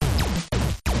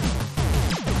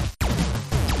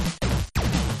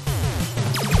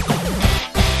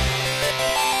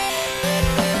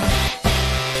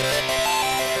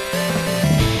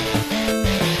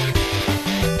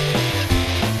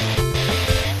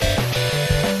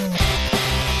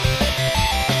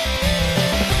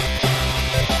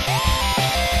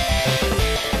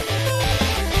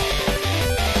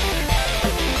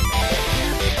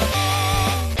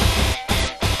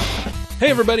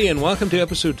everybody, and welcome to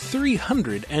episode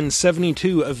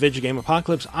 372 of Video Game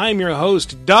Apocalypse. I'm your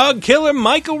host, Dog Killer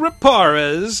Michael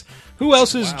Raparez. Who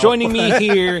else is joining me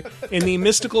here in the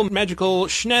mystical, magical,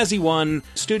 schnazzy one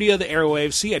studio, the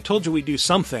Airwaves? See, I told you we'd do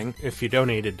something if you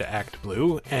donated to Act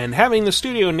Blue. And having the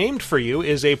studio named for you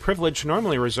is a privilege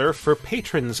normally reserved for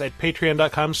patrons at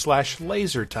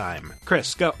patreon.com/lasertime.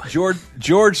 Chris, go.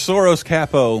 George Soros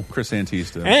Capo, Chris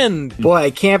Antista. And... boy, I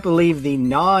can't believe the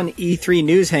non-E3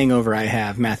 news hangover I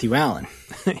have, Matthew Allen.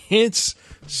 It's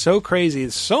so crazy.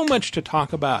 There's so much to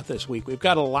talk about this week. We've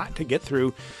got a lot to get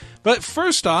through. But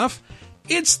first off,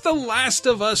 it's The Last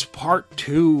of Us Part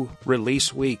 2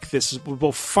 release week. This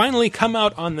will finally come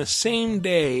out on the same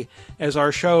day as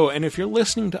our show. And if you're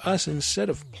listening to us instead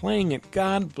of playing it,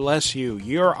 God bless you.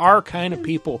 You're our kind of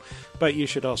people. But you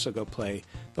should also go play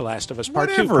The Last of Us Part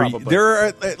 2, probably. There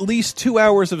are at least 2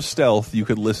 hours of stealth you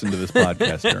could listen to this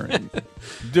podcast during.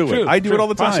 Do it. I do it all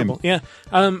the time. Possible. Yeah.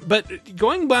 But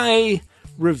going by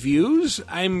reviews,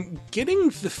 I'm getting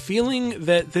the feeling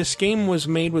that this game was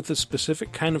made with a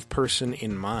specific kind of person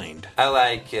in mind. I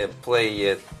like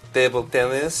play table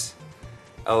tennis.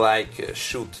 I like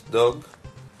shoot dog.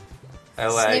 I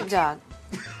like Snoop Dogg.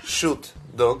 Shoot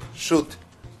dog. Shoot.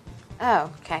 Oh,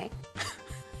 okay.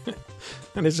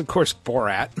 And is, of course,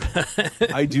 Borat.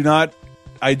 I do not...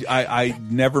 I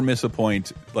never miss a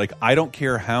point. Like, I don't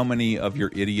care how many of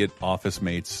your idiot office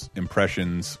mates'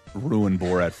 impressions ruin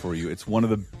Borat for you. It's one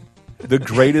of the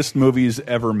greatest movies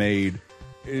ever made.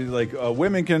 It's like,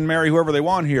 women can marry whoever they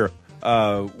want here.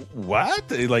 What?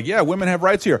 Like, yeah, women have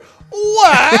rights here.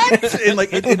 What? And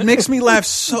like, it makes me laugh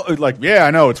so. Like, yeah,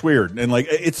 I know it's weird, and like,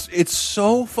 it's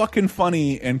so fucking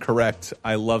funny and correct.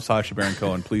 I love Sacha Baron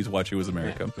Cohen. Please watch It Was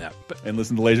America, and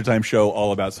listen to Laser Time show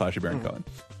all about Sacha Baron Cohen.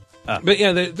 But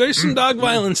yeah, there's some dog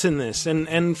violence in this,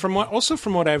 and from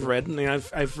what I've read, and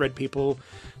I've read people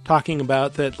talking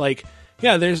about that, like,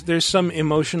 yeah, there's some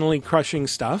emotionally crushing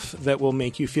stuff that will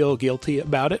make you feel guilty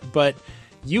about it, but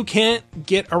you can't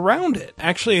get around it.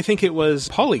 Actually, I think it was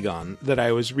Polygon that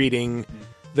I was reading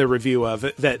the review of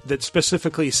it that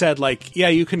specifically said, like, yeah,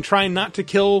 you can try not to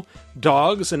kill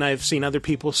dogs, and I've seen other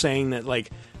people saying that,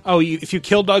 like, oh, if you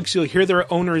kill dogs, you'll hear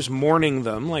their owners mourning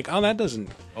them. Like, oh, that doesn't...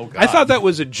 Oh, God. I thought that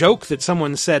was a joke that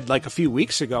someone said, like, a few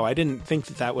weeks ago. I didn't think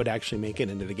that would actually make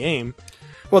it into the game.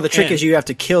 Well, the trick is you have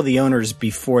to kill the owners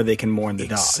before they can mourn the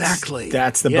dogs. Exactly.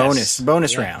 That's the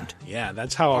bonus round. Yeah,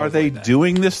 that's how... Are they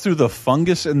doing this through the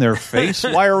fungus in their face?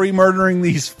 Why are we murdering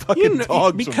these fucking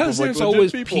dogs? Because there's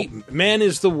always people. Man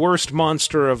is the worst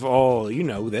monster of all. You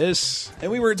know this.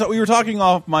 And we were talking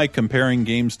off mic comparing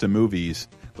games to movies.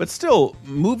 But still,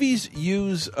 movies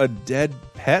use a dead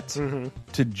pet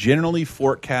to generally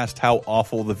forecast how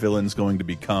awful the villain's going to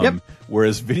become,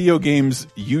 whereas video games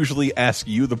usually ask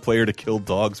you, the player, to kill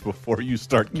dogs before you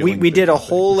start killing We did a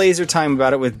whole laser time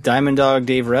about it with Diamond Dog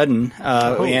Dave Redden,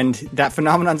 and that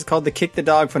phenomenon is called the kick the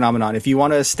dog phenomenon. If you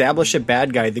want to establish a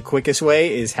bad guy, the quickest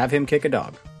way is have him kick a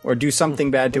dog or do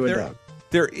something bad to a dog.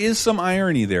 There is some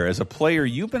irony there. As a player,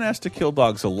 you've been asked to kill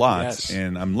dogs a lot,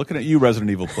 and I'm looking at you, Resident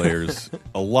Evil players,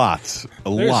 a lot.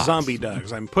 They're zombie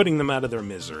dogs. I'm putting them out of their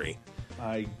misery.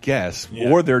 I guess.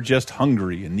 Yeah. Or they're just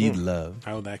hungry and need love.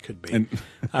 Oh, that could be.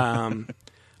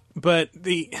 But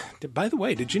by the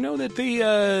way, did you know that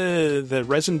the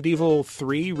Resident Evil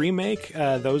 3 remake,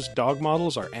 those dog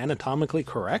models are anatomically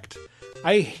correct?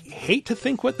 I hate to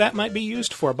think what that might be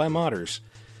used for by modders.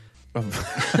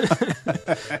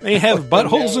 They have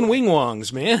buttholes and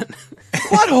wing-wongs, man.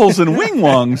 Buttholes and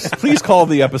wing-wongs? Please call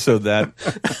the episode that.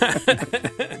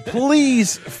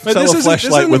 Please sell a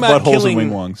fleshlight with buttholes and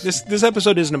wing-wongs. This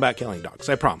episode isn't about killing dogs,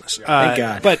 I promise. Thank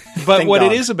God. But what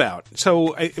it is about,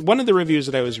 so one of the reviews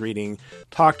that I was reading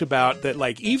talked about that,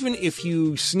 like, even if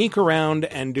you sneak around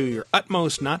and do your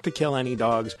utmost not to kill any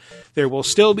dogs, there will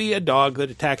still be a dog that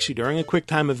attacks you during a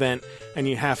QuickTime event, and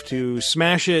you have to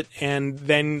smash it, and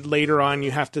then later on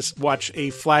you have to watch a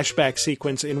flashback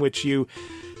sequence in which you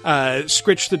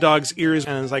scritch the dog's ears,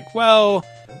 and it's like, well,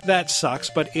 that sucks,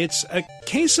 but it's a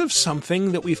case of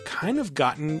something that we've kind of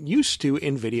gotten used to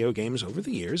in video games over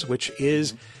the years, which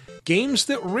is games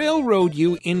that railroad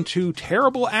you into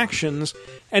terrible actions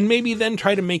and maybe then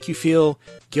try to make you feel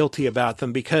guilty about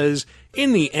them, because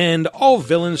in the end, all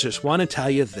villains just want to tell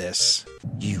you this.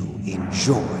 You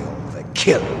enjoy all the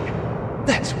killing.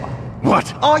 That's why.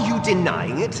 What? Are you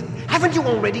denying it? Haven't you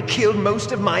already killed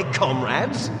most of my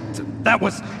comrades? That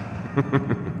was...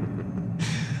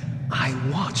 I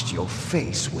watched your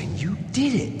face when you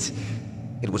did it.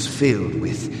 It was filled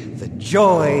with the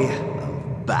joy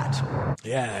of battle.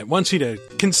 Yeah, it wants you to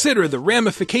consider the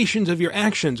ramifications of your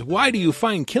actions. Why do you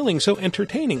find killing so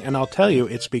entertaining? And I'll tell you,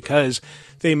 it's because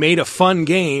they made a fun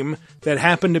game that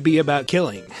happened to be about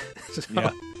killing.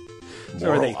 Yeah. So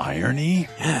are they, irony?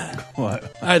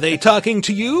 What? are they talking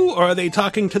to you or are they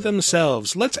talking to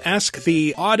themselves? Let's ask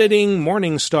the auditing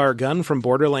Morningstar gun from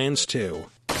Borderlands 2. They were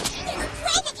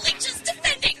probably just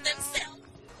defending themselves.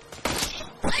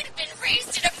 Might have been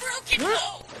raised in a broken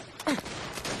home.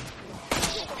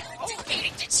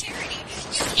 Donating to charity,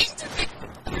 you intimate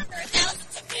for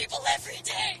thousands of people every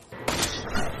day.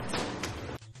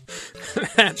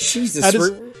 Jesus, That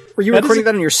is- were you that is recording a-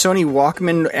 that on your Sony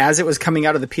Walkman as it was coming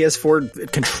out of the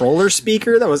PS4 controller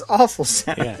speaker? That was awful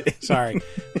sounding. Yeah, sorry.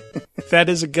 That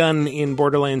is a gun in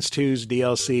Borderlands 2's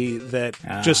DLC that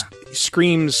just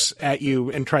screams at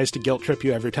you and tries to guilt trip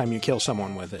you every time you kill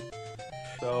someone with it.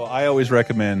 So I always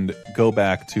recommend go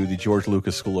back to the George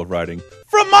Lucas School of Writing.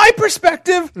 From my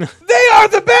perspective, they are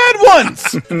the bad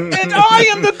ones, and I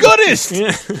am the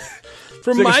goodest.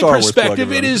 From Take a my Star Wars perspective, plug,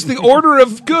 it everyone. is the order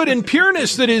of good and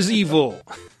pureness that is evil.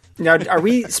 Now, are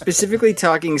we specifically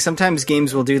talking, sometimes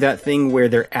games will do that thing where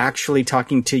they're actually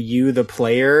talking to you, the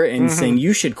player, and saying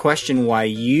you should question why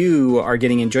you are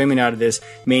getting enjoyment out of this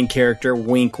main character,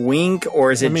 wink, wink,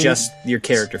 or is it just your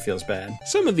character feels bad?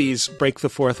 Some of these break the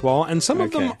fourth wall, and some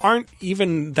of them Okay. aren't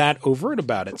even that overt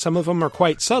about it. Some of them are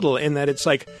quite subtle in that it's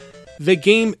like the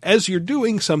game, as you're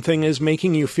doing something, is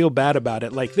making you feel bad about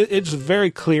it. Like, it's very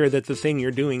clear that the thing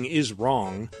you're doing is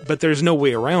wrong, but there's no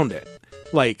way around it.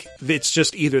 Like, it's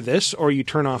just either this or you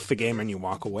turn off the game and you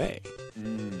walk away.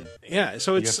 Yeah,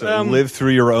 so You it's have to live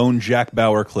through your own Jack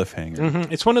Bauer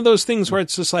cliffhanger. it's one of those things where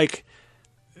it's just like,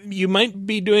 you might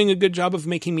be doing a good job of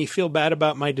making me feel bad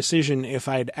about my decision if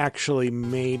I'd actually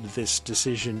made this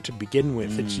decision to begin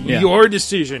with. It's your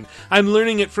decision. I'm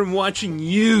learning it from watching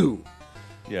you.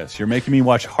 Yes, you're making me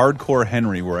watch Hardcore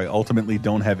Henry, where I ultimately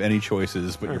don't have any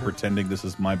choices, but you're pretending this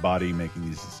is my body making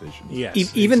these decisions.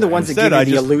 Yes. Even the ones that Instead, give you I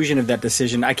the just- illusion of that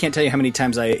decision, I can't tell you how many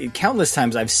times countless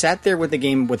times I've sat there with the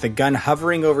game with a gun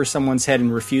hovering over someone's head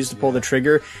and refused to pull the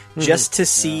trigger just to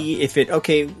see if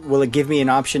will it give me an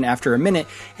option after a minute?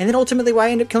 And then ultimately, why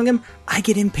I end up killing him? I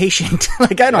get impatient.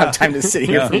 Like, I don't have time to sit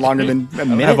here for longer than a I don't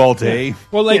minute. have all day.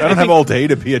 Well, like, I I don't have think- all day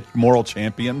to be a moral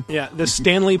champion. Yeah, the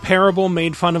Stanley Parable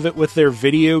made fun of it with their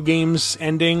video games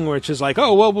ending, which is like,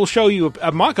 oh, well, we'll show you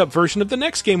a mock-up version of the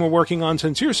next game we're working on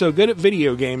since you're so good at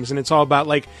video games. And it's all about,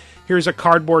 like, here's a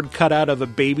cardboard cutout of a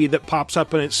baby that pops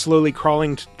up and it's slowly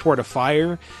crawling toward a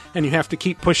fire, and you have to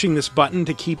keep pushing this button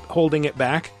to keep holding it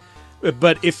back.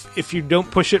 But if you don't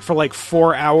push it for like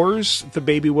 4 hours, the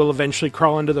baby will eventually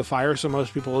crawl into the fire, so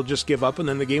most people will just give up, and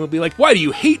then the game will be like, why do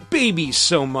you hate babies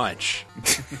so much?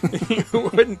 You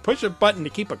wouldn't push a button to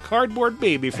keep a cardboard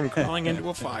baby from crawling into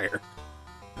a fire.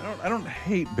 I don't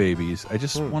hate babies. I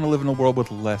just want to live in a world with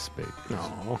less babies.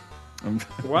 No. I'm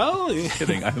Well,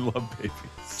 kidding. I love babies.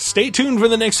 stay tuned for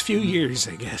the next few years,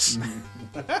 I guess.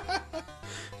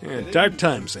 Yeah, dark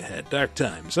times ahead, dark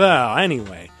times. Oh,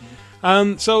 anyway.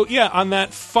 So, yeah, on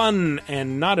that fun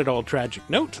and not at all tragic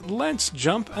note, let's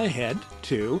jump ahead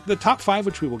to the top 5,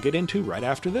 which we will get into right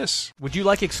after this. Would you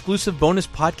like exclusive bonus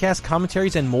podcast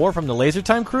commentaries and more from the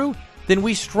LaserTime crew? Then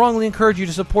we strongly encourage you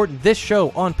to support this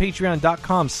show on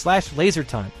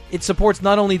patreon.com/lasertime. It supports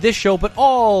not only this show, but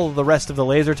all the rest of the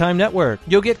LaserTime network.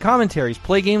 You'll get commentaries,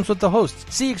 play games with the hosts,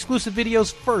 see exclusive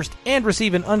videos first, and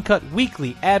receive an uncut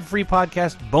weekly ad-free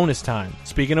podcast bonus time.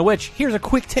 Speaking of which, here's a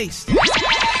quick taste.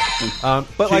 But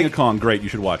King like, of Kong, great. You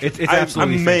should watch it. it's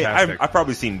absolutely fantastic. I've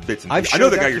probably seen bits and I've pieces. I know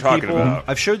the showed guy that you're to talking people- about.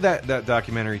 I've showed that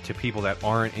documentary to people that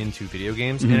aren't into video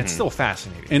games, and it's still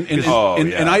fascinating. And Oh, and,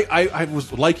 yeah. and I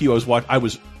was like you. I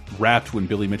was rapt when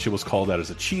Billy Mitchell was called out as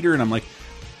a cheater, and I'm like,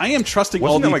 I am trusting all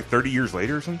Wasn't the. that like 30 years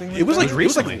later or something? it was like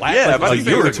recently. Yeah, about a to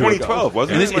say it year was or like two ago. 2012,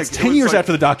 wasn't And it? it's Like, 10 it was years like-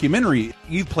 after the documentary.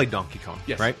 You've played Donkey Kong,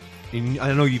 Yes. right? And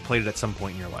I know you've played it at some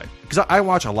point in your life. Because I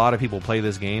watch a lot of people play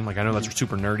this game. Like, I know that's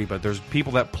super nerdy, but there's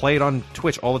people that play it on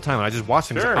Twitch all the time. And I just watch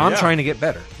them. Sure, I'm yeah. trying to get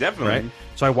better. Definitely. Right?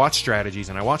 So I watch strategies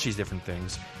and I watch these different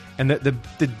things. And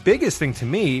the biggest thing to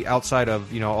me, outside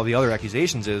of all the other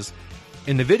accusations, is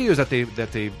in the videos that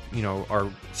they are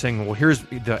saying, well, here's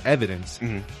the evidence.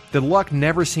 The luck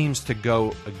never seems to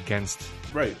go against.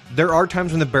 Right. There are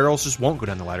times when the barrels just won't go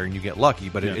down the ladder and you get lucky,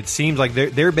 but it seems like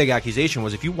their big accusation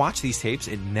was if you watch these tapes,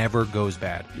 it never goes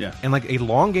bad. Yeah. And like a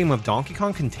long game of Donkey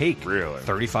Kong can take Really?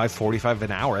 35, 45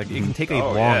 an hour. Like, it can take a Oh,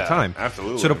 long yeah, time.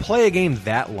 absolutely. So to play a game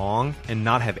that long and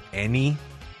not have any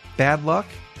bad luck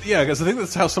Yeah, because I think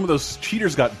that's how some of those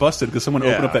cheaters got busted, because someone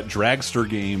opened up that Dragster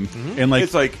game and like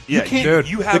It's like, you yeah, can't.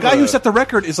 you have the guy who a- set the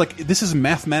record is like, this is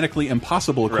mathematically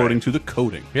impossible according to the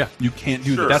coding. Yeah. You can't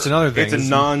do Sure. that. That's another thing. It's a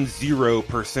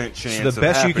non-0% chance. So the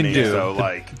best of you can happening, do, So the,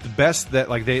 like, the best that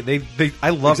like they I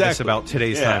love this Exactly. about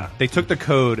today's Yeah. time. They took the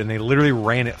code and they literally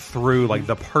ran it through like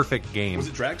the perfect game. Was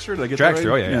it Dragster? Did I get that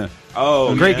Dragster, right? oh yeah.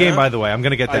 oh, Great yeah? game, by the way. I'm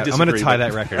gonna get that. I'm gonna disagree, tie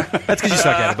but- that record. That's because you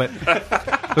suck at it.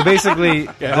 But basically,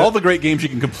 Yeah, all the great games you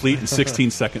can complete in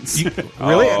 16 seconds.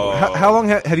 really, how long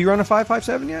have you run a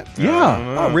 5.57 yet?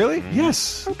 Yeah. Oh, really?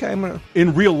 Yes. Okay, I'm gonna.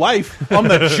 In real life, on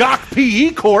the jock PE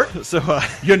court. So,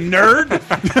 You nerd.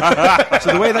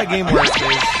 so the way that game works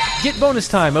is get Bonus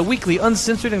Time, a weekly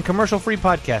uncensored and commercial-free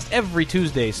podcast every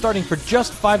Tuesday, starting for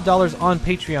just $5 on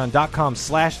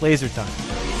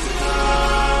Patreon.com/LaserTime.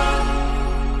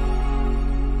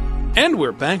 And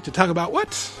we're back to talk about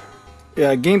what?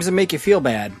 Games that make you feel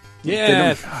bad.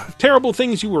 Yeah, terrible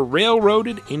things you were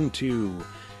railroaded into.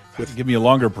 Give me a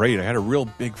longer break. I had a real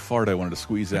big fart I wanted to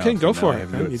squeeze out. Okay, go so for now I it.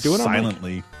 have to You do it on mic.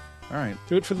 silently. All right.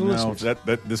 Do it for the listeners.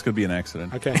 This could be an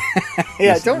accident. Okay.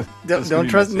 Yeah, This don't gonna be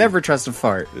trust. messy. Never trust a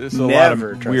fart. There's a lot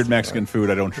Never of trust weird a Mexican food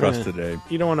I don't trust Yeah. today.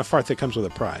 You don't want a fart that comes with a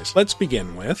prize. Let's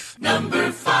begin with... Oh,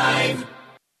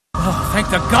 thank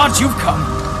the gods you've come.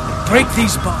 Break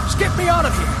these bars. Get me out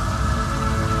of here.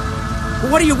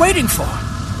 What are you waiting for?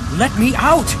 Let me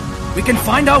out. We can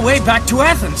find our way back to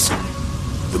Athens.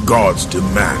 The gods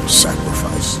demand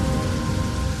sacrifice.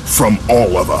 From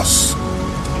all of us.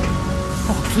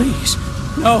 Oh, please.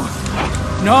 No.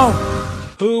 No.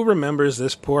 Who remembers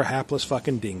this poor hapless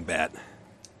fucking dingbat?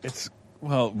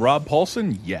 Well, Rob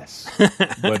Paulson, yes.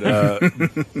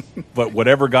 But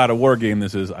whatever God of War game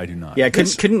this is, I do not. Yeah,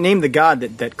 couldn't name the god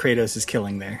that Kratos is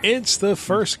killing there. It's the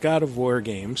first God of War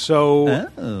game. So,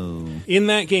 in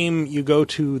that game, you go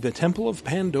to the Temple of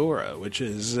Pandora, which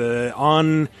is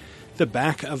on the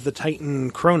back of the Titan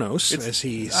Kronos as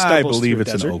he stumbles I believe through it's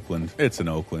a desert. in Oakland. It's in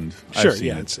Oakland. Sure, I've seen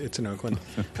yeah, it. it's in Oakland.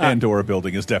 Pandora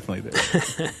building is definitely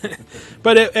there.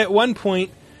 But at one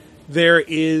point, there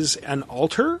is an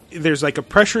altar. There's like a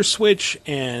pressure switch,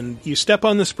 and you step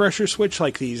on this pressure switch,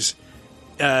 like these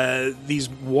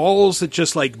walls that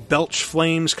just like belch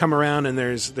flames come around, and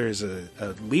there's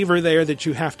a lever there that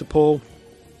you have to pull.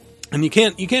 And you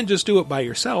can't just do it by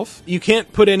yourself. You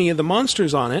can't put any of the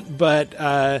monsters on it, but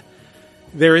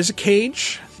there is a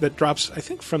cage that drops, I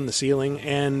think, from the ceiling,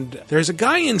 and there's a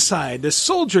guy inside, this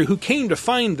soldier who came to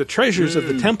find the treasures of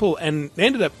the temple and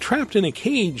ended up trapped in a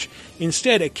cage.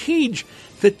 Instead, a cage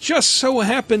that just so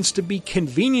happens to be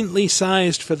conveniently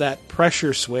sized for that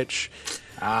pressure switch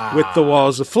with the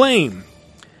walls of flame.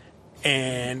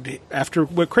 And after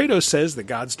what Kratos says, the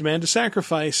gods demand a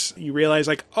sacrifice, you realize,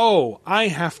 like, oh, I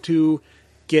have to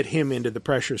get him into the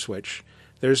pressure switch.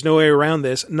 There's no way around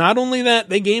this. Not only that,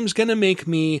 the game's going to make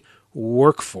me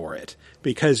work for it,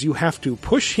 because you have to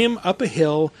push him up a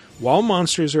hill while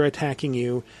monsters are attacking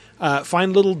you,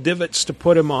 find little divots to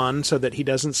put him on so that he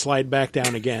doesn't slide back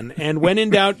down again, and when in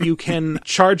doubt, you can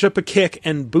charge up a kick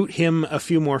and boot him a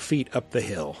few more feet up the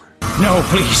hill. No,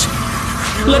 please.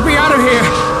 Let me out of here.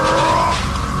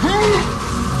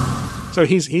 So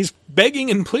he's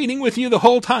begging and pleading with you the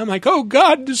whole time, like, oh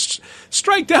God, just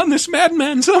strike down this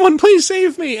madman, someone please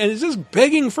save me, and he's just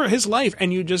begging for his life,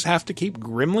 and you just have to keep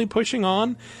grimly pushing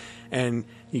on, and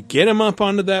you get him up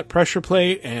onto that pressure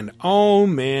plate, and oh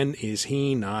man, is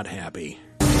he not happy.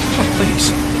 Oh,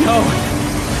 please. No.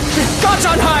 Gods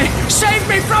on high, save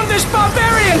me from this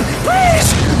barbarian! Please!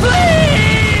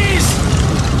 Please!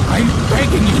 I'm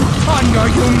begging you on your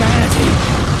humanity.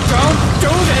 Don't do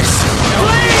this!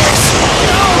 Please!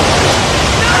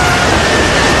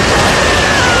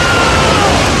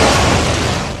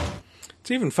 It's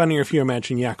even funnier if you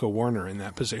imagine Yakko Warner in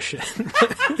that position.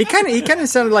 He kind of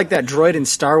sounded like that droid in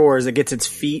Star Wars that gets its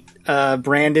feet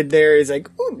branded there. He's like,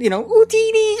 ooh,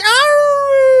 ootini,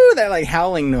 ow! That like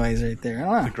howling noise right there.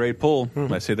 I don't know. Great pull.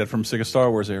 I say that from Sega Star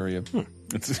Wars area.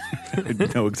 It's, I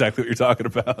know exactly what you're talking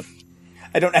about.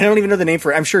 I don't even know the name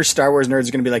for it. I'm sure Star Wars nerds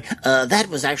are going to be like, that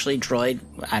was actually droid.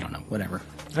 I don't know. Whatever.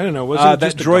 I don't know. Was it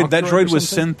that just a droid? dog That droid or droid was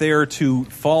something? sent there to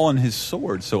fall on his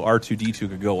sword, so R2D2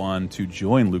 could go on to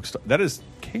join Luke. That is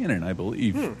canon, I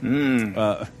believe.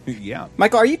 Yeah.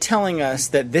 Michael, are you telling us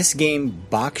that this game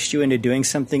boxed you into doing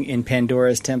something in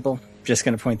Pandora's Temple? Just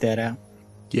going to point that out.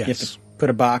 Yes. You have to put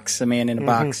a man in a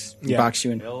box. Yeah. Box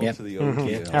you in.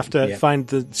 Yep. Have to find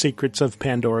the secrets of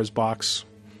Pandora's box.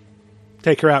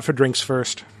 Take her out for drinks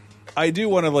first. I do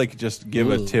want to just give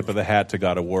a tip of the hat to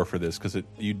God of War for this, because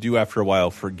you do after a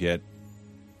while forget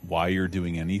why you're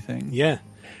doing anything. Yeah.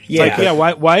 It's like, yeah,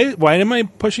 why am I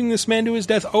pushing this man to his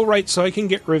death? Oh, right, so I can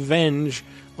get revenge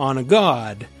on a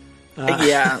god.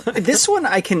 Yeah, this one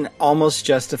I can almost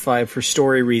justify for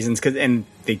story reasons, and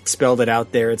they spelled it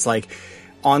out there. It's like,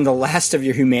 on the last of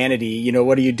your humanity,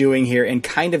 what are you doing here? And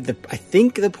kind of I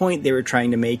think the point they were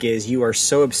trying to make is you are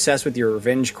so obsessed with your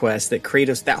revenge quest that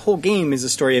Kratos, that whole game is a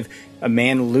story of a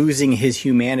man losing his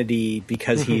humanity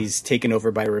because he's taken over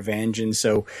by revenge. And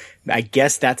so I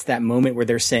guess that's that moment where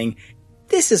they're saying,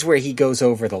 this is where he goes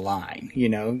over the line,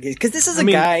 because this is a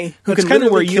guy who can kind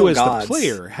of where you as gods. the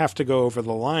player have to go over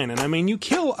the line. And I mean, you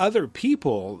kill other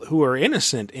people who are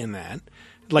innocent in that.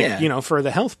 Like, for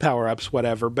the health power-ups,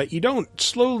 whatever, but you don't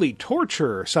slowly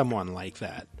torture someone like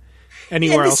that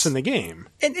anywhere else in the game.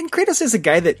 And Kratos is a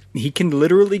guy that he can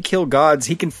literally kill gods.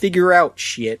 He can figure out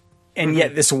shit. And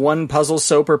yet this one puzzle's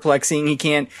so perplexing. He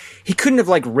couldn't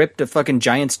have ripped a fucking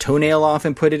giant's toenail off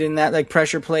and put it in that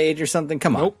pressure plate or something.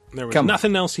 Come on. Nope. There was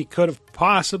nothing else he could have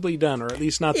possibly done, or at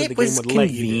least not that the game would let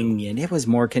you do. It was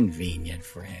more convenient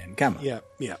for him. Come on.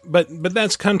 Yeah. But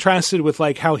that's contrasted with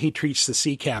how he treats the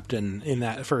sea captain in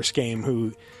that first game,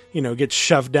 who, gets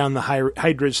shoved down the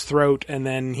Hydra's throat, and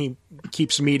then he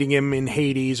keeps meeting him in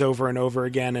Hades over and over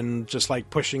again and just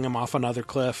pushing him off another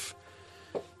cliff.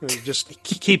 He just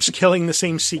keeps killing the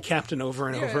same sea captain over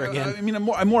and over again. I mean,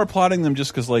 I'm more applauding them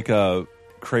just because,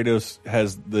 Kratos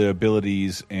has the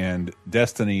abilities and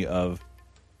destiny of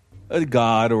a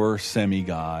god or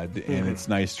semi-god, and it's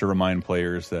nice to remind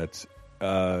players that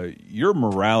your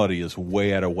morality is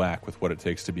way out of whack with what it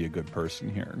takes to be a good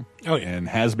person here. Oh, yeah. And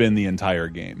has been the entire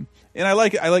game. And I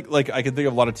can think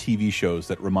of a lot of TV shows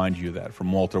that remind you of that,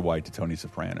 from Walter White to Tony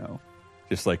Soprano.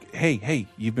 Just hey,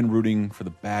 you've been rooting for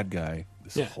the bad guy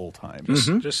this whole time.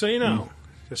 Just so you know.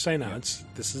 Just so you know.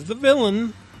 This is the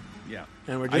villain. Yeah.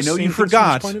 And we're just I know you seeing things from his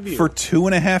forgot point of view. for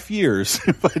 2.5 years,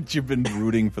 but you've been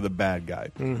rooting for the bad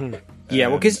guy. Yeah,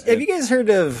 well, because have you guys heard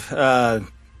of...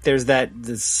 there's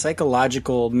the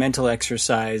psychological mental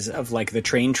exercise of the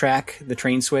train track, the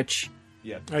train switch.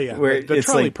 Yeah. Oh, yeah. Where the it's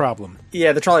trolley problem.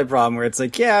 Yeah, the trolley problem, where it's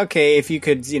okay, if you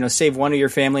could, save one of your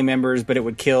family members, but it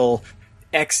would kill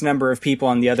X number of people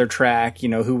on the other track,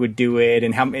 who would do it,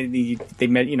 and how many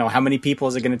how many people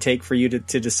is it going to take for you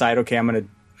to decide, okay, I'm going to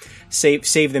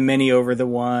save the many over the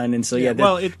one. And so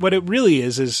what it really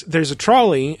is there's a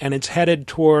trolley and it's headed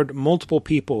toward multiple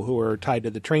people who are tied to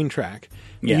the train track.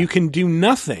 Yeah. You can do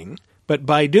nothing, but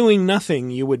by doing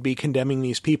nothing you would be condemning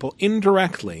these people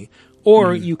indirectly,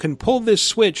 or you can pull this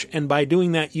switch, and by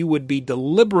doing that you would be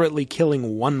deliberately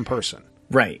killing one person.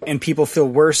 Right, and people feel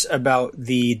worse about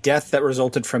the death that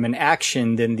resulted from an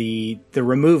action than the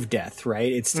removed death,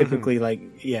 right? It's typically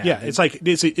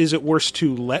it's is it worse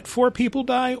to let 4 people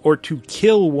die or to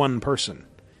kill one person?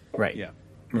 Right. Yeah.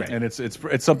 Right. And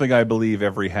it's something I believe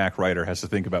every hack writer has to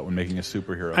think about when making a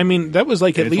superhero. I mean, that was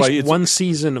at least one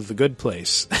season of The Good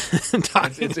Place.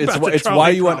 It's why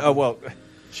you want.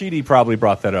 Chidi probably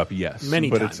brought that up, yes, many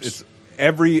times. It's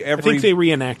every. I think they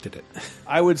reenacted it.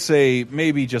 I would say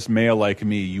maybe just male like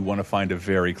me, you want to find a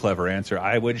very clever answer.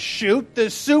 I would shoot the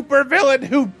supervillain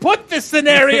who put the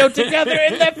scenario together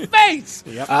in the face.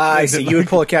 Yep. I see. You would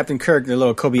pull a Captain Kirk, the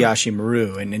little Kobayashi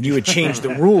Maru, and you would change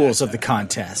the rules of the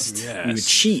contest. Yes. You would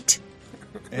cheat.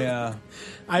 Yeah.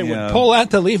 I would pull out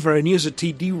the lever and use it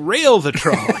to derail the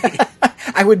trolley.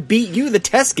 I would beat you, the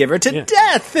test giver, to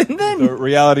death, and then the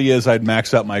reality is I'd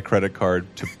max out my credit card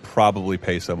to probably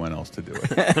pay someone else to do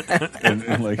it,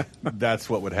 and that's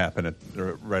what would happen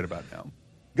right about now.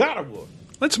 Gotta would.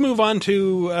 Let's move on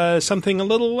to something a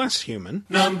little less human.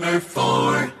 Number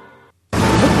 4.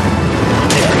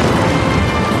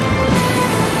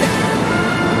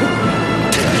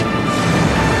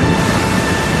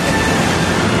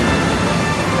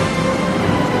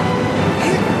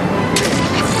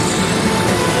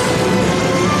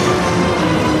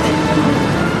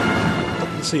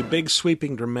 See, big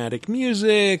sweeping dramatic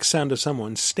music, sound of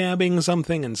someone stabbing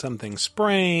something and something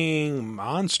spraying,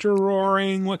 monster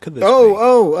roaring. What could this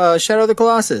be? Shadow of the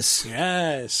Colossus.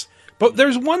 Yes. But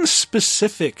there's one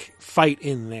specific fight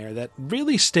in there that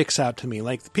really sticks out to me.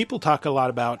 People talk a lot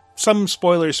about, some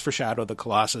spoilers for Shadow of the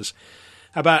Colossus,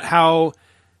 about how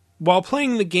while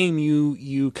playing the game,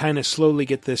 you kind of slowly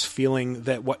get this feeling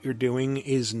that what you're doing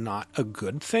is not a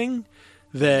good thing,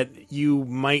 that you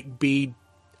might be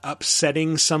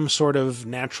upsetting some sort of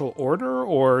natural order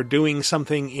or doing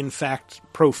something in fact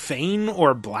profane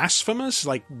or blasphemous.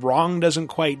 Wrong doesn't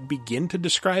quite begin to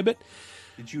describe it.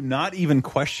 Did you not even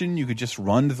question you could just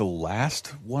run to the last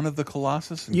one of the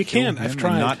Colossus? And you kill can. him I've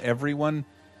tried. Not everyone.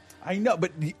 I know,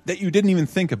 but that you didn't even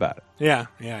think about it. Yeah.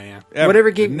 Ever.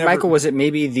 Whatever game, Never- Michael, was it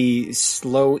maybe the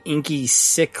slow, inky,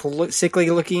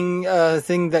 sickly-looking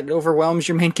thing that overwhelms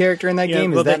your main character in that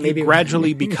game? Well, Is that you maybe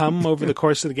gradually become over the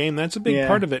course of the game? That's a big Yeah.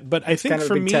 part of it. But I think kind of a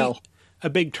for big me, tell. a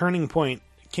big turning point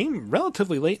came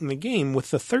relatively late in the game with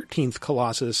the 13th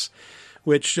Colossus,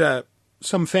 which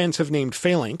some fans have named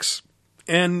Phalanx.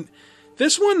 And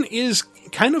this one is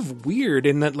kind of weird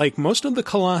in that, like, most of the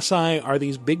Colossi are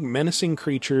these big menacing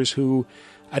creatures who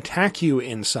attack you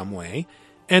in some way.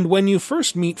 And when you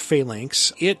first meet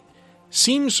Phalanx, it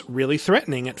seems really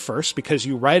threatening at first because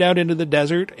you ride out into the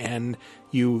desert and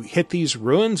you hit these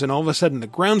ruins and all of a sudden the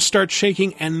ground starts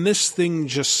shaking and this thing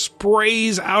just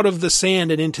sprays out of the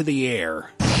sand and into the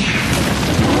air.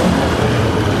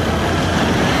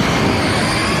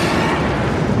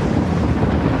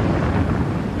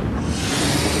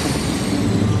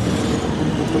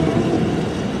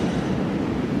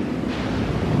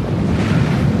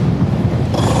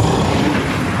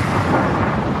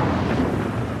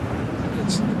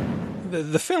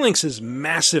 The Phalanx is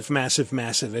massive.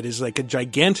 It is like a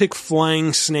gigantic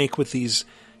flying snake with these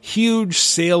huge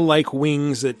sail-like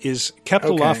wings that is kept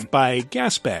aloft by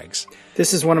gas bags.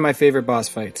 This is one of my favorite boss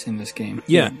fights in this game.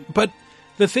 Yeah, but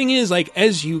the thing is, like,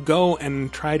 as you go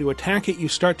and try to attack it, you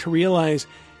start to realize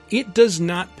it does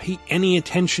not pay any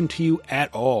attention to you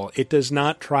at all. It does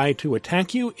not try to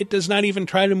attack you. It does not even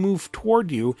try to move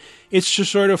toward you. It's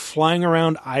just sort of flying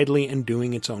around idly and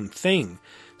doing its own thing.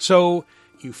 So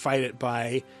you fight it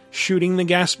by shooting the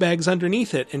gas bags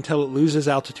underneath it until it loses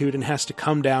altitude and has to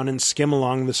come down and skim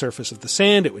along the surface of the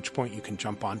sand, at which point you can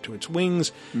jump onto its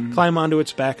wings, climb onto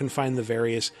its back, and find the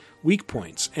various weak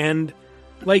points. And,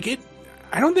 like,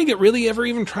 I don't think it really ever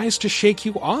even tries to shake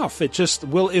you off. It just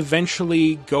will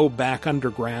eventually go back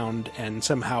underground and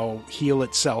somehow heal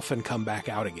itself and come back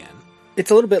out again. It's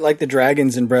a little bit like the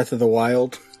dragons in Breath of the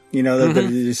Wild. You know,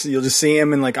 you'll just see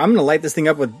them and, like, I'm going to light this thing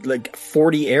up with, like,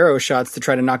 40 arrow shots to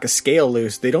try to knock a scale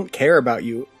loose. They don't care about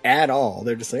you at all.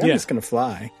 They're just like, I'm just going to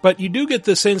fly. But you do get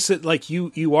the sense that, like,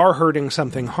 you are hurting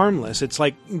something harmless. It's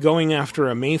like going after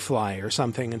a mayfly or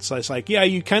something. It's like, yeah,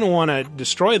 you kind of want to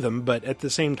destroy them, but at the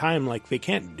same time, like, they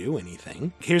can't do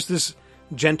anything. Here's this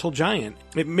gentle giant.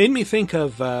 It made me think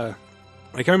of...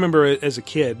 Like, I remember as a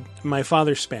kid, my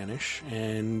father's Spanish,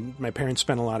 and my parents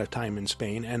spent a lot of time in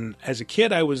Spain. And as a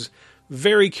kid, I was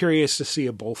very curious to see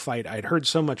a bullfight. I'd heard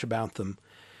so much about them.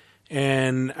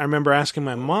 And I remember asking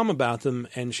my mom about them,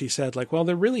 and she said, like, well,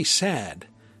 they're really sad.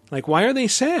 Like, why are they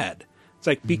sad? It's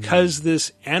like, because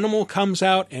this animal comes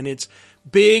out, and it's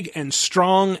big and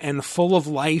strong and full of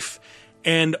life.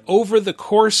 And over the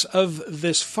course of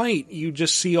this fight, you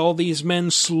just see all these men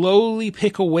slowly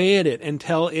pick away at it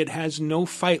until it has no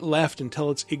fight left, until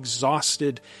it's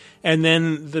exhausted. And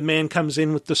then the man comes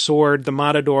in with the sword, the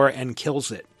matador, and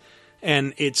kills it.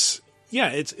 And it's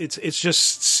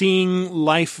just seeing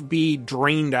life be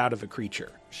drained out of a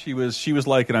creature. She was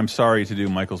like, and I'm sorry to do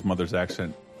Michael's mother's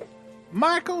accent.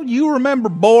 Michael, you remember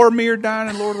Boromir dying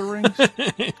in Lord of the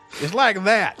Rings? It's like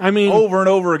that. I mean, over and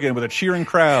over again with a cheering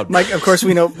crowd. Mike, of course,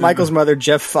 we know Michael's mother,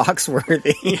 Jeff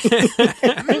Foxworthy.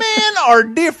 Men are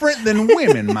different than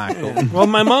women, Michael. Well,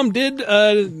 my mom did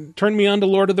turn me on to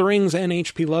Lord of the Rings and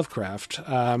H.P. Lovecraft,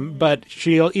 but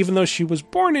even though she was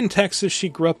born in Texas, she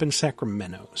grew up in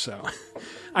Sacramento. So,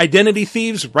 identity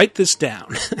thieves, write this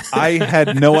down. I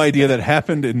had no idea that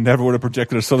happened and never would have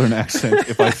projected a Southern accent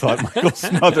if I thought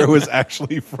Michael's mother was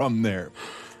actually from there.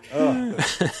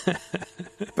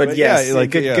 But yes,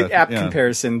 like good apt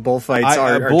comparison. Bullfights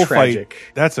are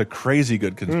tragic. That's a crazy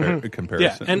good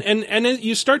comparison. Yeah, and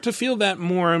you start to feel that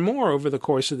more and more over the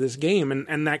course of this game,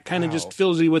 and that kind of just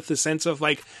fills you with the sense of,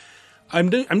 like, I'm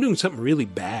doing something really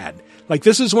bad. Like,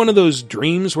 this is one of those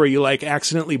dreams where you, like,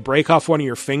 accidentally break off one of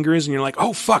your fingers and you're like,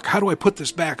 oh fuck, how do I put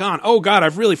this back on? Oh god,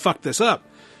 I've really fucked this up.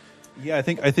 Yeah, I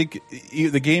think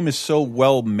the game is so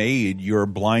well made, you're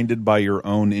blinded by your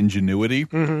own ingenuity.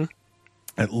 And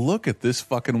look at this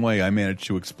fucking way I managed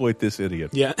to exploit this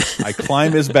idiot. Yeah. I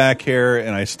climb his back hair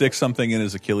and I stick something in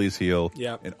his Achilles heel.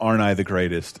 Yeah. And aren't I the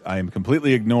greatest? I am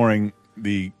completely ignoring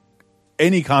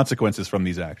any consequences from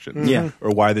these actions. Yeah. Or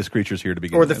why this creature's here to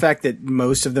begin with. Or the with. fact that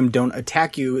most of them don't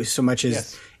attack you so much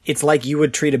as it's like you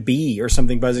would treat a bee or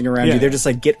something buzzing around you. They're just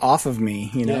like, get off of me.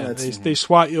 You know, they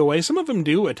swat you away. Some of them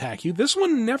do attack you. This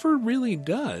one never really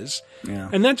does. Yeah.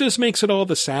 And that just makes it all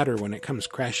the sadder when it comes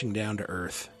crashing down to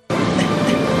earth.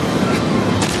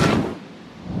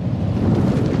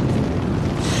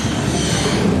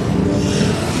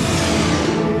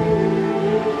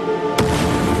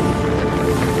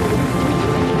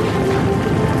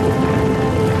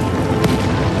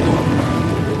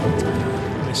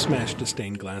 Smashed a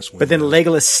stained glass windows. But then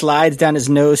Legolas slides down his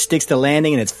nose, sticks the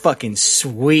landing, and it's fucking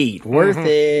sweet. Worth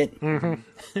it.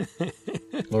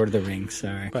 Lord of the Rings,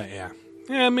 sorry. But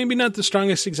yeah, maybe not the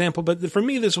strongest example, but for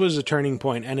me this was a turning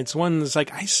point, and it's one that's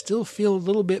like, I still feel a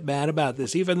little bit bad about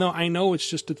this, even though I know it's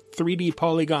just a 3D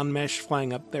polygon mesh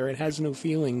flying up there. It has no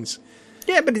feelings.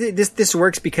 Yeah, but this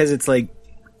works because it's like,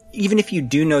 even if you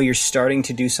do know you're starting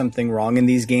to do something wrong in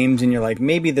these games, and you're like,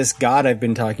 maybe this god I've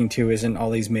been talking to isn't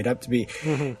all he's made up to be,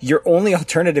 your only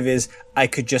alternative is, I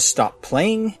could just stop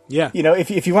playing. Yeah. You know,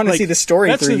 if you want to see the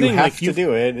story through, you have to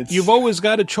do it. You've always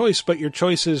got a choice, but your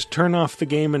choice is turn off the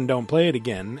game and don't play it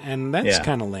again, and that's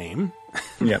kind of lame.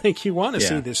 Yep. Like, you want to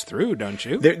see this through, don't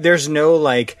you? There's no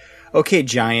like, okay,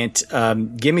 giant,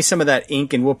 give me some of that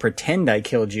ink and we'll pretend I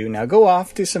killed you. Now go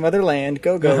off to some other land.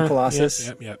 Go,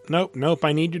 Colossus. Yep. Nope.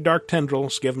 I need your dark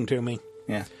tendrils. Give them to me.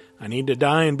 Yeah. I need to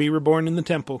die and be reborn in the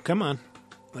temple. Come on.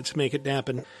 Let's make it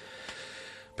happen.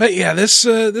 But yeah, this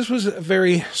was a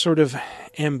very sort of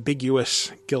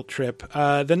ambiguous guilt trip.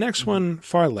 The next one,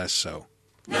 far less so.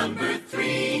 Number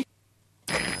 3.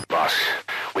 Boss,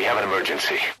 we have an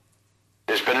emergency.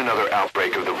 There's been another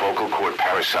outbreak of the vocal cord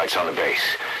parasites on the base.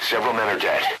 Several men are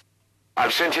dead.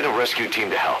 I've sent in a rescue team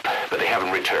to help, but they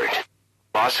haven't returned.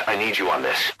 Boss, I need you on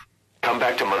this. Come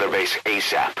back to Mother Base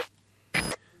ASAP.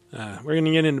 We're going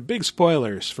to get into big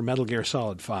spoilers for Metal Gear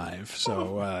Solid 5,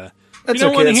 so that's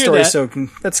okay.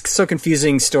 That's so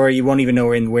confusing story. You won't even know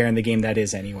where in the game that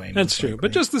is anyway. That's true.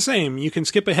 But just the same, you can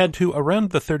skip ahead to around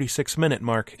the 36-minute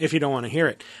mark if you don't want to hear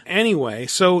it. Anyway,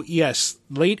 so yes,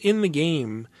 late in the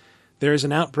game, there is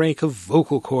an outbreak of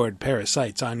vocal cord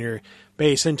parasites on your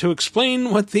base, and to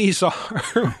explain what these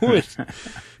are would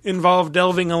involve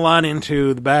delving a lot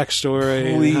into the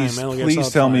backstory.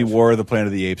 Please tell me War of the Planet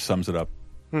of the Apes sums it up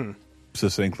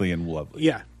succinctly and lovely.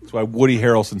 Yeah. That's why Woody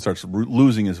Harrelson starts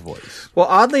losing his voice. Well,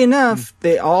 oddly enough,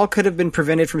 they all could have been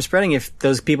prevented from spreading if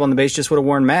those people on the base just would have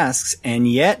worn masks,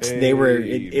 and yet they were.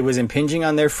 It was impinging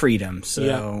on their freedom.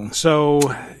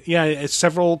 So,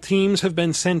 several teams have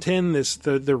been sent in.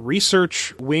 The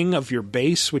research wing of your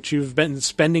base, which you've been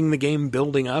spending the game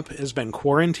building up, has been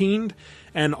quarantined,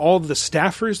 and all the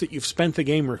staffers that you've spent the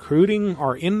game recruiting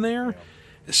are in there.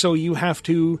 So you have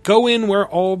to go in where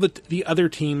all the other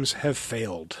teams have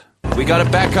failed. We got a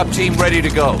backup team ready to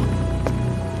go.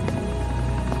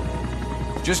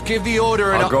 Just give the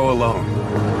order and I'll go alone.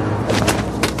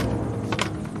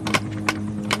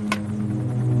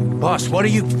 Boss, what are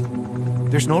you...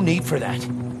 There's no need for that.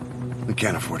 We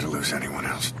can't afford to lose anyone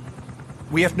else.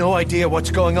 We have no idea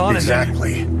what's going on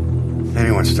Exactly.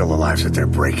 Anyone still alive's at their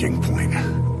breaking point.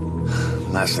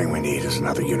 Last thing we need is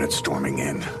another unit storming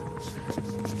in.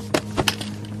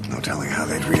 No telling how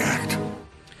they'd react.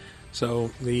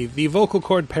 So the vocal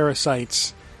cord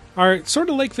parasites are sort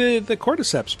of like the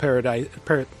cordyceps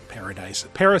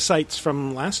parasites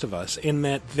from Last of Us, in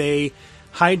that they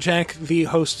hijack the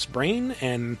host's brain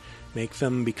and make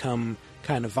them become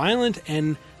kind of violent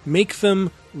and make them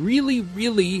really,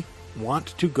 really want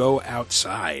to go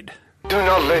outside. Do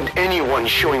not let anyone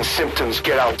showing symptoms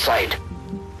get outside.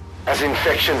 As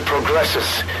infection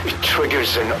progresses, it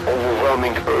triggers an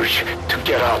overwhelming urge to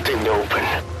get out in the open.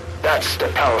 That's the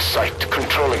parasite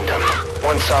controlling them.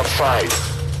 Once outside,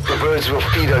 the birds will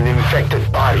feed on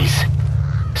infected bodies,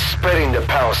 spreading the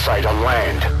parasite on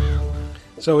land.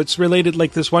 So it's related,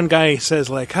 like this one guy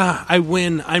says, like, I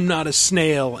win, I'm not a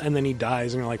snail, and then he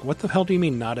dies, and you're like, what the hell do you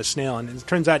mean, not a snail? And it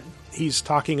turns out he's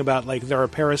talking about, like, there are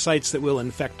parasites that will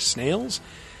infect snails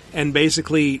and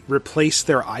basically replace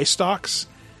their eye stalks.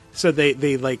 So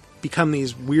they like become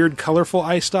these weird, colorful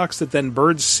eye stalks that then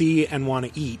birds see and want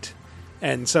to eat.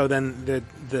 And so then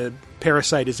the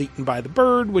parasite is eaten by the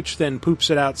bird, which then poops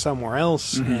it out somewhere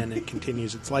else, and it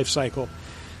continues its life cycle.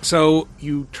 So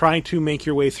you try to make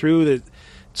your way through that.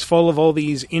 It's full of all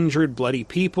these injured, bloody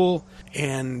people,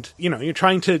 and, you're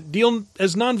trying to deal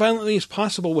as non-violently as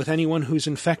possible with anyone who's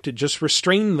infected. Just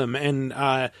restrain them and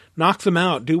knock them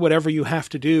out, do whatever you have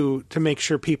to do to make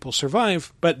sure people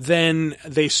survive. But then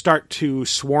they start to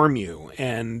swarm you,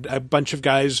 and a bunch of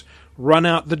guys run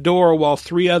out the door while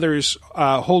 3 others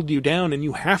hold you down, and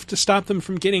you have to stop them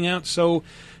from getting out. So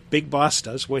Big Boss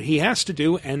does what he has to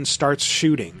do and starts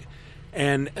shooting.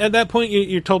 And at that point,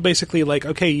 you're told basically, like,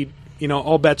 okay,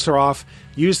 all bets are off.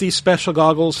 Use these special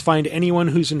goggles, find anyone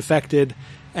who's infected,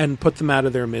 and put them out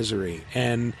of their misery.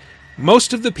 And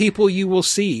most of the people you will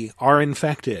see are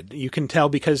infected. You can tell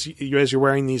because as you're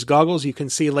wearing these goggles, you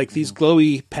can see like these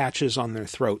glowy patches on their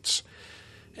throats.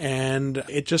 And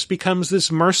it just becomes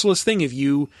this merciless thing of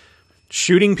you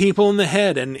shooting people in the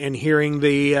head and hearing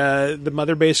the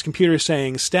mother base computer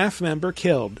saying, staff member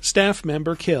killed, staff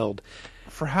member killed.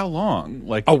 for how long?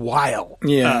 Like a while.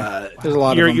 Yeah, there's a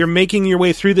lot you're, of them. You're making your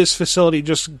way through this facility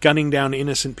just gunning down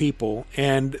innocent people.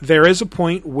 And there is a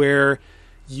point where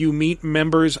you meet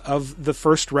members of the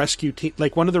first rescue team,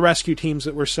 like one of the rescue teams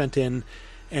that were sent in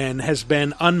and has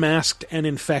been unmasked and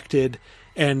infected.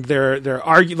 And they're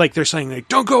arguing, like they're saying, like,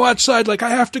 don't go outside, like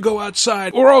I have to go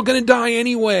outside. We're all going to die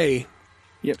anyway.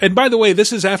 Yep. And by the way,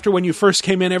 this is after when you first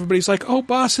came in, everybody's like, oh,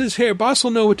 Boss is here. Boss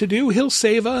will know what to do. He'll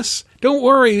save us. Don't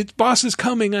worry. Boss is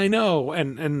coming, I know.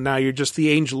 And now you're just the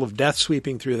angel of death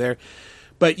sweeping through there.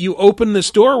 But you open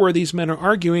this door where these men are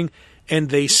arguing,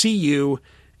 and they see you,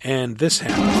 and this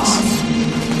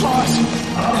happens. Boss!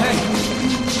 Hey!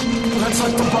 Let's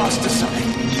let the boss decide.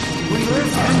 We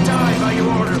live and die by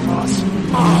your order, boss.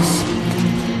 Boss!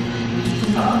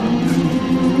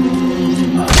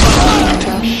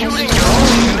 Shooting your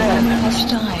own men. That's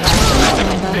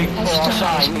a big boss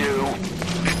I knew.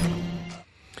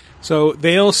 So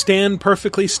they'll stand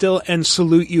perfectly still and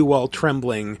salute you while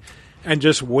trembling, and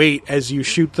just wait as you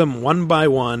shoot them one by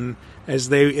one as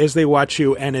they watch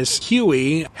you. And as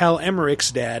Huey, Hal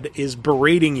Emmerich's dad, is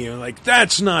berating you like,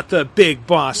 "That's not the big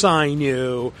boss I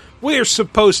knew. We're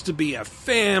supposed to be a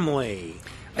family."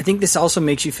 I think this also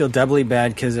makes you feel doubly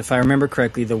bad because if I remember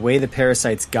correctly, the way the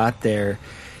parasites got there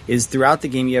is throughout the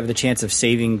game you have the chance of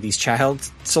saving these child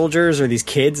soldiers or these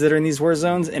kids that are in these war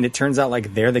zones, and it turns out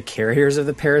like they're the carriers of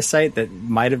the parasite that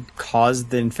might have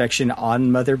caused the infection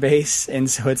on Mother Base. And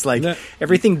so it's like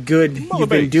everything good you've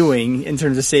been doing in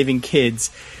terms of saving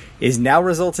kids is now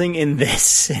resulting in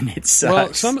this, and it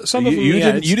sucks. Well, some of them, you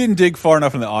didn't dig far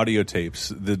enough in the audio tapes.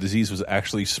 The disease was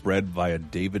actually spread via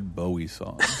David Bowie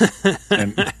song.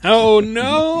 Oh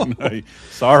no!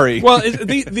 Sorry. Well,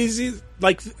 these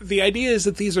like the idea is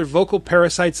that these are vocal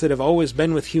parasites that have always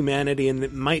been with humanity, and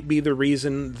that might be the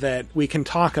reason that we can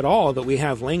talk at all, that we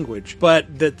have language.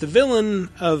 But that the villain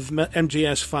of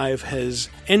MGS5 has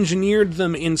engineered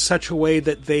them in such a way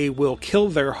that they will kill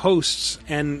their hosts,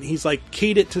 and he's like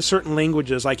keyed it to certain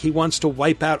languages, like he wants to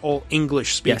wipe out all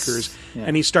English speakers. Yes. Yeah.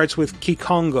 And he starts with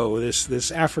Kikongo, this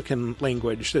African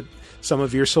language that some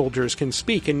of your soldiers can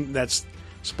speak, and that's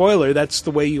spoiler, that's the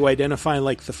way you identify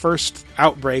like the first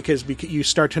outbreak, is because you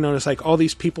start to notice like all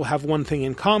these people have one thing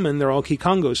in common, they're all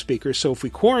Kikongo speakers. So if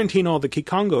we quarantine all the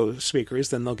Kikongo speakers,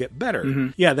 then they'll get better. Mm-hmm.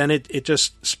 Yeah, then it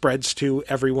just spreads to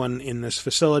everyone in this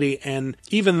facility. And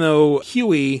even though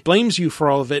Huey blames you for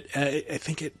all of it, I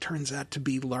think it turns out to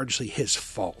be largely his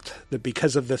fault, that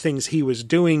because of the things he was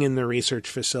doing in the research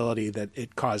facility that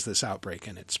it caused this outbreak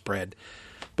and it spread.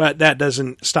 But that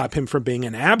doesn't stop him from being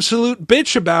an absolute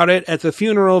bitch about it at the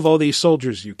funeral of all these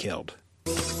soldiers you killed.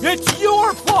 It's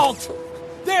your fault!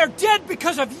 They're dead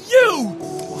because of you!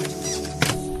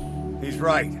 He's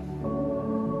right.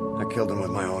 I killed him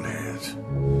with my own hands.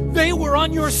 They were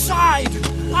on your side!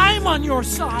 I'm on your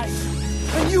side!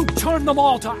 And you turned them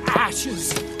all to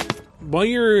ashes! While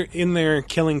you're in there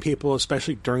killing people,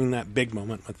 especially during that big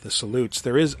moment with the salutes,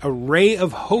 there is a ray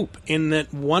of hope in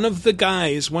that one of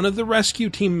the rescue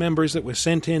team members that was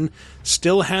sent in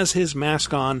still has his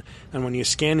mask on, and when you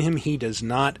scan him, he does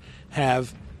not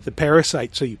have the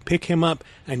parasite. So you pick him up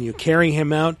and you carry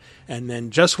him out, and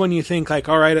then just when you think like,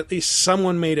 all right, at least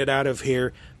someone made it out of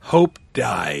here, hope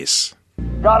dies.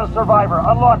 Got a survivor.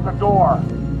 Unlock the door.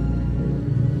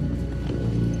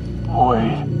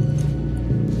 Wait.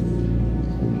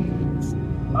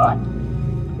 I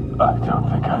don't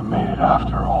think I made it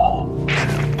after all.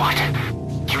 What?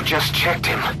 You just checked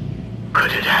him.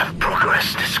 Could it have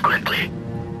progressed this quickly?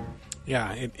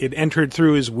 Yeah, it entered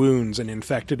through his wounds and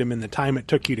infected him in the time it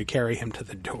took you to carry him to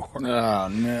the door. Oh,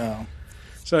 no.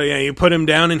 So, yeah, you put him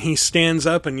down and he stands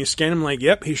up and you scan him like,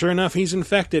 yep, sure enough, he's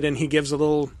infected. And he gives a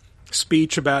little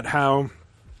speech about how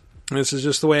this is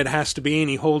just the way it has to be. And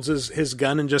he holds his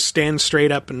gun and just stands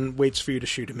straight up and waits for you to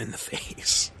shoot him in the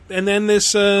face. And then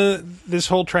this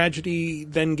whole tragedy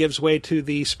then gives way to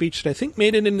the speech that I think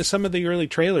made it into some of the early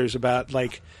trailers about,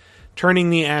 like, turning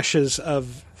the ashes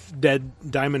of dead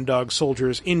Diamond Dog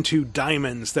soldiers into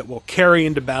diamonds that will carry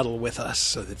into battle with us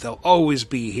so that they'll always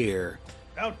be here.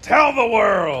 Now tell the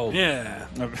world! Yeah.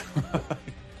 I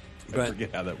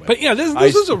forget how that went. But yeah,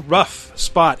 this is a rough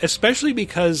spot, especially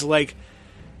because, like,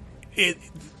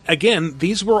 again,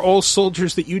 these were all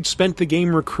soldiers that you'd spent the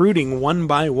game recruiting one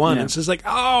by one. Yeah. And so it's like,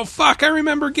 oh, fuck, I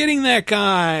remember getting that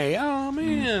guy. Oh,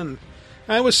 man.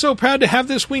 I was so proud to have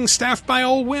this wing staffed by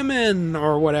all women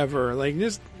or whatever. Like,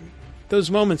 just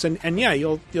those moments. And yeah,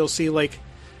 you'll see, like,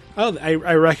 oh, I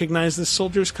recognize this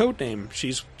soldier's code name.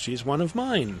 She's one of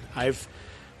mine. I've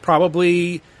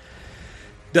probably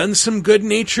done some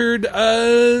good-natured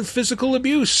physical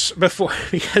abuse before,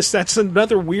 because that's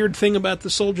another weird thing about the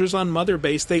soldiers on Mother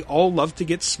Base. They all love to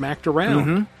get smacked around.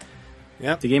 Mm-hmm.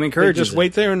 Yep. The game encourages They just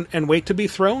wait there and wait to be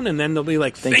thrown, and then they'll be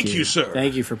like, thank you, sir.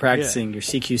 Thank you for practicing your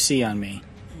CQC on me.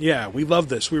 Yeah, we love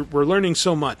this. We're learning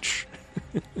so much.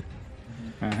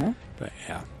 But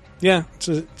yeah,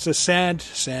 it's a sad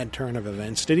turn of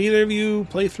events. Did either of you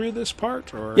play through this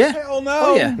part? Or Yeah. Hell no.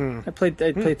 Oh, yeah. I played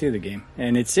through the game.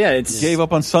 And it's Gave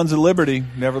up on Sons of Liberty.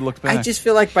 Never looked back. I just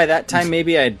feel like by that time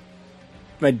maybe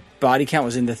my body count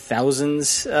was in the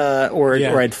thousands, or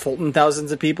I'd Fulton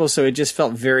thousands of people, so it just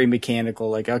felt very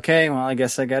mechanical. Like, okay, well, I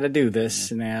guess I got to do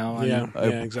this now. Yeah,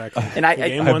 exactly. And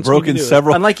I've broken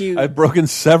several. Unlike you, I've broken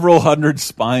several hundred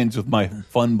spines with my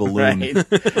fun balloon.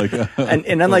 Right. Like,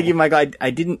 and unlike you, Michael, I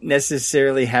didn't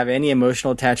necessarily have any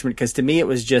emotional attachment, because to me it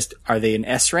was just, are they an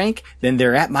S rank? Then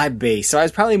they're at my base. So I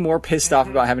was probably more pissed off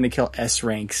about having to kill S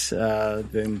ranks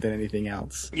than anything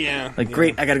else. Yeah. Like,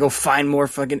 great, I got to go find more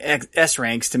fucking S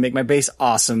ranks to make my base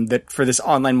awesome, that for this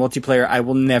online multiplayer I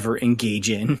will never engage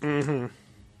in. Mm-hmm.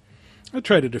 I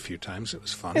tried it a few times. It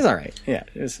was fun. It's all right. Yeah.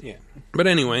 But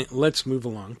anyway, let's move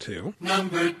along to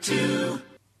Number 2.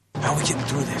 How are we getting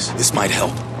through this? This might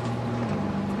help.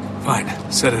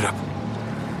 Fine. Set it up.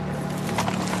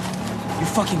 You're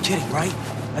fucking kidding, right?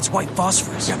 That's white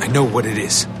phosphorus. Yeah, I know what it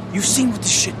is. You've seen what this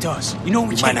shit does. You know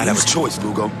we might not have a choice,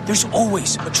 Lugo. There's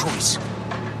always a choice.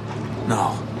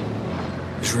 No.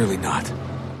 There's really not.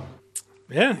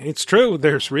 Yeah, it's true.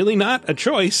 There's really not a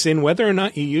choice in whether or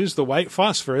not you use the white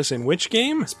phosphorus in which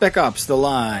game? Spec Ops: The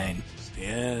Line.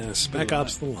 Yeah, Spec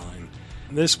Ops: The Line.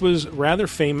 This was rather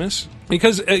famous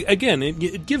because, again,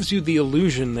 it gives you the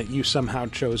illusion that you somehow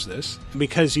chose this,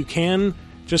 because you can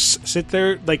just sit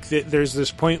there. Like, there's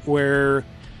this point where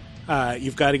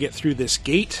you've got to get through this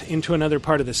gate into another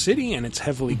part of the city, and it's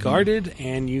heavily guarded,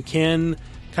 and you can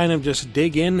kind of just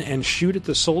dig in and shoot at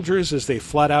the soldiers as they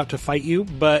flood out to fight you.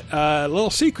 But little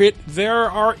secret, there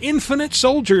are infinite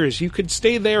soldiers. You could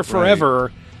stay there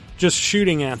forever just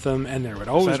shooting at them, and there would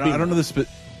always be... I don't know the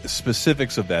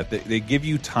specifics of that. They give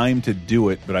you time to do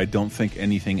it, but I don't think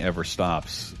anything ever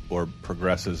stops or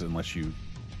progresses unless you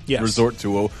resort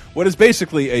to what is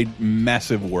basically a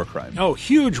massive war crime. Oh,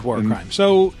 huge war crime.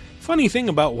 So... Funny thing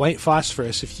about white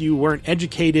phosphorus, if you weren't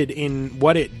educated in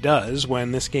what it does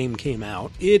when this game came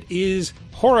out, it is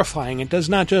horrifying. It does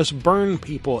not just burn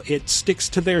people, it sticks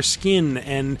to their skin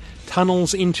and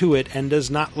tunnels into it and does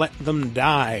not let them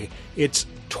die. It's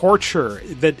torture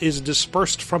that is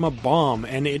dispersed from a bomb,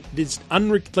 and it is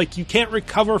like, you can't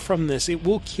recover from this. It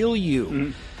will kill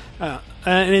you.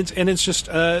 And it's just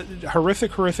a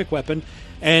horrific weapon.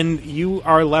 And you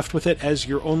are left with it as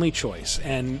your only choice.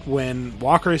 And when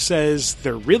Walker says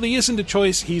there really isn't a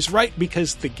choice, he's right,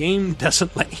 because the game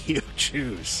doesn't let you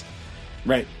choose.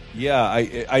 Right.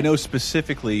 Yeah, I know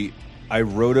specifically, I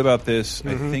wrote about this,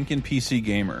 I think, in PC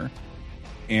Gamer.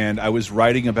 And I was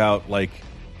writing about, like,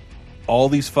 all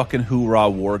these fucking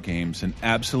hoorah war games, and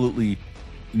absolutely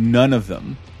none of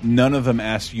them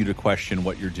ask you to question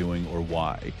what you're doing or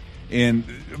why. And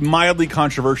mildly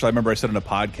controversial, I remember I said in a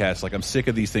podcast, like, I'm sick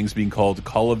of these things being called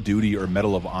Call of Duty or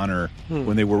Medal of Honor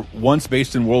when they were once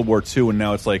based in World War II, and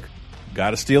now it's like,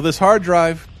 gotta steal this hard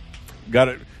drive,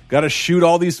 gotta shoot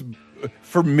all these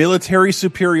for military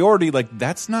superiority. Like,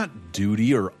 that's not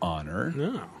duty or honor.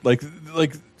 No. Like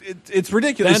it's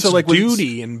ridiculous. That's so, like,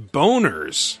 duty and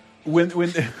boners. When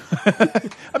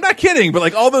I'm not kidding, but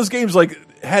like all those games like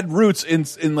had roots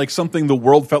in like something the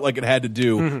world felt like it had to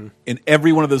do, and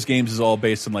every one of those games is all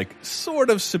based on like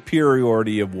sort of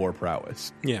superiority of war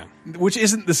prowess. Yeah, which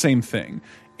isn't the same thing.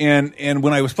 And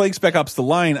when I was playing Spec Ops: The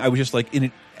Line, I was just like,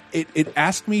 it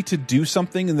asked me to do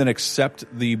something and then accept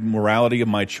the morality of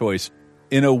my choice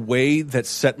in a way that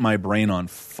set my brain on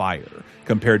fire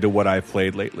compared to what I've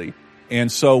played lately. And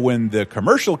so when the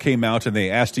commercial came out and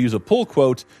they asked to use a pull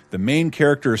quote, the main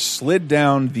character slid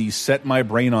down the set my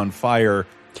brain on fire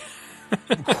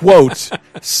quote,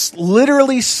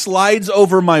 literally slides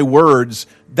over my words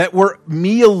that were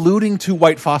me alluding to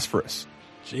white phosphorus.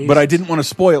 Jesus. But I didn't want to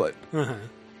spoil it.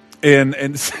 And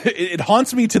it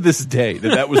haunts me to this day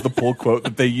that was the pull quote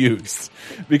that they used,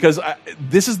 because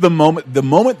this is the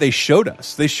moment they showed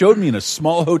us. They showed me in a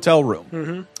small hotel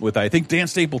room with, I think Dan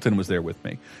Stapleton was there with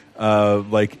me.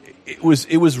 Like it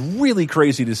was really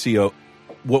crazy to see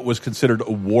what was considered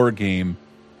a war game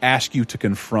ask you to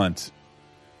confront.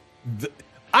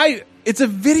 It's a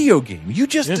video game. You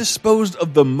just disposed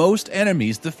of the most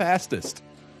enemies the fastest.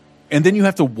 And then you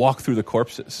have to walk through the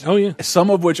corpses. Oh yeah, some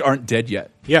of which aren't dead yet.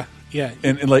 Yeah, yeah,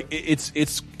 and like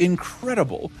it's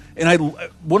incredible. And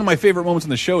one of my favorite moments in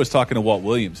the show is talking to Walt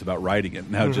Williams about writing it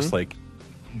and how just like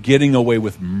getting away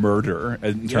with murder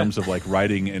in terms of like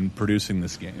writing and producing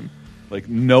this game. Like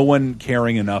no one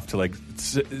caring enough to like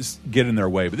get in their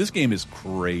way. But this game is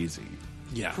crazy.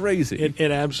 Yeah, crazy.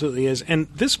 It absolutely is. And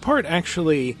this part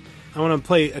actually, I want to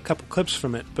play a couple clips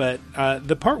from it. But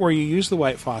the part where you use the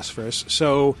white phosphorus,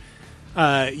 so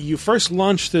you first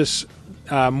launch this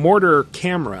mortar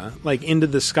camera like into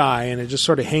the sky, and it just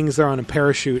sort of hangs there on a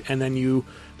parachute, and then you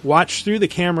watch through the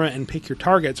camera and pick your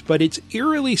targets. But it's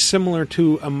eerily similar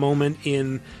to a moment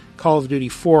in Call of Duty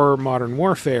 4 Modern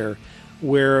Warfare,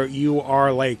 where you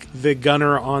are like the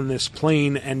gunner on this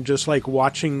plane and just like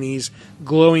watching these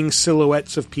glowing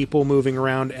silhouettes of people moving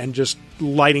around and just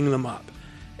lighting them up.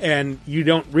 And you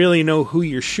don't really know who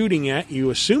you're shooting at. You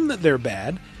assume that they're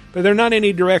bad, but they're not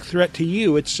any direct threat to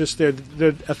you. It's just they're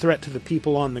a threat to the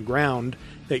people on the ground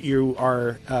that you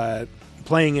are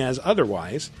playing as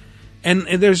otherwise. And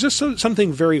there's just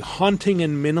something very haunting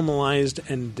and minimalized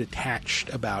and detached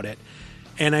about it.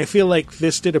 And I feel like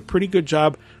this did a pretty good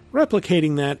job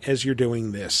replicating that as you're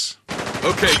doing this.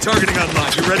 Okay, targeting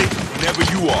online. You ready? Whenever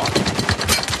you are.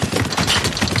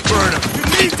 Burn them. You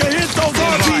need to hit those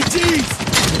RPGs!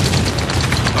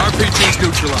 RPGs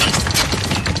neutralized.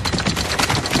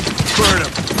 Burn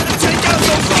them. Take out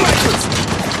those snipers!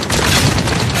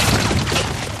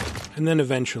 And then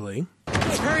eventually...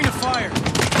 Preparing to fire.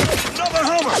 Another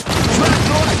Hummer!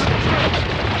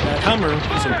 That Hummer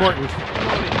is important.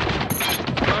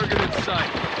 Target in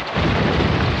sight.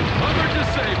 Hummer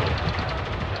disabled.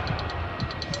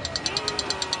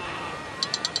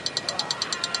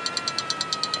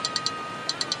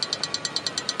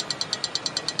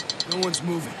 No one's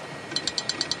moving.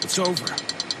 It's over.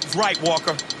 He's right,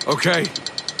 Walker. Okay.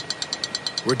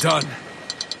 We're done.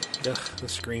 Ugh, the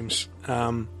screams.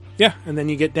 Yeah, and then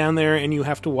you get down there and you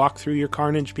have to walk through your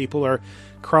carnage. People are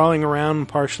crawling around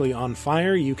partially on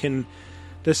fire. You can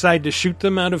decide to shoot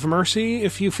them out of mercy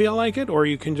if you feel like it, or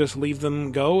you can just leave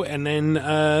them go, and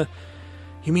then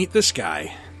you meet this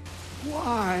guy.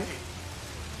 Why?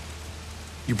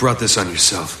 You brought this on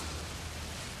yourself.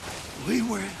 We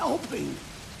were helping.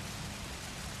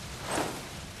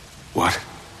 What?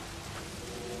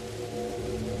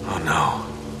 Oh no.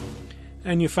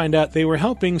 And you find out they were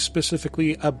helping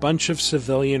specifically a bunch of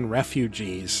civilian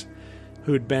refugees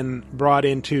who'd been brought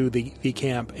into the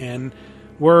camp and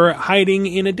were hiding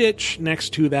in a ditch next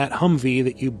to that Humvee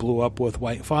that you blew up with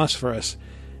white phosphorus.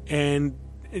 And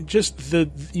just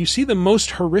you see the most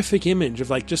horrific image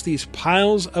of like just these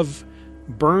piles of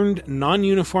burned,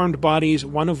 non-uniformed bodies,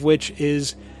 one of which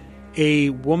is a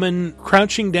woman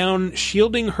crouching down,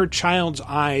 shielding her child's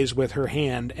eyes with her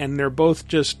hand, and they're both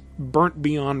just burnt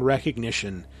beyond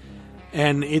recognition.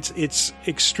 And it's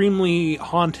extremely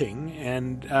haunting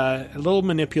and a little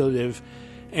manipulative,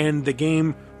 and the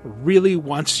game really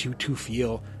wants you to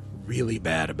feel really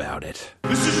bad about it.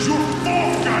 This is your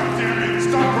fault, goddammit!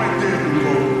 Stop right there,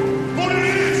 Lugo. What it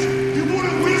is, he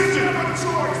wouldn't listen. Have a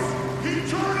choice. He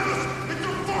turned us into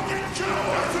fucking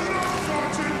killers. That's enough,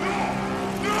 Sergeant.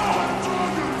 No,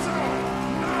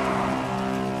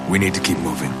 no. We need to keep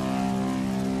moving.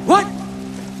 What?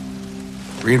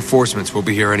 Reinforcements will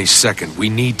be here any second. We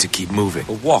need to keep moving.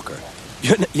 But Walker,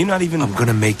 you're not even... I'm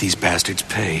gonna make these bastards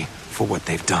pay for what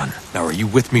they've done. Now, are you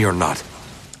with me or not?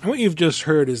 What you've just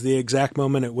heard is the exact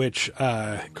moment at which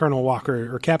Colonel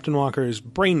Walker, or Captain Walker's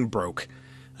brain broke.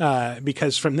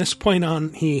 Because from this point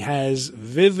on, he has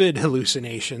vivid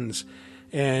hallucinations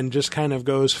and just kind of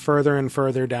goes further and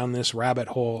further down this rabbit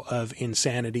hole of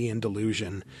insanity and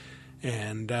delusion.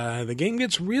 And the game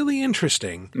gets really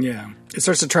interesting. Yeah, it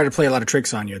starts to try to play a lot of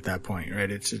tricks on you at that point, right?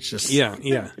 It's just yeah.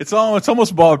 It's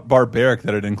almost barbaric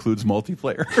that it includes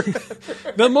multiplayer.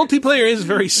 The multiplayer is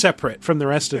very separate from the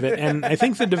rest of it, and I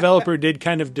think the developer did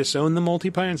kind of disown the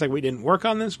multiplayer. It's like, we didn't work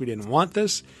on this, we didn't want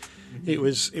this. It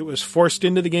was forced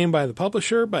into the game by the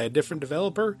publisher, by a different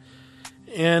developer.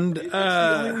 And it's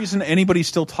the only reason anybody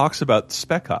still talks about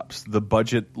Spec Ops, the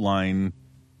budget line,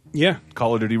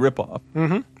 Call of Duty ripoff.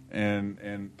 Mm-hmm.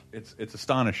 And it's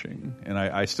astonishing, and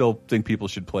I still think people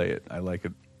should play it. I like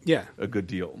it. Yeah, a good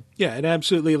deal. Yeah, it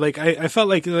absolutely. Like I felt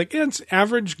like it's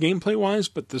average gameplay wise,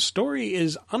 but the story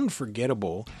is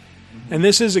unforgettable, and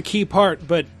this is a key part.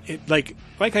 But it, like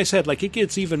I said, like it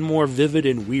gets even more vivid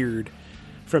and weird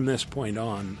from this point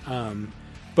on.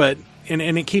 But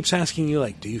it keeps asking you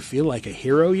like, do you feel like a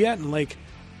hero yet? And like,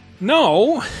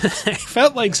 no, I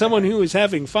felt like someone who was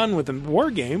having fun with a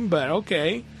war game, but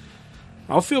okay.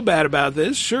 I'll feel bad about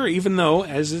this, sure, even though,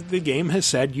 as the game has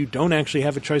said, you don't actually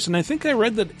have a choice. And I think I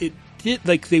read that it did,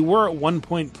 like, they were at one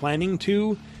point planning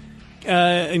to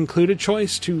include a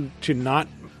choice to not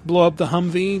blow up the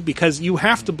Humvee, because you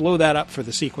have to blow that up for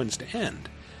the sequence to end.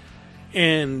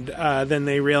 And then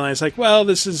they realize, like, well,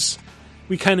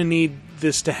 we kind of need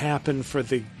this to happen for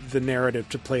the narrative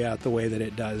to play out the way that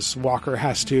it does. Walker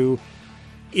has to,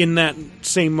 in that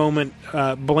same moment,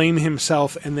 blame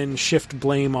himself and then shift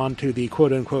blame onto the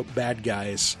quote-unquote bad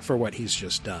guys for what he's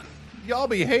just done. Y'all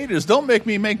be haters. Don't make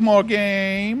me make more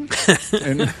game.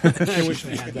 And I wish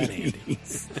I had that handy.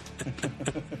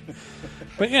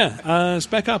 But yeah,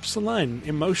 Spec Ops: The Line,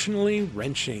 emotionally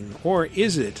wrenching. Or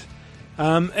is it?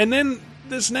 And then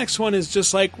this next one is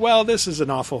just like, well, this is an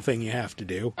awful thing you have to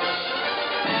do.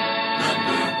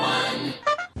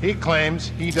 He claims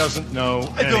he doesn't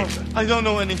know anything. I don't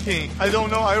know anything. I don't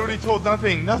know. I already told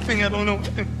nothing. Nothing. I don't know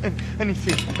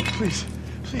anything. Please,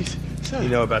 sir. You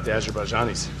know about the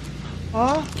Azerbaijanis?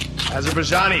 Huh?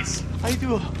 Azerbaijanis. I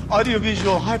do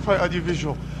audiovisual, high-price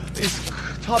audiovisual. It's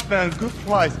top man, good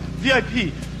price,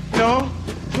 VIP. No?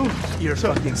 You're a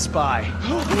fucking spy.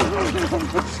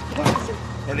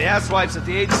 And the asswipes at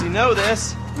the agency know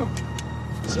this.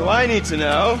 So I need to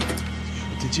know,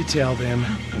 what did you tell them,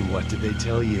 and what did they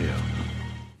tell you?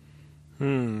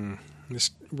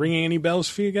 Just ringing any bells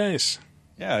for you guys?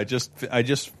 Yeah, I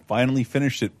just finally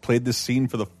finished it. Played this scene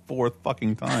for the 4th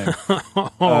fucking time.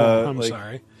 I'm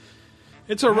sorry.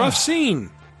 It's a rough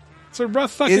scene. It's a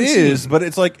rough fucking scene. It is, but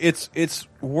it's like it's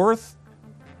worth.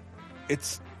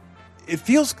 It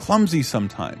feels clumsy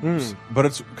sometimes, but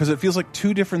it's because it feels like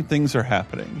two different things are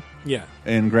happening. Yeah.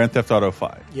 In Grand Theft Auto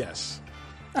 5. Yes.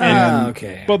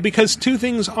 Okay. Well, because two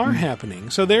things are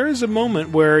happening. So there is a moment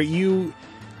where you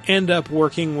end up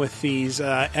working with these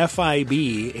FIB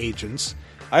agents.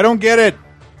 I don't get it.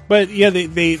 But yeah,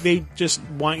 they just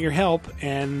want your help,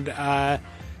 and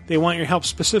they want your help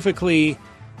specifically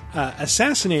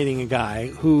assassinating a guy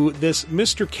who this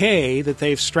Mr. K that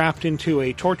they've strapped into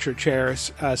a torture chair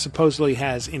supposedly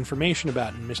has information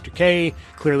about. And Mr. K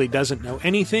clearly doesn't know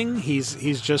anything.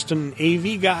 He's just an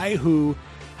AV guy who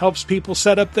helps people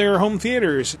set up their home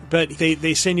theaters. But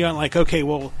they send you out like, okay,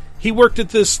 well, he worked at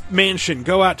this mansion.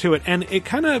 Go out to it. And it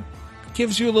kind of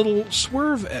gives you a little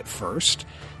swerve at first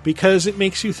because it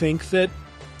makes you think that,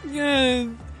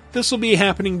 this will be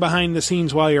happening behind the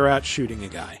scenes while you're out shooting a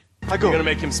guy. You're going to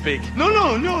make him speak.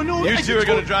 No. You two are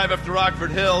going to drive up to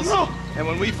Rockford Hills. No. And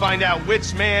when we find out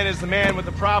which man is the man with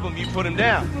the problem, you put him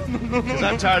down. Because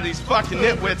I'm tired of these fucking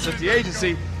nitwits at the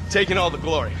agency taking all the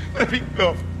glory.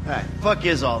 No. Hey, fuck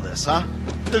is all this, huh?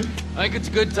 I think it's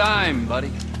a good time,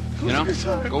 buddy. You know,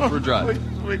 go for a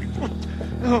drive. Wait.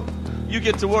 No. You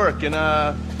get to work, and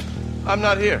I'm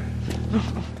not here.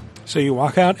 So you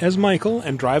walk out as Michael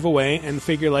and drive away and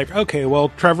figure like, okay, well,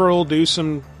 Trevor will do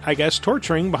some, I guess,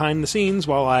 torturing behind the scenes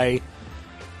while I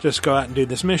just go out and do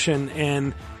this mission.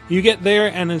 And you get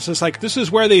there and it's just like, this is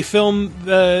where they film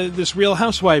this Real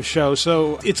Housewives show.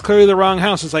 So it's clearly the wrong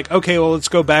house. It's like, okay, well, let's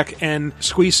go back and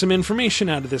squeeze some information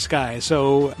out of this guy.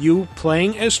 So you,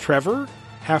 playing as Trevor,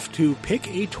 have to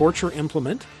pick a torture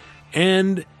implement,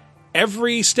 and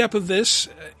every step of this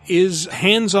is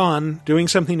hands-on, doing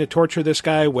something to torture this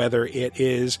guy, whether it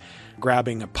is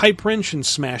grabbing a pipe wrench and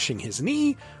smashing his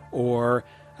knee, or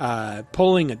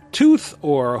pulling a tooth,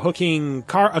 or hooking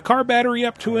a car battery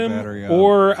up to him,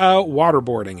 or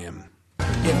waterboarding him.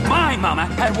 If my mama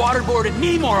had waterboarded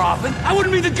me more often, I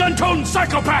wouldn't be the gun-toting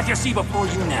psychopath you see before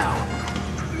you now.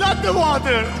 Not the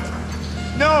water.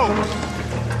 No.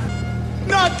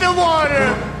 Not the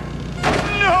water.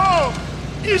 No.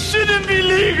 It shouldn't be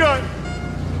legal.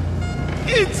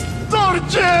 It's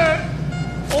torture.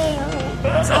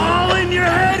 It's all in your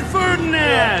head,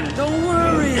 Ferdinand. Don't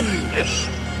worry.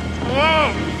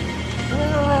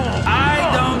 I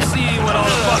don't see what all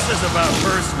the fuss is about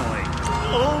personally.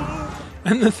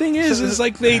 And the thing is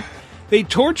like they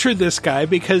torture this guy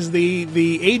because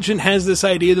the agent has this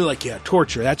idea. They're like, yeah,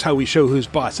 torture. That's how we show who's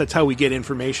boss. That's how we get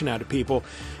information out of people.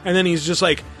 And then he's just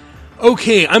like,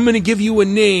 okay, I'm going to give you a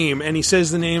name. And he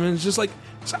says the name, and it's just like,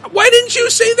 why didn't you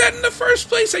say that in the first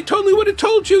place? I totally would have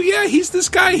told you. Yeah, he's this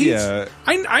guy.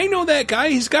 I know that guy.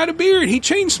 He's got a beard. He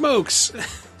chain smokes.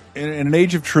 In an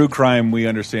age of true crime, we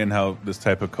understand how this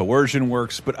type of coercion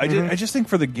works. But I just think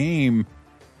for the game,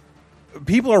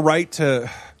 people are right to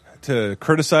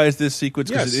criticize this sequence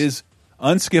because it is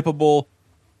unskippable.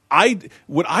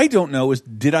 What I don't know is,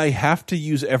 did I have to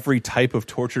use every type of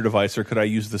torture device, or could I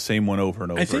use the same one over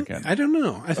and over again? I don't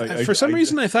know. For some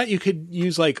reason, I thought you could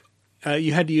use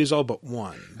you had to use all but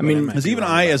one. I mean, because even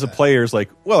I, as a player, is like,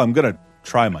 well, I'm going to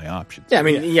try my options. Yeah, I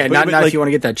mean, not like, if you want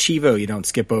to get that Chivo, you don't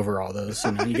skip over all those.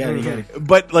 You know, you gotta.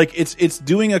 But like, it's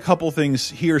doing a couple things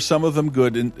here, some of them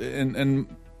good, and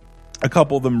a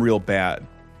couple of them real bad.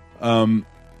 Going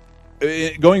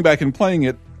back and playing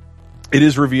it, it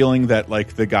is revealing that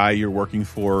like the guy you're working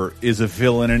for is a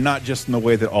villain, and not just in the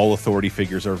way that all authority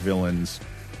figures are villains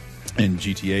in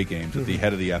GTA games. That the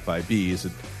head of the FIB is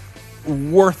a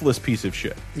worthless piece of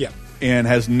shit. Yeah. And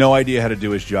has no idea how to do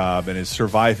his job and is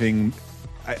surviving.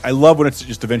 I love when it's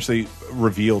just eventually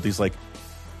revealed he's like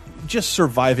just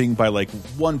surviving by like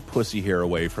one pussy hair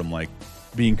away from like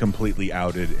being completely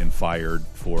outed and fired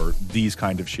for these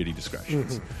kind of shitty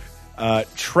discussions.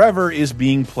 Trevor is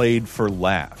being played for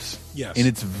laughs. Yes. And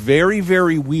it's very,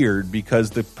 very weird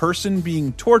because the person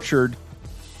being tortured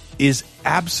is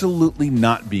absolutely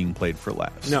not being played for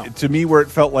laughs. No. To me, where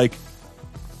it felt like,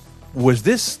 was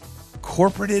this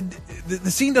corporated?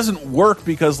 The scene doesn't work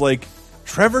because like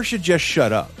Trevor should just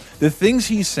shut up. The things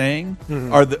he's saying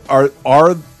are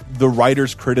the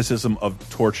writer's criticism of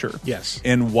torture. Yes.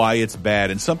 And why it's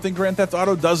bad. And something Grand Theft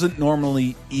Auto doesn't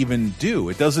normally even do.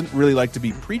 It doesn't really like to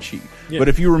be preachy. Yeah. But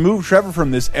if you remove Trevor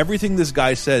from this, everything this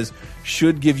guy says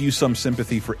should give you some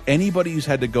sympathy for anybody who's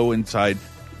had to go inside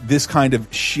this kind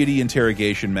of shitty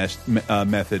interrogation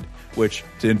method, which,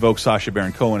 to invoke Sacha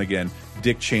Baron Cohen again,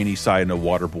 Dick Cheney sighed in a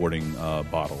waterboarding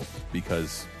bottle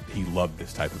because he loved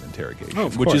this type of interrogation. Oh,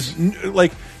 of which course. is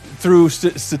like through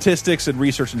statistics and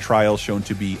research and trials shown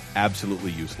to be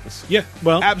absolutely useless. Yeah,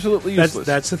 well, absolutely useless.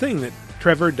 That's the thing, that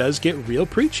Trevor does get real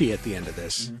preachy at the end of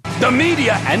this. The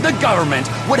media and the government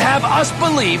would have us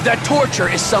believe that torture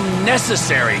is some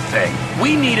necessary thing.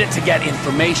 We need it to get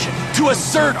information, to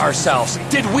assert ourselves.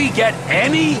 Did we get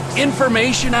any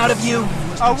information out of you?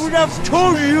 I would have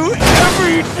told you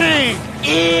everything!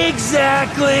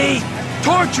 Exactly!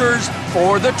 Torture's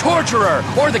for the torturer,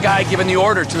 or the guy giving the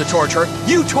order to the torturer.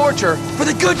 You torture for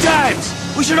the good times.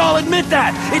 We should all admit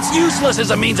that. It's useless as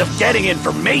a means of getting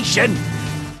information.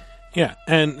 Yeah,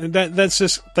 and that's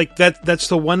just like that's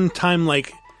the one time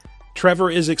like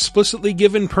Trevor is explicitly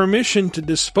given permission to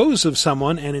dispose of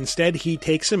someone, and instead he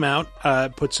takes him out,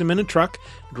 puts him in a truck,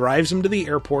 drives him to the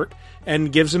airport,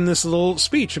 and gives him this little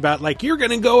speech about, like, you're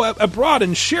going to go abroad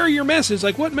and share your message.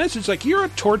 Like, what message? Like, you're a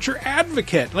torture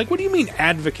advocate. Like, what do you mean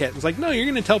advocate? It's like, no, you're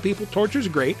going to tell people torture's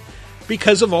great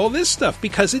because of all this stuff,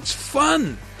 because it's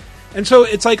fun. And so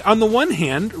it's like, on the one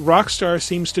hand, Rockstar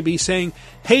seems to be saying,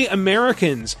 hey,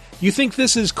 Americans, you think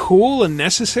this is cool and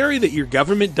necessary that your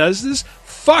government does this?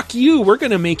 Fuck you, we're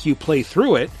going to make you play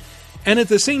through it. And at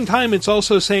the same time, it's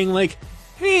also saying, like,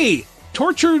 hey,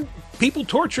 people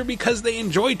torture because they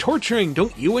enjoy torturing.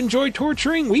 Don't you enjoy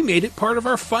torturing? We made it part of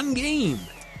our fun game.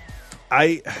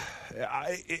 I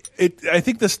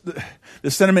think the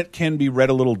sentiment can be read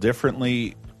a little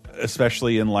differently,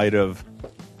 especially in light of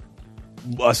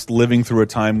us living through a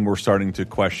time where we're starting to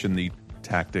question the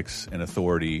tactics and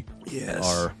authority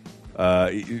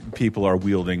people are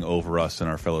wielding over us and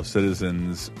our fellow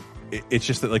citizens. It's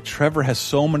just that, like, Trevor has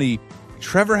so many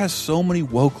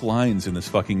woke lines in this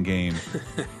fucking game,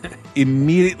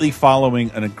 immediately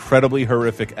following an incredibly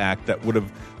horrific act that would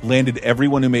have landed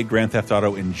everyone who made Grand Theft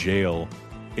Auto in jail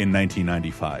in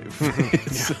 1995.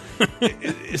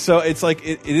 So it's like,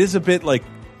 it is a bit like,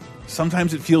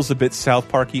 sometimes it feels a bit South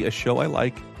Parky, a show I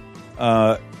like,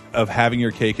 of having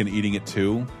your cake and eating it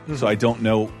too. So I don't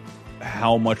know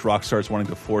how much Rockstar is wanting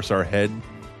to force our head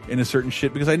into certain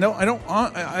shit, because I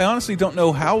honestly don't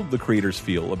know how the creators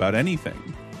feel about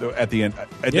anything. At the end,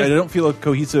 I don't feel a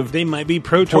cohesive. They might be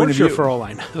pro-torture for all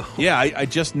I know. Yeah, I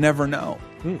just never know,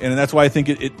 and that's why I think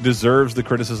it deserves the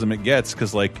criticism it gets.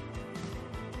 Because, like,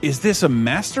 is this a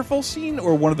masterful scene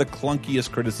or one of the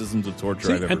clunkiest criticisms of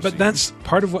torture I've ever seen? But that's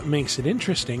part of what makes it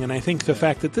interesting, and I think the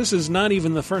fact that this is not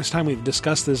even the first time we've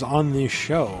discussed this on this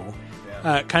show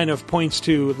kind of points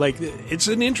to, like, it's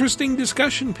an interesting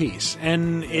discussion piece,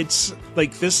 and it's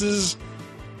like, this is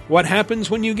what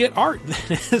happens when you get art.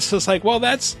 It's just like, well,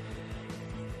 that's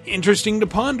interesting to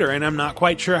ponder, and I'm not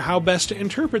quite sure how best to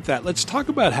interpret that. Let's talk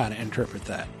about how to interpret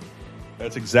that.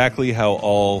 That's exactly how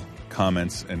all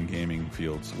comments and gaming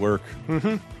fields work. Or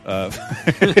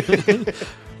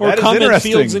comment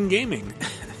fields in gaming.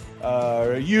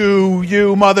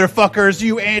 You motherfuckers,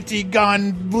 you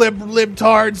anti-gun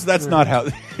libtards. That's not how.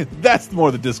 That's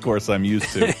more the discourse I'm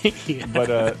used to. Yeah.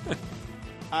 But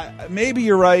maybe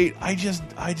you're right. I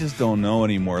just don't know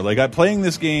anymore. Like, playing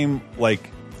this game like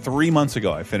 3 months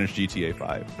ago. I finished GTA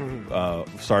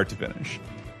 5, start to finish,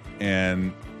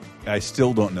 and I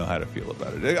still don't know how to feel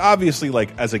about it. Obviously,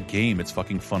 like, as a game, it's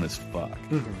fucking fun as fuck.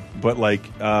 But, like,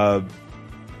 I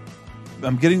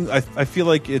feel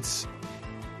like it's.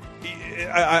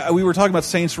 We were talking about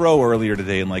Saints Row earlier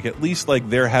today, and, like, at least, like,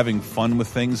 they're having fun with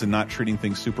things and not treating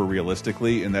things super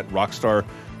realistically, and that Rockstar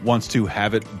wants to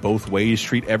have it both ways,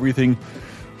 treat everything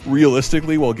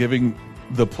realistically while giving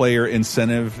the player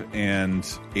incentive and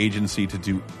agency to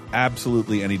do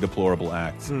absolutely any deplorable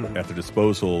act at their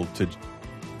disposal to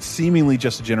seemingly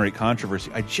just to generate controversy.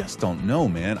 I just don't know,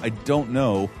 man. I don't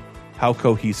know how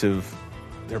cohesive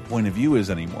their point of view is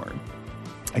anymore.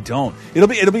 I don't. It'll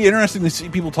be interesting to see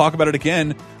people talk about it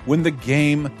again when the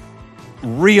game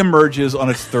reemerges on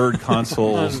its third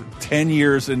console 10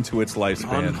 years into its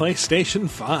lifespan. On PlayStation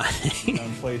 5.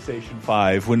 On PlayStation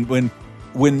 5.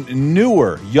 When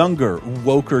newer, younger,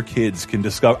 woker kids can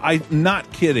discover... I'm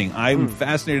not kidding. I'm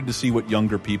fascinated to see what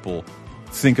younger people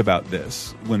think about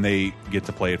this when they get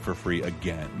to play it for free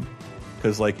again.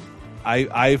 Because, like,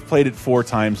 I've played it 4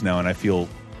 times now, and I feel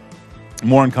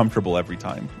more uncomfortable every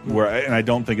time. And I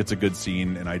don't think it's a good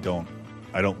scene, and I don't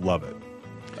love it.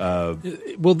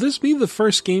 Will this be the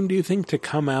first game, do you think, to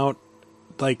come out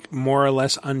like more or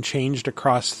less unchanged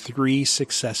across 3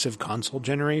 successive console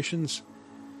generations?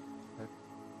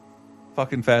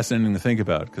 Fucking fascinating to think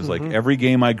about, because like every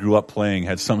game I grew up playing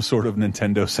had some sort of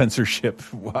Nintendo censorship,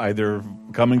 either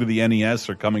coming to the NES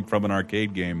or coming from an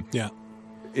arcade game. Yeah,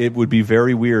 it would be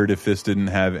very weird if this didn't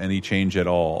have any change at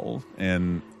all.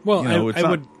 And well,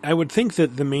 I would think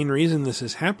that the main reason this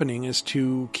is happening is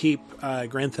to keep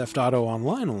Grand Theft Auto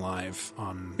Online alive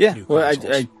on new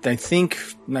consoles. I think,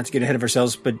 not to get ahead of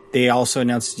ourselves, but they also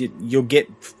announced you'll get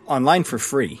online for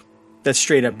free. That's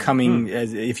straight up coming.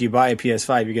 If you buy a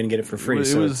PS5, you're going to get it for free.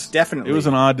 It's definitely. It was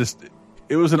an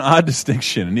odd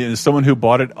distinction. And as someone who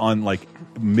bought it on like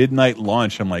midnight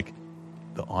launch, I'm like,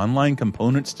 the online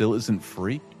component still isn't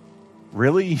free.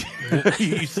 Really?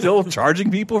 You still charging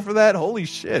people for that? Holy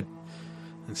shit!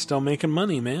 And still making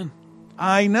money, man.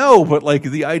 I know, but like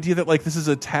the idea that like this is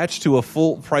attached to a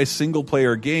full price single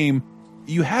player game.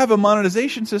 You have a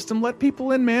monetization system. Let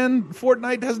people in, man.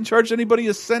 Fortnite hasn't charged anybody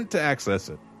a cent to access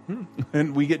it.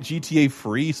 And we get GTA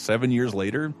free 7 years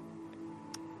later.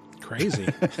 Crazy.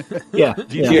 Yeah.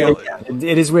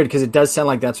 It is weird because it does sound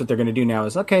like that's what they're going to do now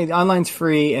is, okay, the online's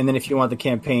free, and then if you want the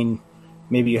campaign,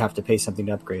 maybe you have to pay something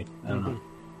to upgrade. I don't know.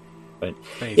 But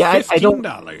pay yeah,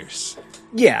 $15.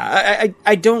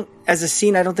 I don't, as a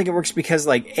scene, I don't think it works because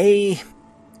like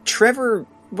Trevor,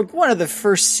 one of the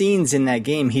first scenes in that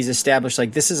game, he's established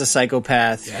like this is a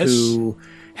psychopath who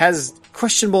has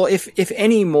questionable, if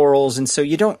any, morals, and so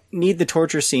you don't need the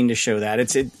torture scene to show that.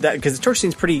 Because the torture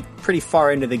scene's pretty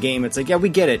far into the game. It's like, yeah, we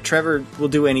get it. Trevor will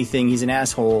do anything. He's an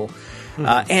asshole,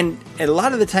 and a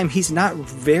lot of the time he's not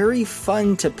very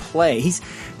fun to play.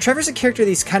 Trevor's a character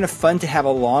that's kind of fun to have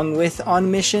along with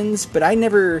on missions, but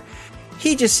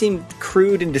he just seemed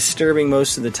crude and disturbing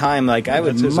most of the time. Like I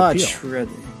would much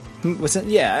rather,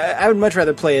 I would much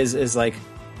rather play as like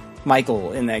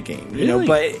Michael in that game, you know,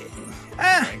 but.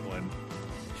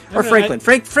 Or Franklin.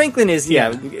 Franklin is,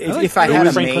 if I had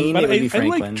a main, it would be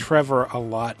Franklin. I like Trevor a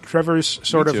lot. Trevor's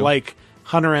sort of like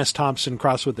Hunter S. Thompson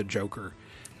crossed with the Joker.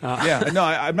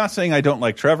 I'm not saying I don't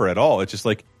like Trevor at all. It's just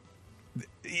like,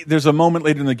 there's a moment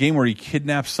later in the game where he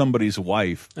kidnaps somebody's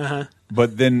wife,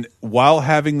 but then while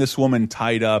having this woman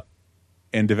tied up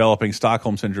and developing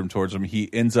Stockholm Syndrome towards him, he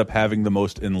ends up having the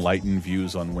most enlightened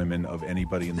views on women of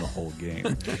anybody in the whole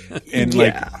game. And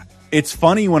it's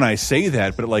funny when I say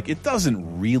that, but like it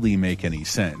doesn't really make any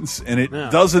sense, and it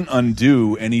doesn't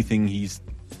undo anything he's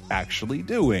actually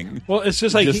doing. Well, it's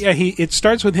just like it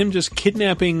starts with him just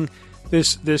kidnapping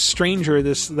this stranger,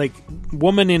 this like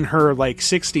woman in her like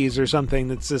 60s or something.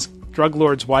 That's this drug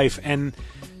lord's wife, and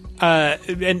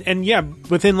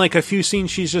within like a few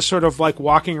scenes, she's just sort of like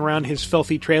walking around his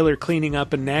filthy trailer, cleaning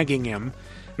up and nagging him.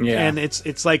 Yeah. And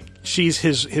it's like she's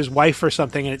his wife or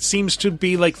something, and it seems to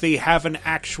be like they have an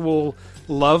actual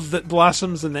love that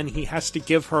blossoms, and then he has to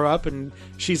give her up, and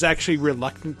she's actually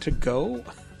reluctant to go.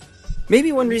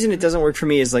 Maybe one reason it doesn't work for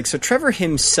me is like, so Trevor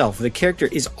himself, the character,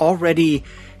 is already,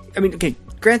 I mean, okay,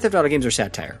 Grand Theft Auto games are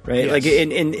satire, right?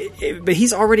 Yes. Like, but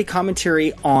he's already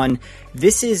commentary on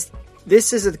this is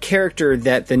a character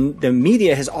that the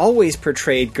media has always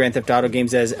portrayed Grand Theft Auto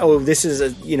games as, oh, this is a,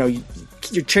 you know,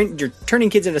 you're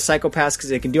turning kids into psychopaths because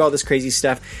they can do all this crazy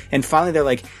stuff. And finally they're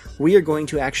like, we are going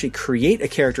to actually create a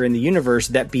character in the universe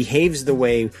that behaves the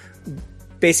way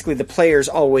basically the players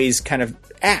always kind of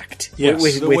act. Yes,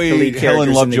 with the lead characters.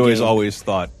 Helen Lovejoy's always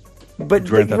thought. But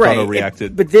Grand Theft Auto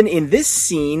reacted. But then in this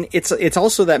scene, it's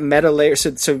also that meta layer.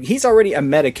 So he's already a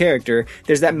meta character.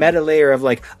 There's that meta layer of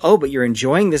like, oh, but you're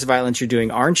enjoying this violence you're doing,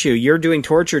 aren't you? You're doing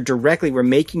torture directly. We're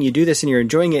making you do this, and you're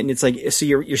enjoying it. And it's like, so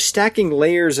you're stacking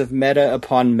layers of meta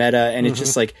upon meta, and it's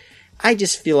just like, I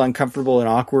just feel uncomfortable and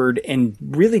awkward, and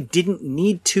really didn't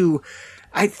need to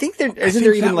I think isn't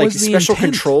there even like special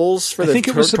controls for the I think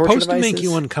it was supposed to make devices?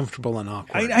 you uncomfortable and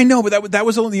awkward. I know, but that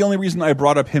was the only reason I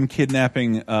brought up him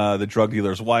kidnapping the drug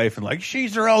dealer's wife and like,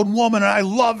 she's her own woman and I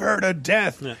love her to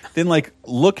death. Yeah. Then like,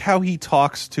 look how he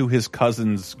talks to his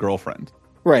cousin's girlfriend.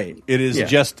 Right. It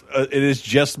is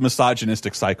just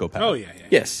misogynistic psychopath. Oh yeah.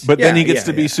 Yes. But then he gets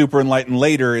to be super enlightened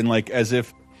later, and like as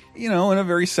if, you know, in a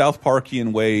very South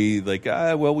Parkian way, like,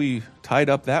 well, we tied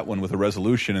up that one with a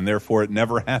resolution, and therefore it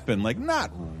never happened. Like, not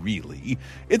really.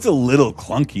 It's a little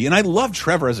clunky, and I love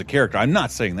Trevor as a character. I'm not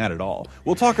saying that at all.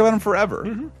 We'll talk about him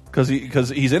forever because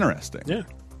he's interesting. Yeah.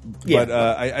 But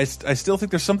I still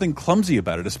think there's something clumsy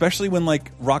about it, especially when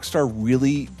like Rockstar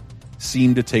really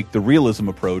seemed to take the realism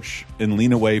approach and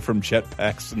lean away from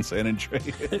jetpacks and San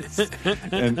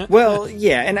Andreas. Well,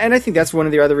 yeah, and I think that's one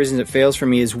of the other reasons it fails for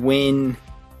me is when.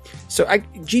 So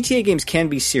GTA games can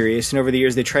be serious, and over the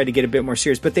years they tried to get a bit more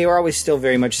serious, but they are always still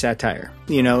very much satire,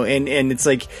 you know. And it's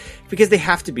like because they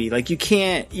have to be like you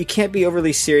can't be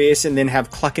overly serious and then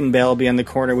have Cluck and Bell be on the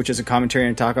corner, which is a commentary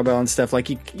on Taco Bell and stuff. Like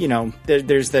you know,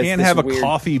 there's that. Can't have a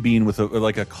coffee bean with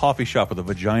like a coffee shop with a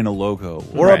vagina logo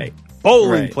or a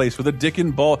bowling place with a dick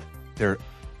and ball. They're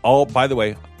all. By the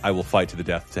way, I will fight to the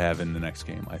death to have in the next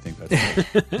game. I think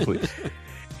that's please.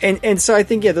 And so I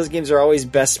think those games are always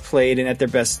best played and at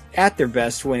their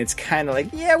best when it's kind of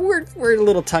like we're a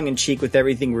little tongue in cheek with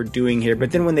everything we're doing here, but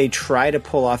then when they try to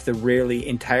pull off the rarely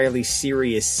entirely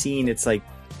serious scene, it's like,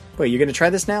 wait, you're going to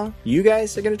try this now? You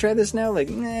guys are going to try this now?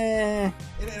 Like, nah.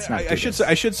 It's not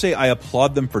I should say I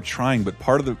applaud them for trying, but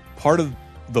part of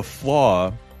the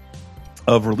flaw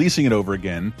of releasing it over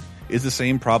again is the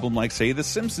same problem like say The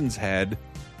Simpsons had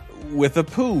with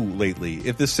Apu lately.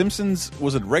 If The Simpsons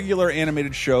was a regular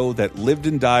animated show that lived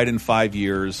and died in 5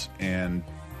 years and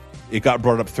it got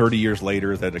brought up 30 years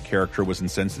later that a character was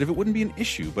insensitive, it wouldn't be an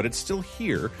issue, but it's still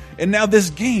here. And now this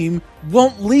game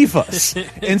won't leave us.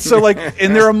 And so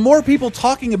and there are more people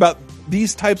talking about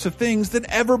these types of things than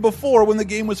ever before when the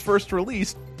game was first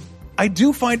released. I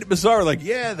do find it bizarre. Like,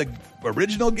 yeah, the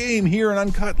original game here and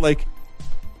uncut, like,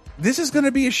 this is going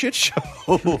to be a shit show,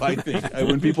 I think,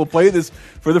 when people play this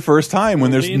for the first time, when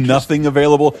there's nothing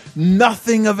available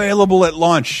at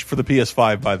launch for the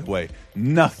PS5, by the way.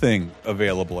 Nothing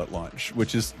available at launch,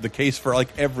 which is the case for like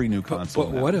every new console.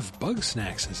 But what if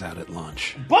Bugsnax is out at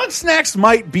launch? Bugsnax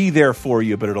might be there for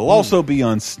you, but it'll also be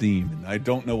on Steam. And I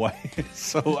don't know why.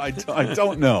 So I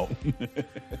don't know.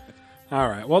 All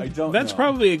right. Well, that's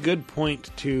probably a good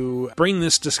point to bring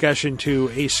this discussion to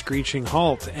a screeching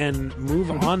halt and move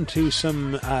on to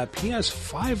some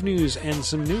PS5 news and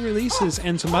some new releases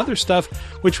and some other stuff,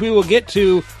 which we will get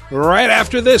to right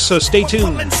after this. So stay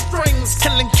tuned. Pulling strings,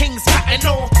 killing kings, cutting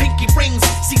off pinky rings,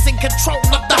 seizing control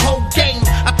of the whole game.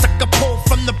 I took a pull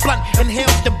from the blunt,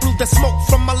 inhaled and blew the smoke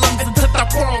from my lungs into the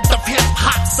world of hip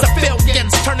hop.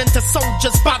 Civilians turn into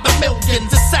soldiers by the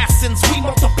millions, assassins we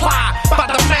multiply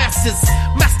by the masses.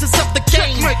 Masters of the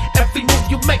game. Every move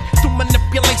you make through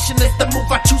manipulation is the move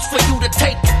I choose for you to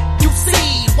take. You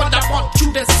see what I want you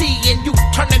to see, and you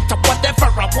turn into whatever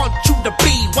I want you to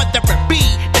be. Whether it be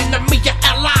enemy or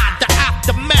ally, the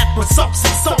aftermath results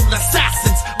in soul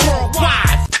assassins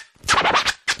worldwide.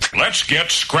 Let's get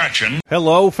scratching.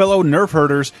 Hello, fellow Nerf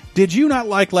herders. Did you not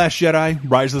like Last Jedi,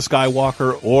 Rise of the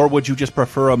Skywalker, or would you just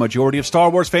prefer a majority of Star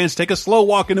Wars fans take a slow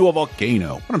walk into a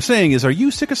volcano? What I'm saying is, are you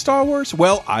sick of Star Wars?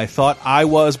 Well, I thought I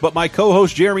was, but my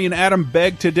co-hosts Jeremy and Adam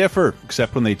beg to differ,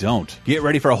 except when they don't. Get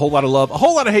ready for a whole lot of love, a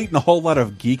whole lot of hate, and a whole lot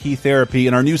of geeky therapy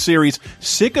in our new series,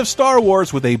 Sick of Star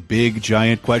Wars with a big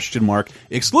giant question mark,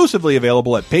 exclusively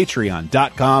available at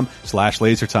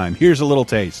patreon.com/lasertime. Here's a little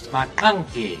taste.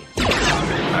 McClunky.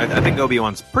 I think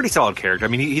Obi-Wan's a pretty solid character. I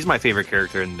mean, he's my favorite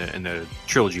character in the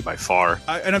trilogy by far.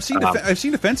 I've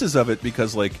seen offenses of it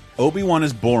because like Obi-Wan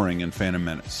is boring in Phantom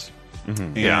Menace,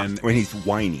 and when he's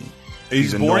whiny,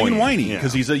 he's boring and whiny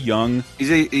because he's a young,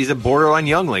 he's a borderline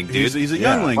youngling, dude. He's a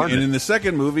youngling, and in the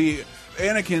second movie,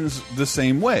 Anakin's the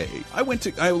same way. I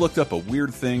looked up a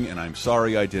weird thing, and I'm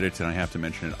sorry I did it, and I have to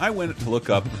mention it. I went to look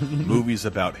up movies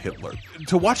about Hitler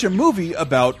to watch a movie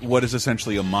about what is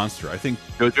essentially a monster. I think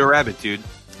Jojo Rabbit, dude.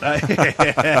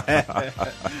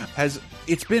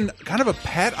 It's been kind of a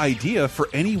pat idea for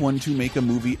anyone to make a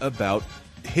movie about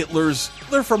Hitler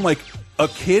from like a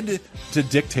kid to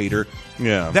dictator.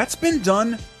 Yeah, that's been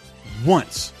done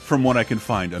once, from what I can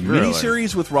find. A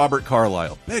miniseries with Robert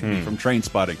Carlyle, Begbie from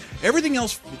Trainspotting. Everything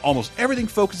else, almost everything,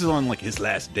 focuses on like his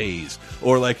last days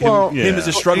or like him as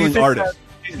a struggling artist.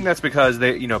 you think that's because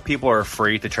people are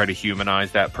afraid to try to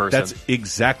humanize that person? That's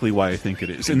exactly why I think it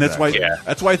is, and that's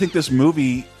why I think this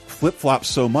movie flip-flops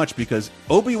so much, because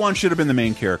Obi-Wan should have been the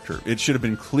main character. It should have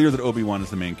been clear that Obi-Wan is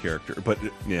the main character, but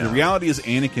the reality is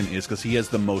Anakin is, because he has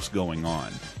the most going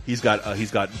on. He's got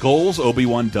goals,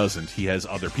 Obi-Wan doesn't. He has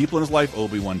other people in his life,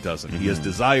 Obi-Wan doesn't. He has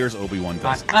desires, Obi-Wan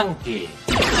doesn't.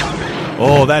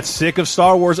 Oh, that's Sick of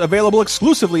Star Wars, available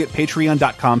exclusively at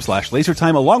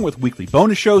patreon.com/lasertime, along with weekly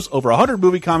bonus shows, over 100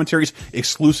 movie commentaries,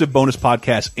 exclusive bonus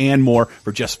podcasts, and more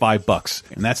for just $5.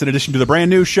 And that's in addition to the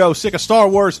brand new show, Sick of Star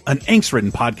Wars, an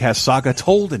angst-ridden podcast saga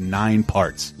told in 9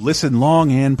 parts. Listen long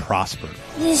and prosper.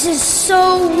 This is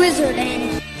so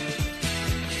wizarding.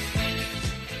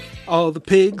 All the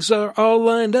pigs are all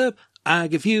lined up. I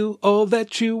give you all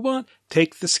that you want.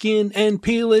 Take the skin and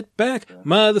peel it back.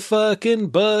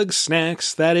 Motherfucking bug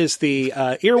snacks. That is the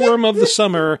earworm of the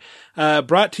summer,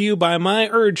 brought to you by my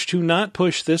urge to not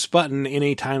push this button in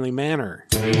a timely manner.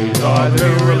 These are the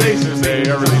new releases, they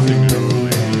are releasing new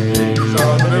releases. These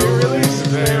are the new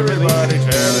releases, everybody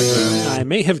cherish them. I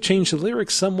may have changed the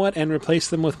lyrics somewhat and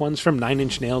replaced them with ones from Nine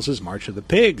Inch Nails' March of the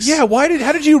Pigs. Yeah,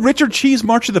 how did you Richard Cheese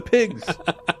March of the Pigs?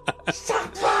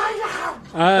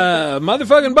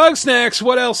 Motherfucking bug snacks.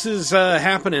 What else is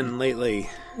happening lately?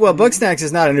 Well, Bugsnax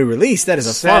is not a new release. That is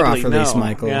a far-off release, no.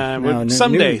 Michael. Yeah,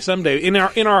 someday. In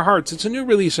our hearts. It's a new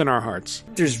release in our hearts.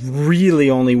 There's really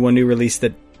only one new release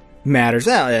that matters.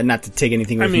 Not to take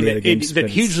anything away from the other games. That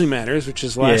hugely matters, which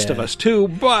is Last of Us 2,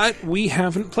 but we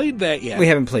haven't played that yet. We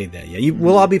haven't played that yet.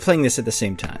 We'll all be playing this at the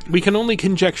same time. We can only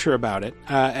conjecture about it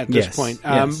at this point.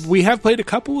 Yes. We have played a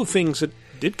couple of things that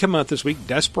did come out this week.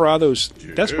 Desperados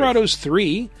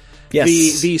 3.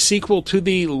 Yes. The sequel to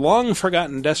the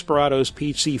long-forgotten Desperados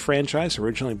PC franchise,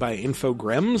 originally by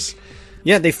Infogrames.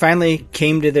 Yeah, they finally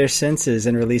came to their senses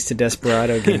and released a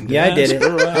Desperado game. Yeah, I did it.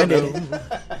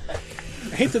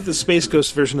 I hate that the Space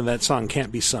Ghost version of that song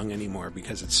can't be sung anymore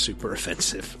because it's super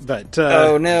offensive. But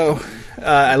oh no,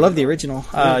 I love the original.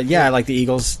 I like the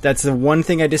Eagles. That's the one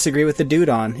thing I disagree with the dude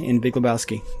on in Big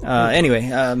Lebowski.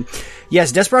 Anyway,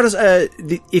 yes, Desperados.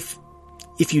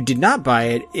 If you did not buy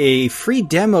it, a free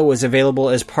demo was available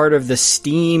as part of the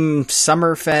Steam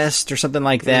Summerfest or something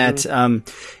like that.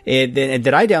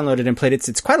 That I downloaded and played.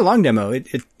 It's quite a long demo. It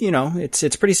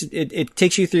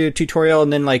takes you through a tutorial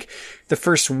and then like the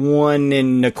first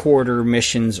 1.25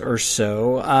 missions or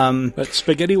so. But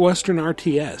Spaghetti Western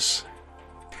RTS.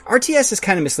 RTS is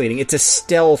kind of misleading. It's a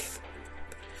stealth.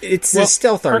 It's a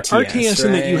stealth RTS. RTS right?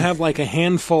 in that you have like a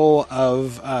handful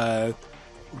of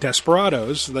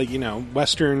Desperados, like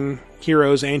Western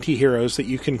heroes, anti-heroes that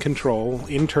you can control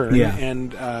in turn,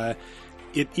 and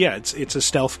it's a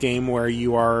stealth game where if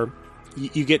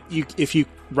you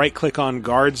right click on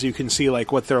guards, you can see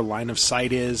like what their line of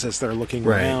sight is as they're looking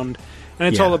around, and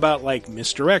it's all about like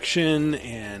misdirection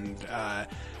and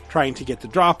trying to get the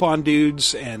drop on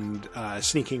dudes and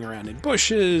sneaking around in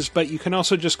bushes, but you can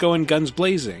also just go in guns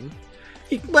blazing.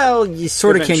 Well, you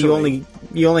sort of can.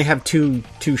 You only have two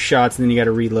shots, and then you got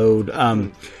to reload.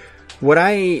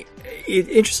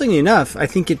 Interestingly enough, I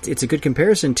think it's a good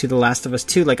comparison to The Last of Us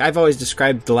 2. Like I've always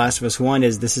described The Last of Us 1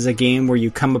 as this is a game where you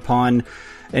come upon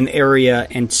an area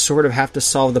and sort of have to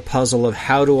solve the puzzle of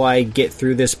how do I get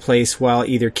through this place while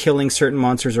either killing certain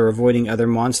monsters or avoiding other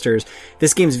monsters.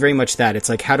 This game's very much that. It's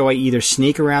like, how do I either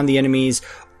sneak around the enemies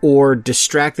or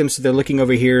distract them so they're looking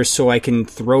over here so I can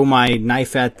throw my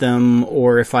knife at them,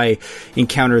 or if I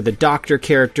encounter the doctor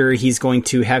character, he's going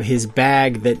to have his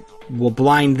bag that will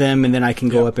blind them, and then I can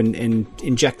go up and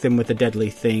inject them with a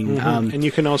deadly thing. And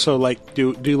you can also like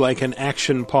do like an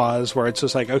action pause where it's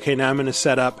just like, okay, now I'm going to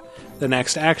set up the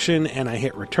next action, and I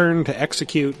hit return to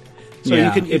execute. So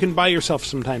you can buy yourself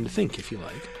some time to think if you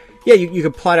like. Yeah, you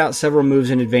could plot out several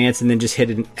moves in advance and then just hit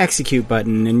an execute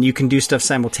button, and you can do stuff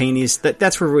simultaneous.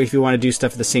 That's where if you want to do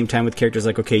stuff at the same time with characters,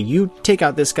 like, okay, you take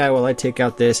out this guy while I take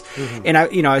out this. And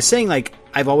I was saying, like,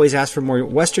 I've always asked for more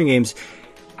Western games.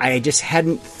 I just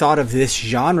hadn't thought of this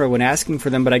genre when asking for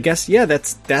them, but I guess,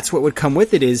 that's what would come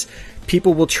with it, is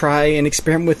people will try and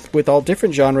experiment with all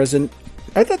different genres, and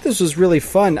I thought this was really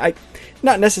fun.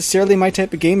 Not necessarily my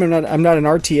type of game. I'm not an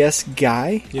RTS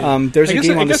guy. Yeah. There's a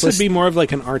game on this list. It'd be more of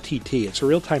like an RTT. It's a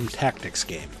real-time tactics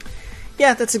game.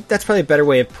 Yeah, that's probably a better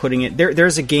way of putting it.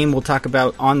 There's a game we'll talk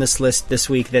about on this list this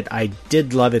week that I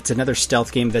did love. It's another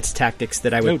stealth game that's tactics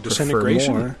that I would prefer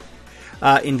more.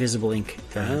 Invisible Ink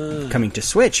coming to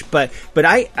Switch. But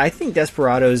I think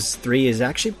Desperados 3 is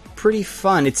actually pretty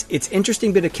fun. It's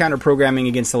interesting bit of counter programming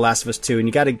against The Last of Us 2,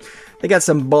 and they got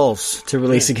some balls to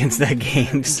release against that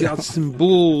game. So. Got some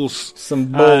bulls. Some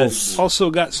bulls.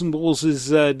 Also got some bulls is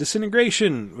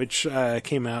Disintegration, which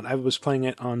came out. I was playing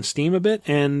it on Steam a bit,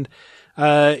 and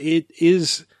it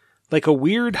is like a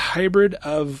weird hybrid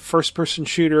of first-person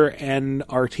shooter and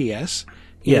RTS.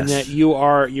 In that you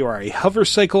are a hover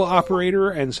cycle operator,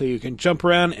 and so you can jump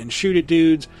around and shoot at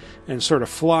dudes and sort of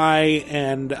fly.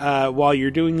 And while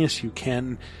you're doing this, you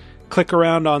can click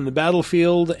around on the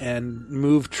battlefield and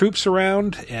move troops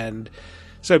around. And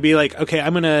so it'd be like, okay,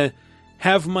 I'm gonna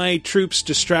have my troops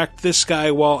distract this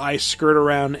guy while I skirt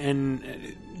around and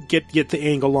get the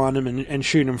angle on him and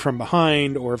shoot him from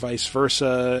behind, or vice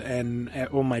versa. And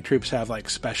all my troops have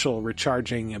like special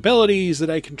recharging abilities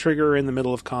that I can trigger in the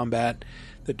middle of combat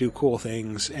that do cool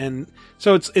things. And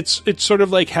so it's sort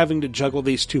of like having to juggle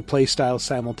these two play styles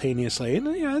simultaneously.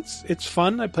 And yeah, it's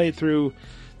fun. I played through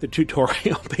the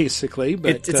tutorial basically,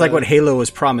 but it's like what Halo was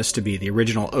promised to be, the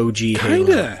original OG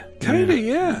Halo. Kinda,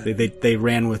 yeah. They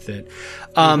ran with it.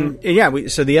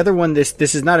 So the other one, this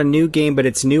is not a new game, but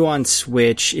it's new on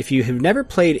Switch. If you have never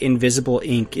played Invisible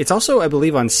Ink, it's also, I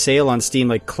believe, on sale on Steam.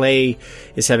 Like Clay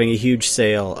is having a huge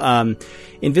sale.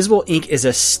 Invisible Ink is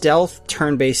a stealth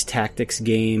turn-based tactics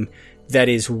game that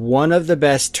is one of the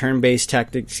best turn-based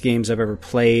tactics games I've ever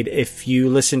played. If you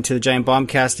listened to the Giant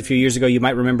Bombcast a few years ago, you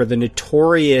might remember the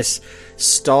notorious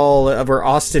stall of where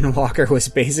Austin Walker was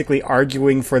basically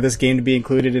arguing for this game to be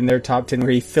included in their top 10, where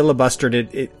he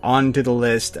filibustered it onto the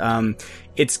list.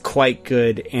 It's quite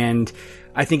good, and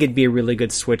I think it'd be a really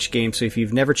good Switch game. So if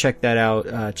you've never checked that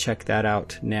out, check that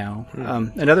out now.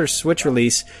 Another Switch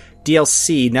release,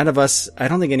 DLC. I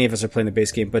don't think any of us are playing the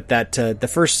base game, but that the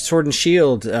first Sword and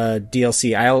Shield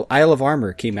DLC, Isle of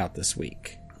Armor, came out this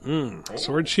week.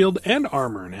 Sword, Shield, and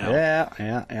Armor now.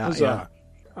 Yeah.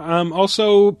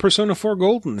 Also, Persona 4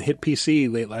 Golden hit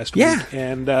PC late last week.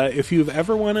 And if you've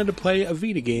ever wanted to play a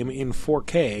Vita game in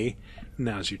 4K,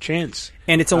 now's your chance.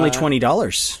 And it's only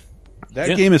 $20.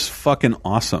 That game is fucking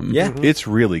awesome. Yeah. It's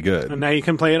really good. And now you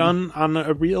can play it on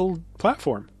a real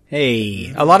platform.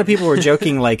 Hey, a lot of people were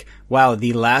joking like, wow,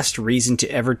 the last reason to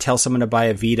ever tell someone to buy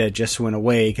a Vita just went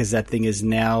away because that thing is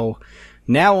now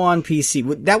on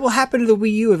PC. That will happen to the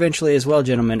Wii U eventually as well,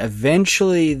 gentlemen.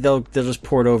 Eventually they'll just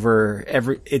port over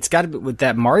it's got to be with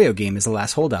that Mario game is the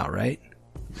last holdout, right?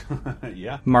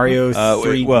 Yeah. Mario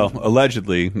 3. Well,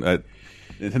 allegedly,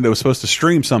 Nintendo was supposed to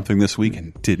stream something this week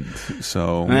and didn't.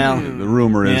 So the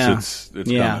rumor is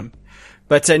it's coming.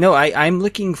 But no, I'm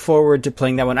looking forward to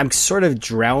playing that one. I'm sort of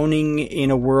drowning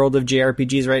in a world of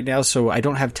JRPGs right now, so I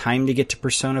don't have time to get to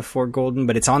Persona 4 Golden,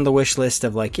 but it's on the wish list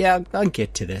of like, yeah, I'll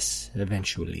get to this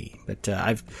eventually. But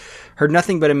I've heard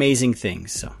nothing but amazing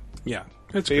things. So yeah,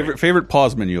 it's favorite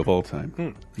pause menu of all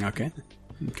time. Okay.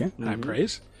 High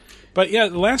praise. But yeah,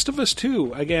 The Last of Us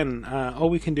 2, again, all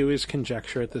we can do is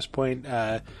conjecture at this point.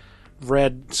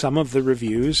 Read some of the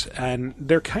reviews, and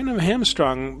they're kind of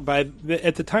hamstrung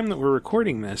at the time that we're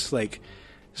recording this. Like,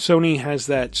 Sony has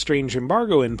that strange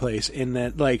embargo in place in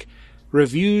that, like,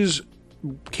 reviews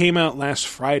came out last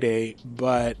Friday,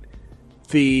 but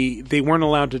they weren't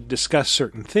allowed to discuss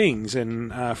certain things.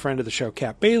 And a friend of the show,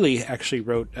 Kat Bailey, actually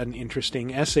wrote an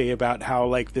interesting essay about how,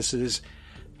 like, this is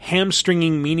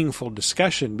hamstringing meaningful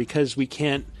discussion because we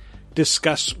can't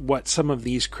discuss what some of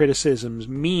these criticisms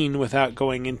mean without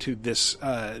going into this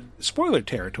spoiler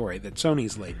territory that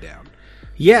Sony's laid down.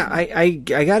 Yeah, I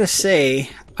gotta say,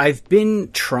 I've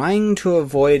been trying to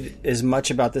avoid as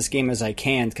much about this game as I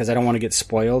can because I don't want to get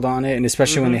spoiled on it, and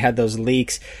especially when they had those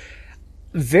leaks.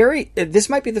 This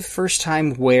might be the first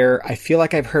time where I feel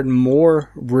like I've heard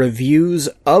more reviews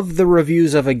of the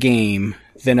reviews of a game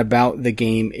than about the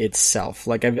game itself.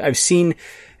 Like, I've seen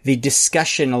the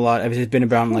discussion a lot has been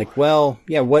about like, well,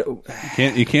 yeah, what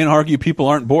you can't argue people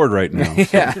aren't bored right now.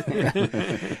 Yeah.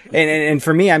 And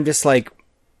for me, I'm just like,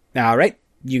 all right,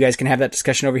 you guys can have that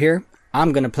discussion over here.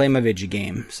 I'm gonna play my video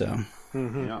game. So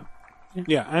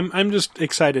yeah, I'm just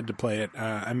excited to play it.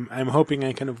 I'm hoping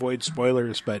I can avoid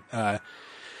spoilers, but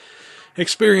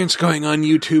experience going on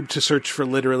YouTube to search for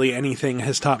literally anything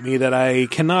has taught me that I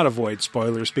cannot avoid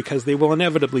spoilers because they will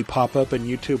inevitably pop up, and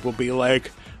YouTube will be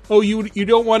like, oh, you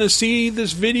don't want to see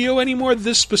this video anymore,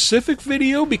 this specific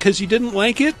video, because you didn't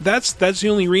like it? That's the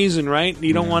only reason, right?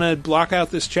 You don't want to block out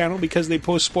this channel because they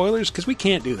post spoilers? Because we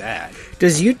can't do that.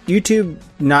 Does YouTube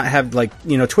not have, like,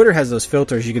 Twitter has those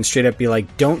filters you can straight up be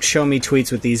like, don't show me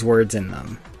tweets with these words in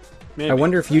them? Maybe. I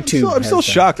wonder if YouTube I'm still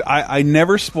shocked. I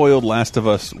never spoiled Last of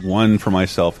Us 1 for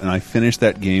myself, and I finished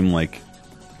that game like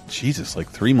Jesus, like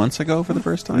 3 months ago for the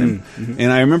first time.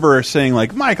 And I remember saying,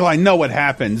 like, Michael, I know what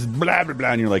happens, blah, blah, blah.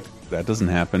 And you're like, that doesn't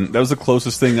happen. That was the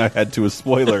closest thing I had to a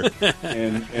spoiler.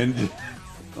 and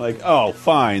like, oh,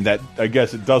 fine, that I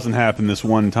guess it doesn't happen this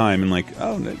one time. And like,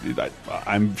 oh,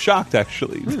 I'm shocked,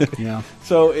 actually. Yeah.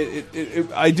 So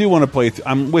I do want to play.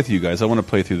 I'm with you guys. I want to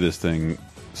play through this thing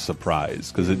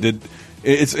surprised, because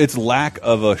its lack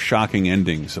of a shocking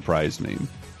ending surprised me.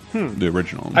 The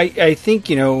original. I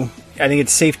think, I think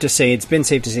it's safe to say, it's been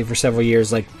safe to say for several years,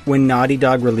 like, when Naughty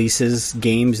Dog releases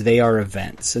games, they are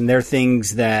events. And they're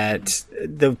things that,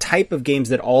 the type of games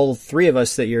that all three of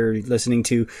us that you're listening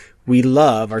to, we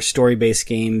love, are story-based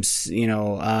games,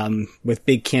 with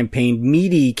big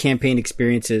meaty campaign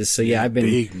experiences. So yeah, I've been...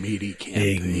 Big, meaty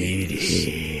campaign. Big,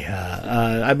 meaty.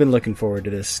 I've been looking forward to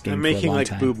this game I'm for a making, long like,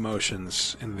 time. boob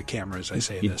motions in the camera as I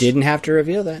say You this. didn't have to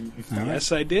reveal that.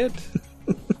 Yes, I did.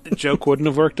 The joke wouldn't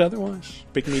have worked otherwise.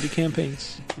 Big, meaty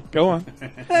campaigns. Go on.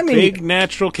 I mean, big,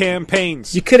 natural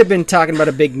campaigns. You could have been talking about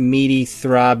a big, meaty,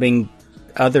 throbbing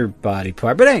other body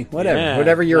part. But hey, whatever. Yeah,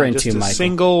 whatever you're just into, a Michael.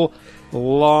 single,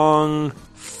 long,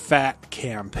 fat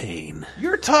campaign.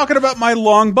 You're talking about my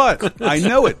long butt. I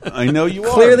know it. I know you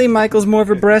are. Clearly, Michael's more of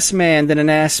a breast man than an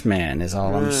ass man, is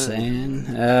all I'm saying.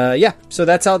 Yeah, so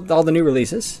that's all the new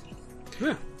releases.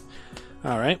 Yeah.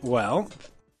 All right, well...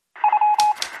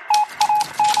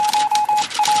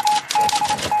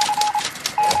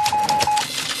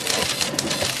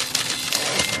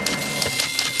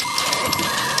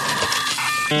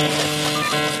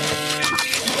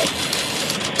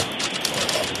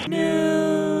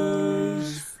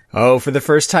 Oh, for the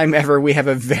first time ever, we have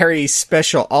a very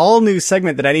special, all-new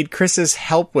segment that I need Chris's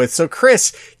help with. So,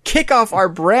 Chris, kick off our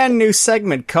brand new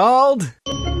segment called...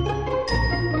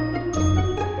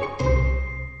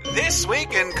 This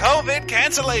week in COVID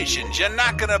cancellations. You're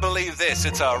not going to believe this.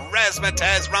 It's a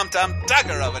razzmatazz rum-tum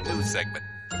tugger of a news segment.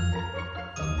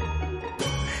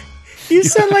 You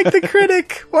sound like the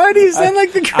critic. Why do you sound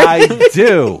like the critic? I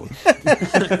do.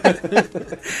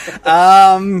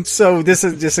 So this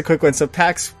is just a quick one. So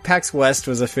PAX West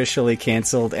was officially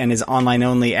canceled and is online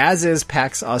only, as is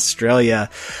PAX Australia.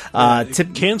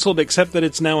 Canceled, except that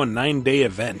it's now a 9-day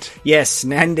event. Yes,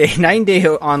 9-day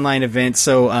online event.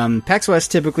 So PAX West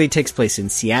typically takes place in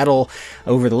Seattle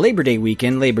over the Labor Day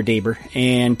weekend, Labor Daber,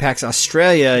 and PAX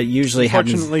Australia usually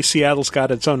happens... Fortunately, Seattle's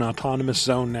got its own autonomous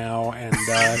zone now, and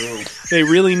they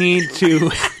really need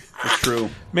to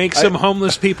make some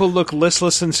homeless people look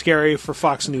listless and scary for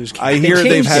Fox News. I hear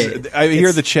the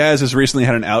Chaz has recently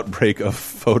had an outbreak of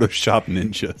Photoshop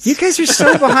ninjas. You guys are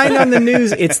so behind on the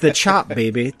news. It's the CHOP,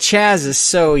 baby. Chaz is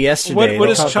so yesterday. What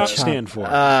does CHOP stand for?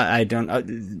 I don't know.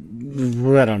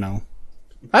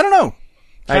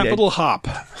 Capital Hop.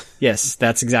 Yes,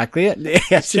 that's exactly it.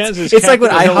 Yes, Chaz it's like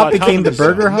when IHOP became the Autonomous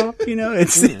Burger Zone. Hop.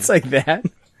 It's like that.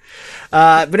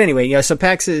 But anyway, yeah, so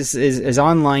PAX is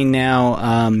online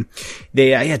now.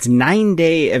 It's a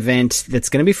 9-day event that's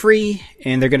going to be free,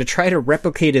 and they're going to try to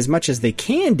replicate as much as they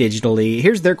can digitally.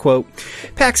 Here's their quote.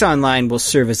 PAX Online will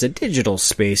serve as a digital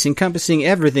space encompassing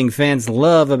everything fans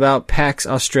love about PAX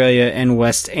Australia and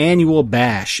West annual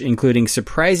bash, including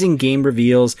surprising game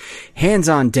reveals,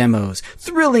 hands-on demos,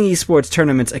 thrilling esports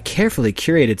tournaments, a carefully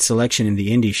curated selection in the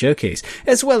indie showcase,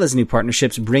 as well as new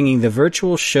partnerships bringing the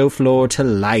virtual show floor to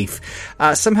life.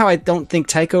 Somehow I don't think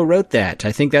Tycho wrote that.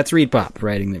 I think that's ReedPop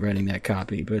writing that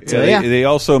copy. But They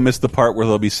also missed the part where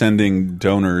they'll be sending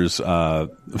donors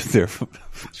their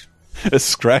a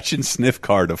scratch and sniff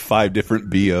card of 5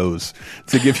 different BOs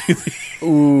to give you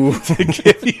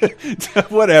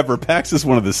whatever. PAX is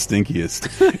one of the stinkiest.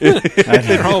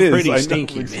 They're all pretty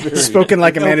stinky. Spoken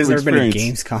like a man who's never been to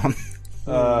Gamescom.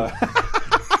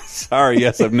 Sorry,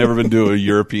 yes, I've never been to a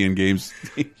European games.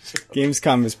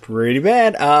 Gamescom is pretty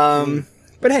bad.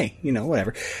 But hey,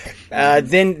 whatever.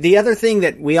 Then the other thing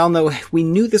that we all know, we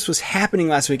knew this was happening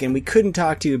last week and we couldn't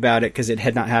talk to you about it because it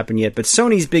had not happened yet, but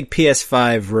Sony's big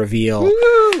PS5 reveal.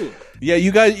 Woo! Yeah,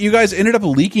 you guys ended up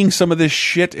leaking some of this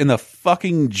shit in the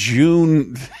fucking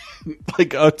June,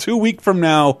 like 2 week from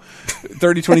now,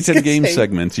 30 2010 game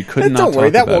segments. You could not Don't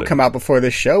worry, talk that about won't it. come out before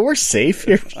this show. We're safe.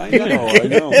 I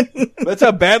know. That's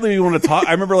how badly we want to talk.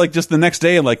 I remember just the next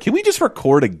day, I'm like, can we just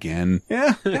record again?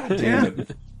 Yeah. God damn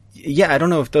it. yeah, I don't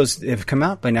know if those have come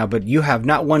out by now, but you have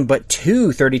not one but two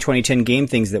 30-2010 game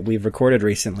things that we've recorded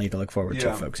recently to look forward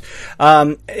to, folks.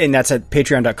 And that's at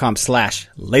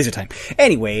patreon.com/lasertime.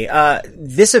 Anyway,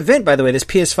 this event, by the way, this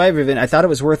PS5 event, I thought it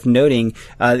was worth noting,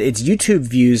 its YouTube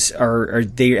views are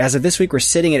they, as of this week, we're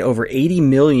sitting at over 80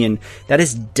 million. That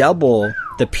is double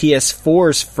the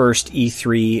PS4's first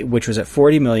E3, which was at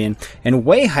 40 million, and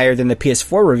way higher than the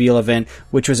PS4 reveal event,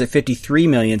 which was at 53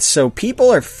 million. So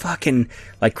people are fucking,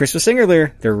 like Chris was saying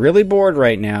earlier, they're really bored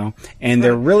right now, and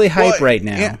they're really hype right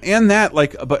now. And that,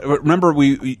 like, but remember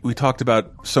we talked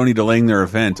about Sony delaying their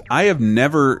event. I have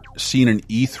never seen an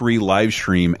E3 live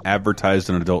stream advertised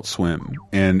on Adult Swim,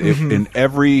 and in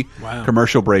every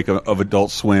commercial break of Adult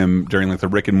Swim during like the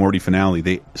Rick and Morty finale,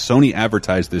 Sony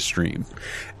advertised this stream.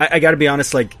 I got to be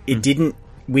honest, like, it didn't.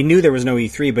 We knew there was no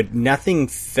E3, but nothing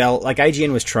felt like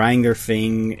IGN was trying their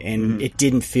thing, and it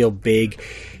didn't feel big.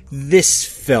 This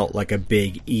felt like a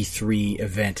big E3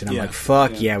 event, and I'm like,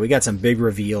 fuck yeah, we got some big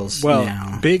reveals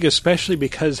now. Big especially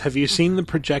because have you seen the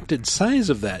projected size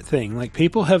of that thing? Like,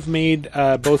 people have made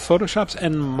both Photoshops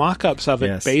and mock-ups of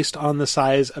it based on the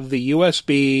size of the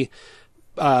USB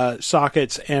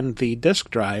sockets and the disk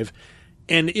drive.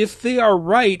 And if they are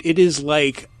right, it is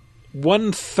like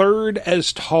 1/3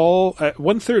 as tall,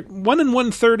 1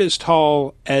 1/3 as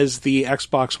tall as the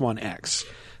Xbox One X.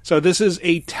 So this is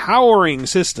a towering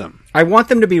system. I want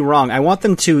them to be wrong. I want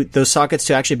those sockets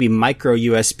to actually be micro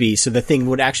USB, so the thing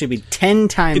would actually be 10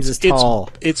 times as tall.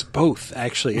 It's both,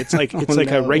 actually. It's like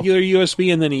a regular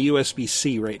USB and then a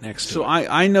USB-C right next to it. So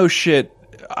I know shit.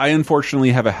 I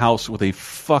unfortunately have a house with a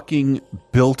fucking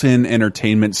built-in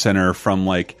entertainment center from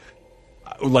like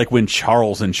when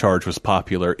Charles in Charge was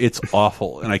popular. It's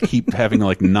awful, and I keep having to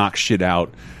like knock shit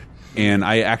out. And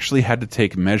I actually had to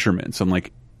take measurements. I'm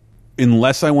like,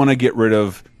 unless I want to get rid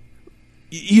of,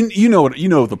 you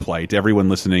know the plight. Everyone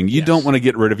listening, you don't want to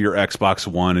get rid of your Xbox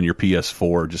One and your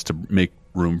PS4 just to make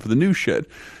room for the new shit.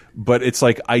 But it's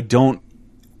like, I don't.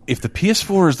 If the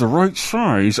PS4 is the right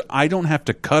size, I don't have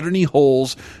to cut any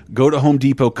holes, go to Home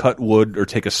Depot, cut wood, or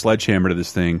take a sledgehammer to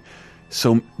this thing.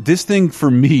 So this thing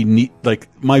for me, like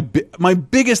my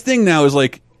biggest thing now is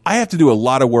like, I have to do a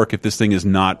lot of work if this thing is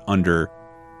not under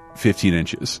 15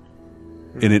 inches.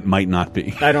 And it might not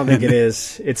be. I don't think it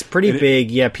is. It's pretty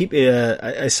big. Yeah, people.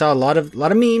 I saw a lot of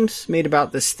memes made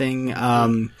about this thing,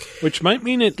 which might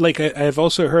mean it. Like I've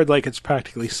also heard, like it's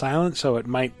practically silent, so it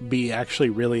might be actually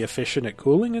really efficient at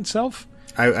cooling itself.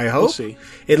 I hope. We'll see.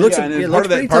 It looks.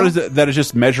 Part of that is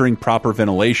just measuring proper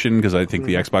ventilation, because I think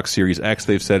the Xbox Series X,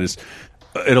 they've said, is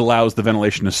it allows the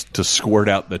ventilation to squirt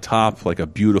out the top like a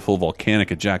beautiful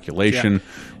volcanic ejaculation.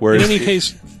 Whereas in any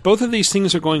case, both of these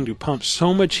things are going to pump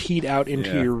so much heat out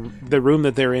into the room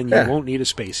that they're in, you won't need a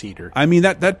space heater. I mean,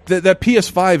 that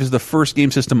PS5 is the first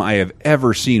game system I have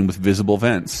ever seen with visible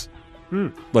vents.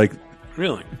 Like,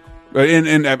 really?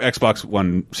 And Xbox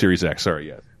One Series X, sorry,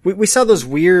 yeah. We saw those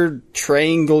weird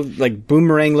triangle, like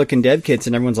boomerang looking dev kits,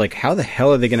 and everyone's like, how the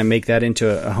hell are they going to make that into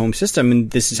a home system?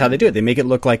 And this is how they do it. They make it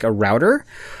look like a router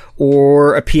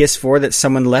or a PS4 that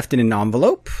someone left in an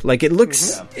envelope. Like, it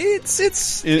looks,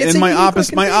 it's my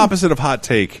opposite of hot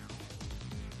take.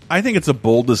 I think it's a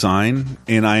bold design,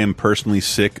 and I am personally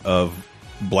sick of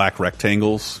black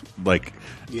rectangles. Like,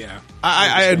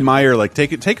 I admire, like,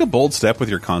 take a bold step with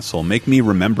your console. Make me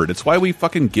remember it. It's why we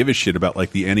fucking give a shit about,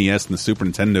 like, the NES and the Super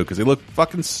Nintendo, because they look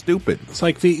fucking stupid. It's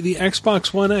like the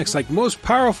Xbox One X, like, most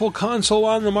powerful console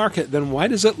on the market. Then why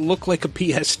does it look like a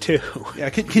PS2? Yeah,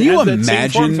 can you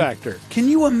imagine? Can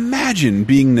you imagine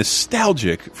being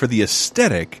nostalgic for the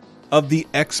aesthetic of the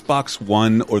Xbox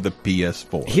One or the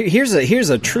PS4? Here's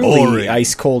a truly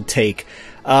ice cold take.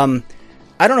 I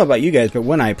don't know about you guys, but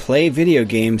when I play video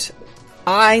games,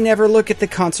 I never look at the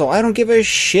console. I don't give a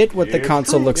shit what the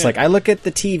console looks like. I look at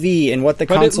the TV and what the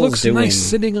console's doing. But it looks nice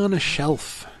sitting on a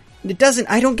shelf. It doesn't.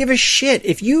 I don't give a shit.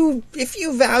 If you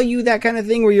value that kind of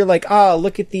thing where you're like,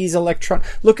 look at these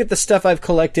look at the stuff I've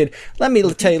collected. Let me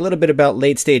tell you a little bit about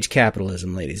late stage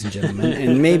capitalism, ladies and gentlemen,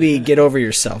 and maybe get over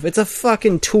yourself. It's a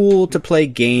fucking tool to play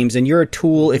games, and you're a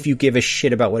tool if you give a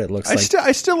shit about what it looks like.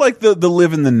 I still like the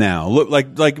live in the now.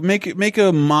 Look, like make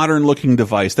a modern looking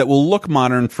device that will look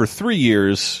modern for 3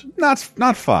 years, not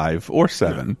 5 or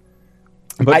 7,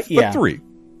 but 3.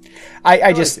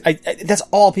 I that's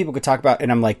all people could talk about,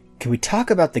 and I'm like, can we talk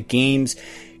about the games?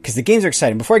 Because the games are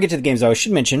exciting. Before I get to the games, though, I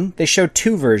should mention they showed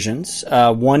 2 versions.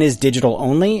 One is digital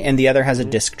only, and the other has a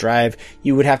disc drive.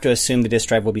 You would have to assume the disc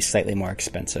drive will be slightly more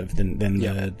expensive than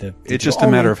the It's just a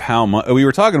matter of how much. We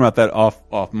were talking about that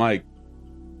off mic,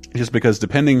 just because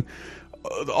depending,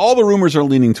 all the rumors are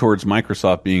leaning towards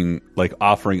Microsoft being like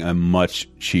offering a much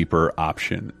cheaper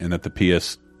option, and that the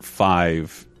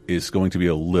 5 is going to be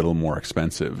a little more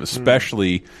expensive,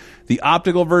 especially the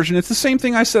optical version. It's the same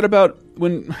thing I said about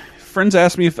when friends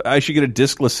asked me if I should get a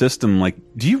discless system. Like,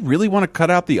 do you really want to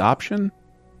cut out the option?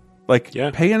 Like,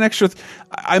 pay an extra.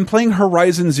 I'm playing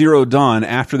Horizon Zero Dawn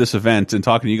after this event and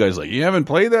talking to you guys like, you haven't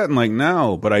played that? And like,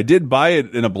 no, but I did buy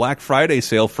it in a Black Friday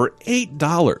sale for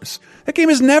 $8. That game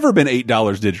has never been $8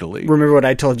 digitally. Remember what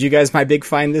I told you guys my big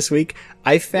find this week?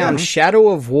 I found Shadow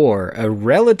of War, a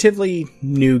relatively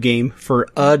new game, for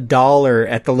 $1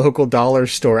 at the local dollar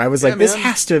store. I was like, this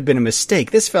has to have been a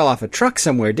mistake. This fell off a truck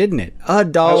somewhere, didn't it?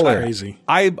 $1. That's crazy.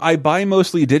 I buy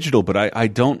mostly digital, but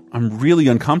I'm really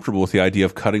uncomfortable with the idea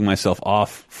of cutting myself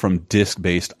off from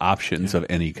disc-based options of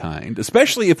any kind,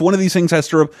 especially if one of these things has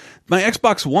to. My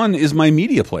Xbox One is my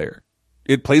media player.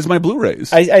 It plays my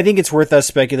Blu-rays. I think it's worth us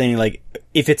speculating, like,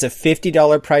 if it's a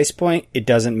 $50 price point, it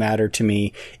doesn't matter to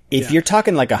me. If you're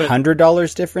talking like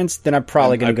 $100 difference, then I'm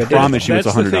probably going to go down. I promise you it's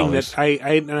 $100. That's the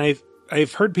thing that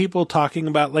I've heard people talking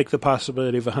about, like, the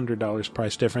possibility of $100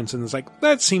 price difference, and it's like,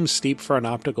 that seems steep for an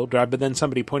optical drive, but then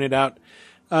somebody pointed out,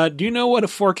 do you know what a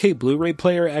 4K Blu-ray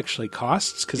player actually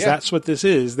costs? Because that's what this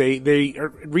is. They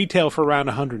retail for around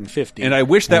 $150. And I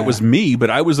wish that was me,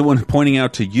 but I was the one pointing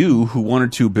out to you who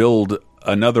wanted to build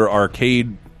another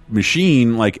arcade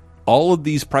machine. Like, all of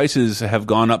these prices have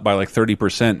gone up by like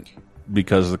 30%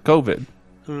 because of COVID.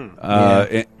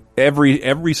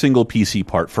 Every single PC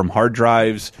part, from hard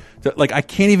drives to, like, I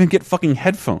can't even get fucking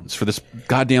headphones for this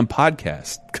goddamn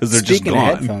podcast because they're just gone. Speaking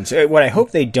of headphones, what I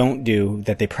hope they don't do,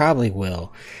 that they probably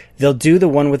will, they'll do the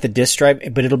one with the disc drive,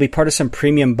 but it'll be part of some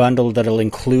premium bundle that'll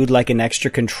include like an extra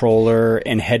controller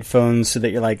and headphones, so that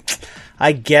you're like,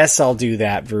 I guess I'll do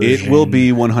that version. It will be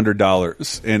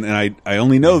 $100, and I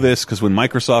only know this because when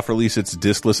Microsoft released its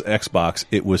discless Xbox,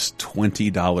 it was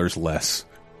 $20 less.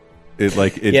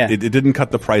 It didn't cut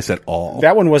the price at all.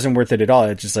 That one wasn't worth it at all.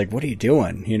 It's just like, what are you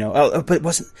doing? You know? But it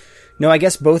wasn't. No, I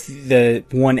guess both the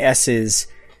 1S's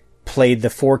played the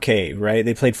 4K, right?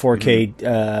 They played 4K.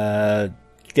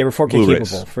 They were 4K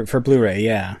Blu-rays. capable for Blu-ray.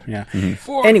 Yeah.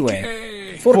 4K.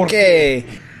 Anyway,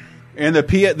 4K. And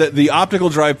the optical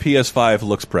drive PS5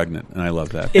 looks pregnant, and I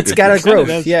love that. It's got a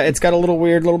growth. Yeah, it's got a little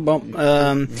weird little bump.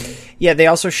 They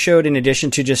also showed, in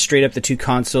addition to just straight up the two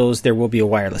consoles, there will be a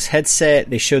wireless headset.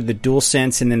 They showed the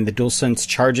DualSense and then the DualSense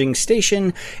charging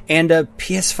station and a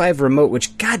PS5 remote,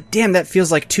 which, goddamn, that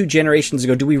feels like 2 generations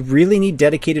ago. Do we really need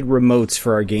dedicated remotes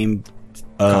for our game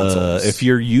consoles? If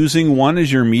you're using one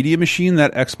as your media machine,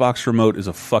 that Xbox remote is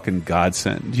a fucking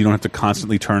godsend. You don't have to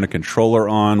constantly turn a controller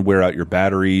on, wear out your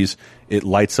batteries. It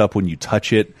lights up when you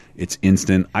touch it. It's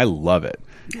instant. I love it.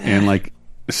 And like,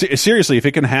 seriously, if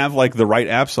it can have like the right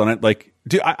apps on it, like,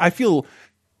 dude, I feel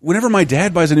whenever my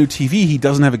dad buys a new TV, he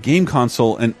doesn't have a game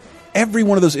console, and every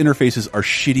one of those interfaces are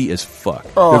shitty as fuck.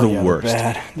 They're the worst.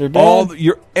 They're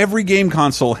bad. Every game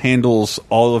console handles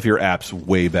all of your apps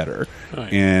way better,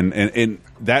 and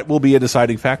that will be a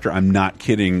deciding factor. I'm not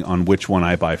kidding on which one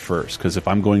I buy first, because if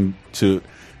I'm going to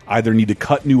either need to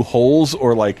cut new holes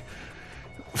or like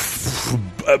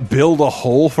build a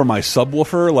hole for my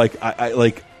subwoofer,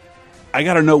 I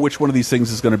got to know which one of these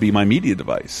things is going to be my media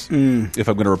device if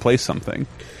I'm going to replace something.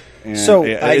 And so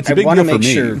it's a I big want to deal for make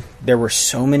me. sure, there were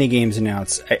so many games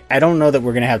announced. I don't know that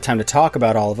we're going to have time to talk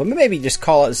about all of them. Maybe just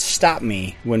stop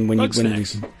me when you.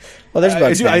 Well, there's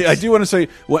bugs. I do want to say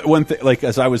one thing. Like,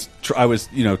 as I was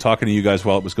talking to you guys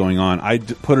while it was going on, I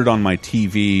put it on my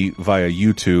TV via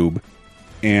YouTube,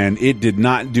 and it did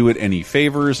not do it any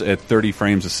favors at 30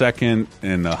 frames a second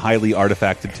and a highly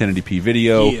artifacted 1080p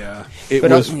video. Yeah, it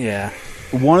was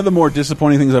one of the more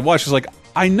disappointing things I've watched. Is like,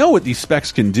 I know what these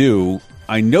specs can do.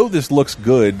 I know this looks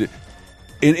good,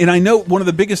 and I know one of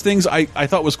the biggest things I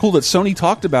thought was cool that Sony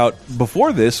talked about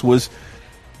before this was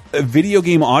video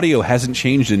game audio hasn't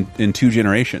changed in 2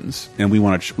 generations, and we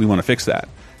want to fix that.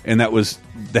 And that was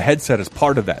the headset as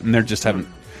part of that, and they just haven't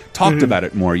talked about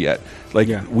it more yet. Like,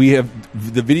 we have,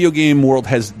 the video game world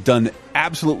has done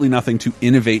absolutely nothing to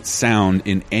innovate sound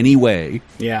in any way.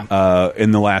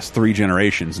 In the last 3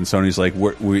 generations, and Sony's like,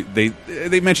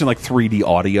 they mentioned like 3D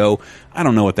audio. I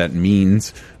don't know what that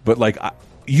means, but like,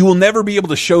 you will never be able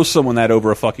to show someone that over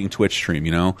a fucking Twitch stream,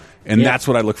 you know? And that's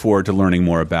what I look forward to learning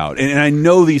more about. And I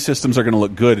know these systems are going to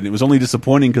look good, and it was only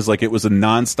disappointing because like it was a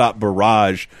nonstop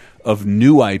barrage of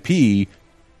new IP.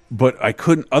 But I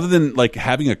couldn't, other than like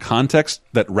having a context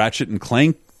that Ratchet and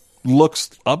Clank looks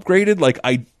upgraded. Like,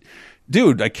 I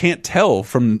can't tell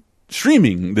from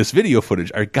streaming this video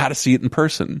footage. I got to see it in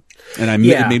person, and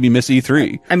it made me miss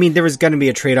E3. I mean, there was going to be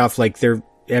a trade-off. Like,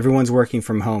 everyone's working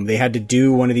from home. They had to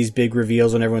do one of these big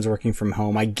reveals when everyone's working from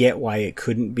home. I get why it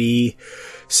couldn't be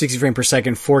 60 frame per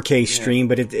second 4K stream,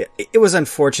 but it was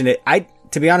unfortunate.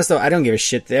 To be honest though, I don't give a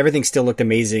shit. Everything still looked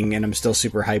amazing and I'm still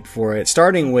super hyped for it.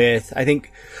 Starting with, I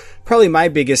think, probably my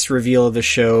biggest reveal of the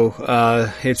show.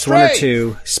 It's one or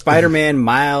two. Spider-Man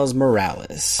Miles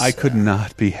Morales. I could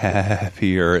not be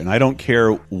happier, and I don't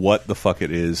care what the fuck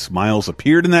it is. Miles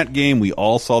appeared in that game. We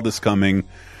all saw this coming.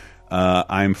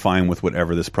 I'm fine with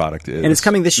whatever this product is. And it's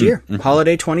coming this year,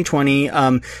 holiday 2020.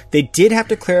 They did have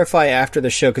to clarify after the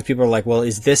show because people are like, well,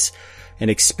 is this an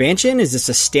expansion? Is this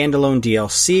a standalone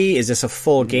DLC? Is this a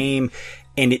full game?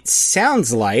 And it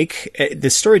sounds like the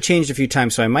story changed a few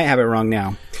times, so I might have it wrong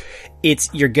now.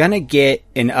 You're gonna get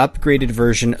an upgraded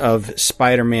version of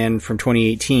Spider-Man from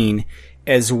 2018,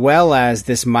 as well as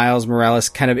this Miles Morales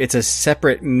it's a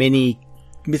separate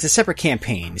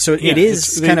campaign. So it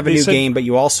is kind of a new game, but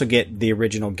you also get the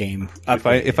original game.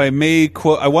 If I may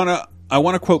quote, I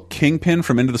wanna quote Kingpin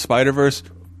from Into the Spider-Verse.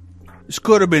 This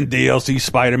could have been DLC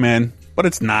Spider-Man, but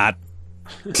it's not.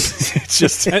 It's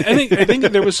just. I think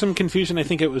that there was some confusion. I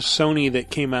think it was Sony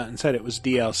that came out and said it was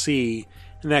DLC.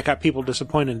 And that got people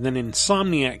disappointed. And then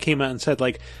Insomniac came out and said,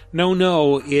 like,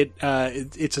 no, it's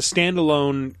a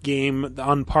standalone game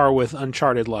on par with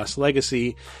Uncharted Lost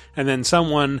Legacy. And then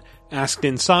someone asked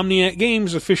Insomniac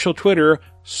Games official Twitter,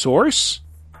 source?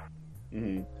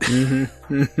 Appreciate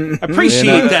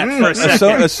that for a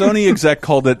second. A Sony exec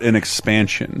called it an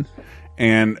expansion.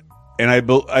 And I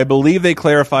believe they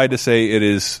clarified to say it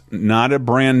is not a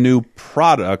brand new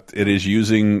product. It is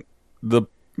using the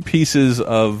pieces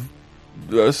of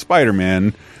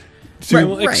Spider-Man.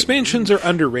 Expansions are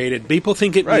underrated. People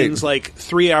think it means like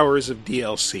 3 hours of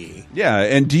DLC. Yeah,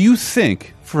 and do you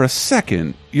think for a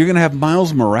second you're going to have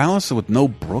Miles Morales with no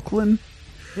Brooklyn?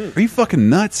 Are you fucking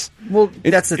nuts? Well,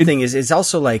 that's the thing is, it's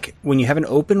also like when you have an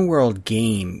open world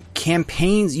game,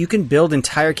 campaigns, you can build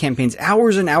entire campaigns,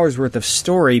 hours and hours worth of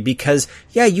story because,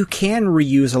 you can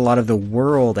reuse a lot of the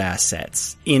world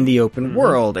assets in the open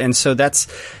world. And so that's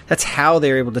how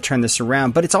they're able to turn this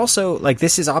around. But it's also like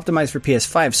this is optimized for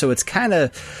PS5. So it's kind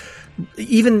of,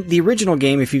 even the original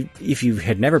game, if you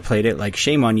had never played it, like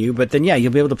shame on you, but then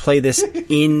you'll be able to play this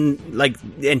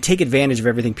and take advantage of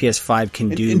everything PS5 can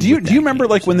do. And do you remember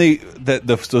like when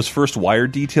those first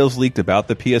Wired details leaked about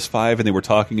the PS5 and they were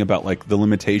talking about like the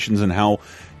limitations and how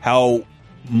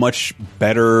much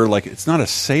better, like it's not a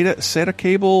SATA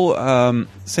cable, am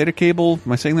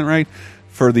I saying that right?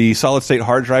 For the solid state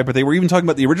hard drive, but they were even talking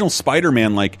about the original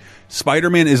Spider-Man. Like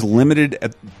Spider-Man is limited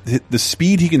at the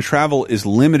speed he can travel is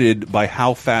limited by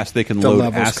how fast they can load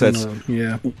assets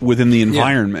within the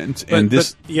environment.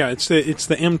 It's the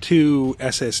M2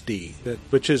 SSD,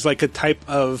 which is like a type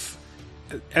of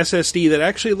SSD that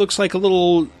actually looks like a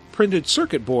little printed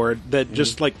circuit board that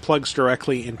just like plugs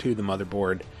directly into the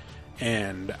motherboard.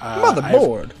 And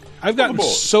motherboard. I've gotten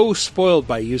so spoiled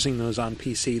by using those on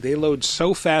PC. They load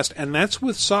so fast, and that's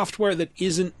with software that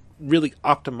isn't really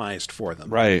optimized for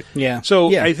them. Right. Yeah.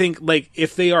 So I think like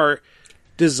if they are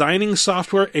designing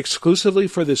software exclusively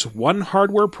for this one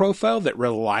hardware profile that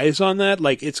relies on that,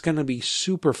 like it's going to be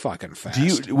super fucking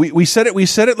fast. We said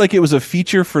it like it was a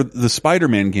feature for the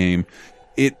Spider-Man game.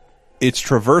 It's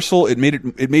traversal.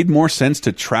 It made more sense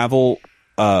to travel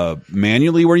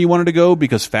manually where you wanted to go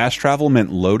because fast travel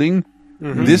meant loading.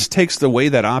 This takes away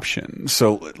that option,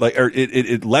 so like, or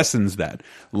it lessens that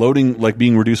loading, like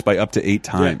being reduced by up to 8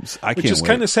 times. Which is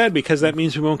kind of sad because that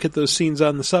means we won't get those scenes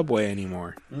on the subway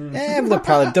anymore. There'll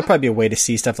probably be a way to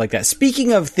see stuff like that.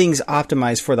 Speaking of things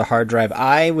optimized for the hard drive,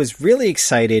 I was really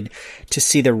excited to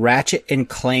see the Ratchet and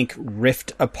Clank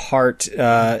Rift Apart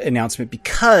announcement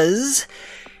because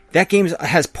that game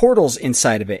has portals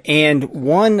inside of it. And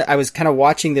I was kind of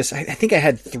watching this. I think I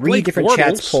had 3 different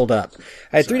chats pulled up.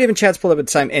 I had 3 different chats pulled up at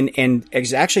the time. And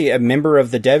actually a member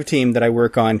of the dev team that I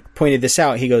work on pointed this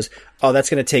out. He goes, oh, that's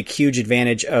going to take huge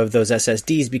advantage of those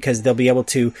SSDs because they'll be able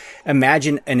to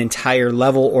imagine an entire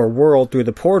level or world through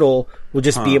the portal will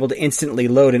just be able to instantly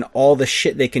load, and all the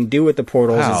shit they can do with the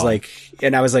portals is like,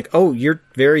 and I was like, oh, you're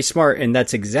very smart. And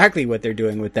that's exactly what they're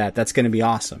doing with that. That's going to be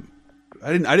awesome.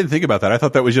 I didn't think about that. I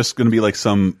thought that was just going to be like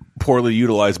some poorly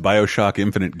utilized BioShock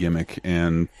Infinite gimmick,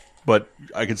 but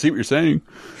I can see what you're saying.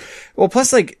 Well,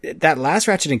 plus like that last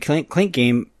Ratchet and Clank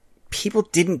game, people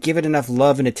didn't give it enough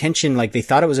love and attention. Like they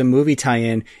thought it was a movie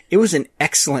tie-in. It was an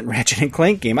excellent Ratchet and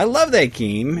Clank game. I love that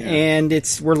game, and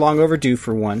we're long overdue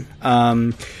for one.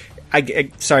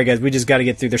 Sorry, guys, we just got to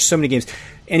get through. There's so many games.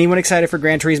 Anyone excited for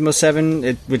Gran Turismo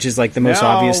 7, which is like the most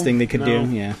obvious thing they could do?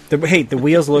 Yeah. The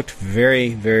wheels looked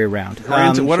very, very round.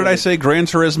 What did I say? Gran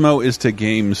Turismo is to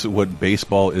games what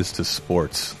baseball is to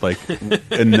sports. Like,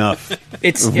 enough.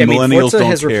 Forza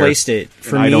has replaced it.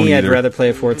 For me, I'd rather play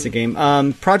a Forza game.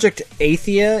 Project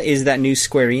Athia is that new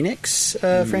Square Enix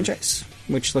franchise,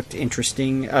 which looked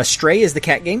interesting. Stray is the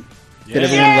cat game that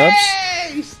everyone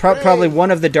loves. Probably one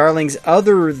of the darlings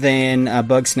other than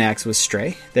Bugsnax was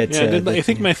Stray. I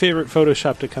think my favorite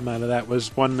Photoshop to come out of that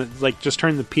was one that like just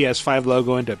turned the PS5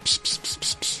 logo into pss, pss,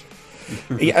 pss,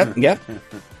 pss. Yeah.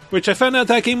 Which I found out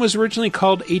that game was originally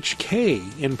called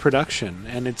HK in production,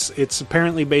 and it's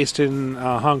apparently based in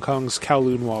Hong Kong's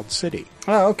Kowloon Walled City.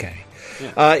 Oh, okay.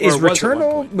 Yeah. Was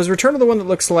Returnal the one that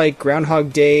looks like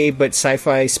Groundhog Day but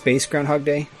sci-fi space Groundhog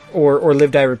Day, or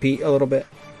Live Die Repeat a little bit?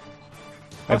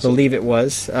 I believe it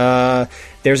was.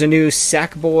 There's a new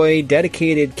Sackboy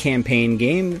dedicated campaign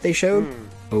game that they showed.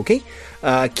 Okay.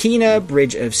 Kena,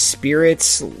 Bridge of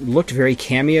Spirits, looked very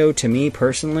cameo to me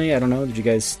personally. I don't know. Did you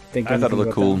guys think? I thought it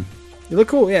looked cool. It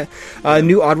looked cool, yeah.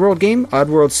 New Oddworld game,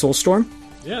 Oddworld Soulstorm.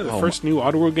 Yeah, the first new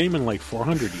Oddworld game in like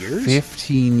 400 years?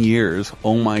 15 years.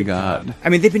 Oh my god. I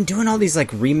mean, they've been doing all these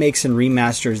like remakes and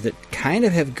remasters that kind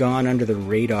of have gone under the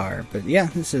radar. But yeah,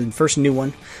 this is the first new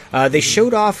one. They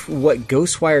showed off what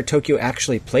Ghostwire Tokyo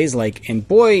actually plays like, and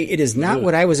boy, it is not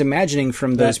what I was imagining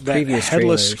from those previous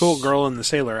headless trailers. Schoolgirl in the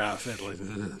sailor outfit.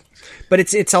 But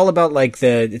it's all about like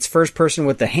it's first person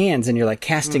with the hands, and you're like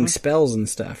casting spells and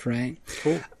stuff, right?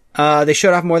 Cool. They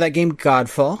showed off more of that game,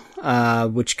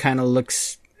 Godfall, which kind of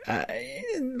looks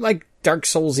like Dark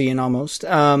Soulsian almost.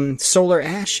 Solar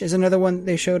Ash is another one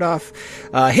they showed off.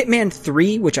 Hitman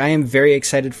 3, which I am very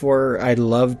excited for. I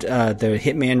loved the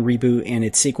Hitman reboot and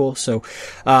its sequel. So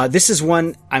this is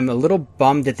one I'm a little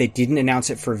bummed that they didn't announce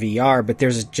it for VR, but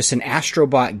there's just an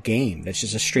Astrobot game that's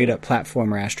just a straight up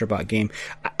platformer Astrobot game.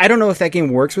 I don't know if that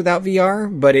game works without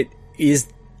VR, but it is...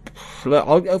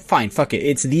 fine, fuck it.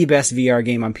 It's the best VR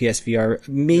game on PSVR,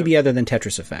 maybe other than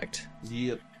Tetris Effect.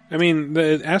 Yep. I mean,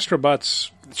 the Astrobots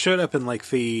showed up in like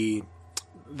the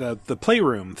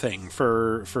Playroom thing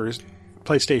for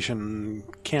PlayStation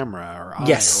Camera or Eye or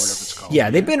whatever it's called. Yeah,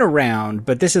 they've been around,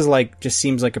 but this is like just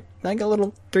seems like a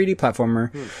little 3D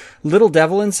platformer. Little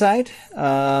Devil Inside.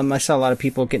 I saw a lot of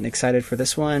people getting excited for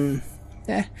this one.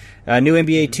 New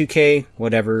NBA 2K,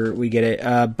 whatever, we get it.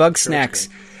 Bugsnax.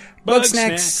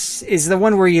 Bugsnax is the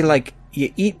one where you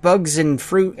eat bugs and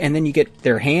fruit and then you get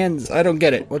their hands. I don't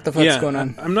get it. What the fuck's going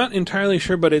on? I'm not entirely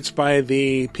sure, but it's by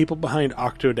the people behind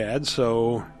Octodad,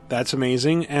 so that's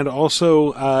amazing. And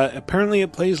also, apparently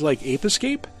it plays like Ape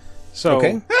Escape,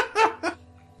 so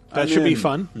that should be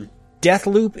fun.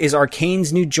 Deathloop is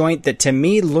Arcane's new joint that to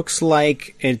me looks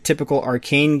like a typical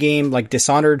Arcane game, like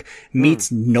Dishonored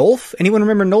meets Nulf. Anyone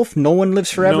remember Nulf? No One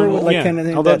Lives Forever? Kind of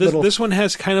thing. Although this one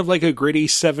has kind of like a gritty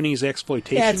 70s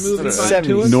exploitation movie vibe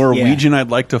to it. Norwegian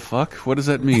I'd like to fuck? What does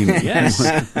that mean? Yes.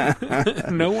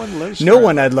 No One Lives No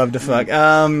One I'd love to fuck.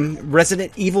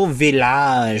 Resident Evil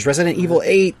Village. Resident Evil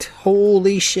 8.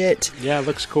 Holy shit. Yeah, it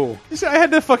looks cool. I had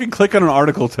to fucking click on an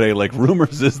article today, like,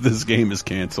 rumors is this game is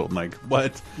canceled. I'm like,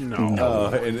 what? No.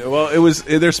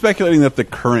 They're speculating that the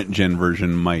current gen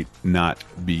version might not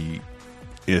be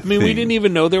a thing. We didn't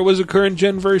even know there was a current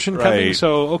gen version coming,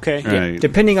 so okay. Right.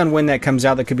 Depending on when that comes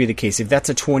out, that could be the case. If that's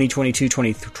a 2022,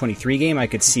 2023 game, I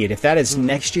could see it. If that is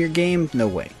next year game, no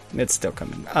way. It's still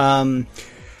coming.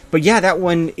 But yeah, that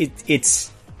one, it's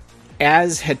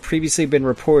as had previously been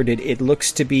reported, it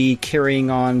looks to be carrying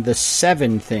on the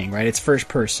 7 thing, right? It's first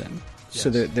person. Yes.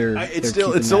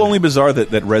 So it's still only bizarre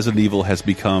that Resident Evil has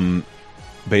become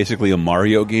basically a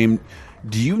Mario game.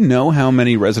 Do you know how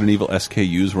many Resident Evil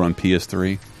SKUs were on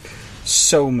PS3?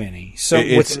 So many.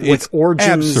 With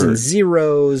Origins absurd. And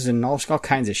Zeros and all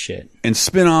kinds of shit. And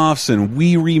spin-offs and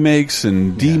Wii remakes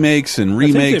and demakes and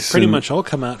remakes. I think they've pretty much all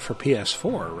come out for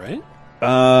PS4, right?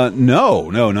 No,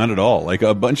 not at all. Like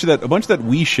a bunch of that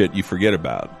Wii shit you forget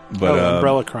about. But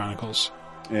Umbrella Chronicles.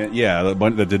 Yeah, the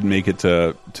one that didn't make it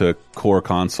to core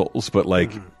consoles, but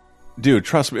like, dude,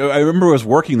 trust me. I remember I was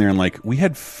working there and like we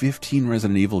had 15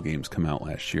 Resident Evil games come out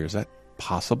last year. Is that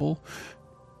possible?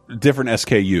 Different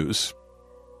SKUs,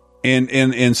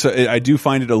 and so I do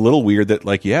find it a little weird that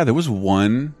like, yeah, there was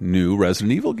one new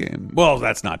Resident Evil game. Well,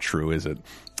 that's not true, is it?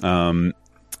 There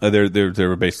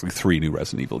were basically 3 new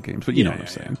Resident Evil games, but you know what I'm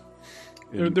saying.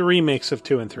 The remakes of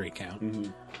 2 and 3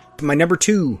 count. My number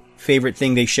 2 favorite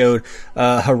thing they showed,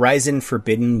 Horizon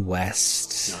Forbidden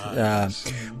West. Yes.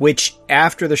 Which,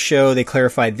 after the show, they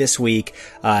clarified this week,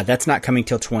 that's not coming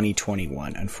till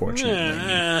 2021, unfortunately.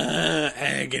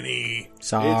 Agony.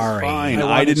 Sorry. It's fine.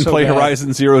 I didn't play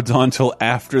Horizon Zero Dawn till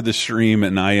after the stream,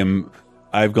 and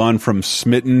I've gone from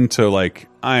smitten to like,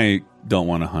 I don't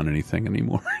want to hunt anything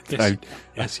anymore. I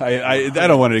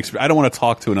don't want to. I don't want to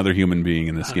talk to another human being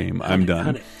in this game. I'm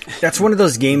done. That's one of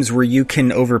those games where you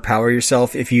can overpower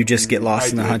yourself if you just get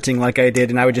lost in the hunting, like I did.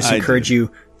 And I would just encourage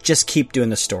you, just keep doing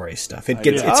the story stuff.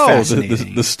 It's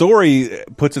fascinating. The story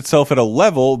puts itself at a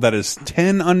level that is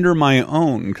 10 under my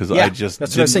own because that's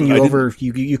what I was saying.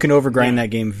 You can overgrind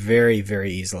that game very,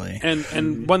 very easily.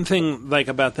 And one thing like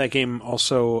about that game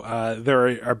also,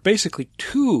 there are basically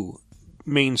two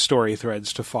main story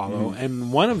threads to follow,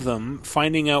 and one of them,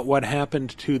 finding out what happened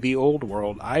to the old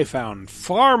world, I found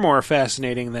far more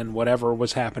fascinating than whatever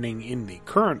was happening in the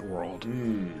current world.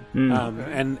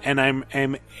 And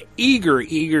I'm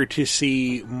eager to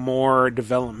see more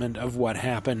development of what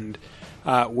happened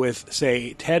with,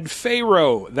 say, Ted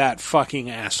Faro, that fucking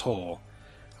asshole.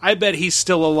 I bet he's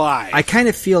still alive. I kind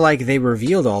of feel like they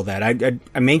revealed all that.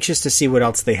 I'm anxious to see what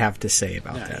else they have to say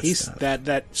about that stuff.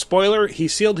 That spoiler, he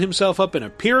sealed himself up in a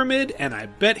pyramid, and I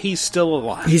bet he's still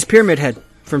alive. He's Pyramid Head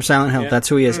from Silent Hill. That's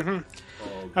who he is.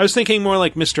 I was thinking more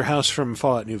like Mr. House from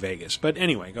Fallout New Vegas. But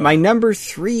anyway, go My on. number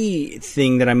 3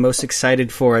 thing that I'm most excited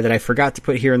for that I forgot to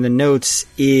put here in the notes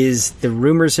is the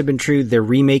rumors have been true. They're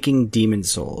remaking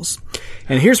Demon's Souls.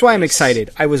 And here's why I'm excited.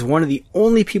 I was one of the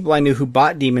only people I knew who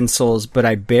bought Demon's Souls, but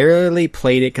I barely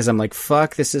played it because I'm like,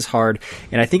 fuck, this is hard.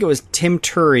 And I think it was Tim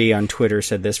Turry on Twitter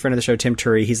said this, friend of the show, Tim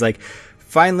Turry. He's like,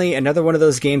 finally, another one of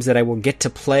those games that I will get to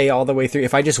play all the way through.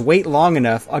 If I just wait long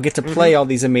enough, I'll get to play all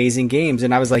these amazing games.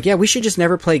 And I was like, yeah, we should just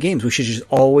never play games. We should just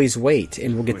always wait,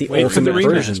 and we'll get the ultimate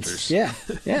versions. Yeah.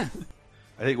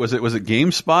 I think was it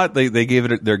GameSpot? They gave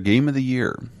it their game of the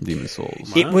year, Demon's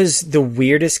Souls. It was the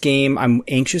weirdest game. I'm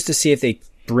anxious to see if they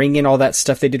bring in all that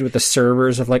stuff they did with the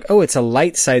servers of like, oh, it's a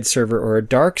light side server or a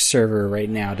dark server right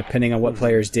now, depending on what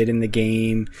players did in the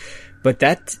game. But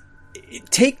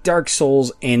take Dark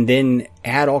Souls and then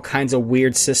add all kinds of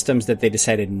weird systems that they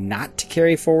decided not to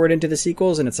carry forward into the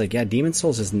sequels. And it's like, yeah, Demon's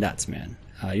Souls is nuts, man.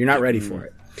 You're not ready for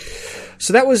it.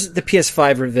 So that was the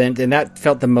PS5 event, and that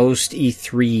felt the most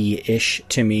E3-ish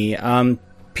to me.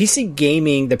 PC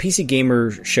Gaming, the PC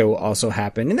Gamer show also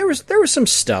happened, and there was some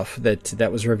stuff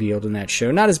that was revealed in that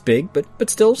show. Not as big, but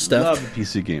still stuff. Love the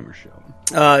PC Gamer show.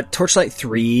 Torchlight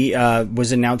 3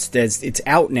 was announced as it's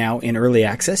out now in early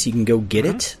access. You can go get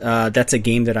it. That's a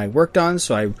game that I worked on,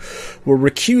 so I will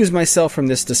recuse myself from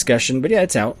this discussion. But yeah,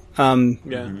 it's out.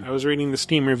 I was reading the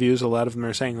Steam reviews. A lot of them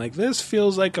are saying like this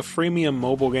feels like a freemium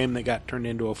mobile game that got turned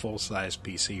into a full-size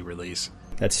PC release.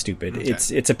 That's stupid. Okay. It's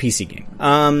a PC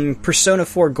game. Persona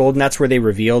 4 Golden, that's where they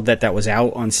revealed that was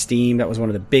out on Steam. That was one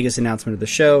of the biggest announcements of the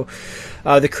show.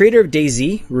 The creator of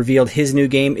DayZ revealed his new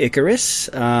game, Icarus,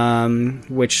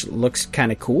 which looks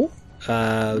kind of cool.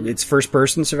 It's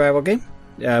first-person survival game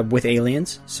with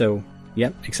aliens, so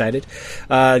yep, excited.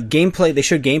 Gameplay, they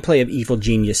showed gameplay of Evil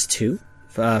Genius 2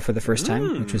 for the first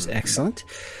time, which was excellent.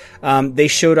 They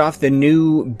showed off the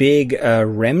new big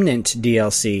Remnant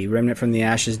DLC, Remnant from the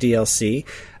Ashes DLC.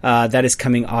 That is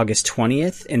coming August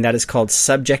 20th, and that is called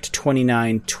Subject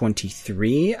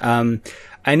 2923.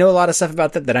 I know a lot of stuff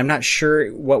about that I'm not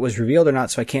sure what was revealed or not,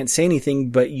 so I can't say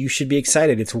anything, but you should be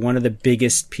excited. It's one of the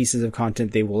biggest pieces of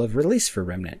content they will have released for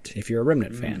Remnant, if you're a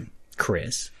Remnant fan.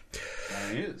 Chris.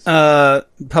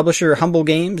 Publisher Humble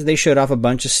Games, they showed off a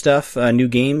bunch of stuff, new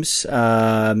games.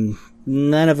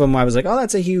 None of them I was like, oh,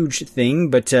 that's a huge thing,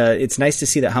 but it's nice to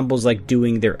see that Humble's like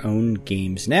doing their own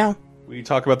games now. We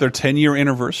talk about their 10-year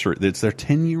anniversary. It's their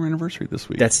 10-year anniversary this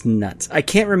week. That's nuts. I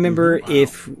can't remember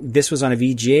if this was on a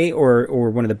VGA or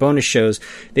one of the bonus shows.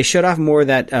 They showed off more of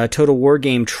that Total War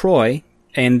game, Troy,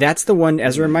 and that's the one,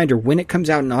 as a reminder, when it comes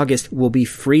out in August, will be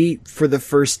free for the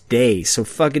first day. So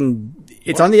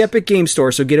it's on the Epic Games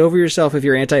Store, so get over yourself if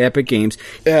you're anti-Epic Games.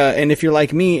 And if you're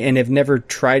like me and have never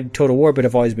tried Total War but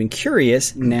have always been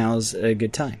curious, now's a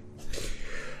good time.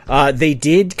 They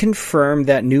did confirm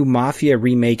that new Mafia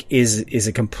remake is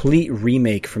a complete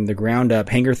remake from the ground up.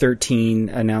 Hangar 13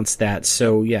 announced that.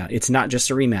 So yeah, it's not just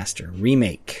a remaster.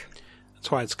 Remake.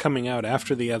 That's why it's coming out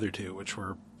after the other two, which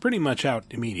were pretty much out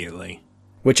immediately.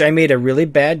 Which I made a really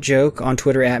bad joke on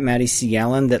Twitter at Matty C.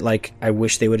 Allen that, like, I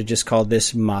wish they would have just called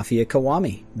this Mafia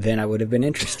Kiwami. Then I would have been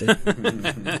interested.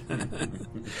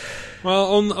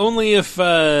 Well, only if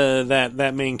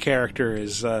that main character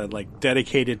is like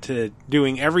dedicated to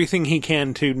doing everything he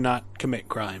can to not commit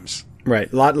crimes.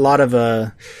 Right. A lot of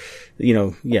a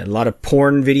lot of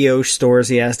porn video stores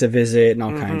he has to visit and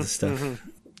all kinds of stuff.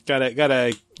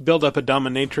 Gotta build up a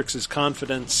dominatrix's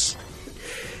confidence.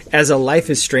 As a Life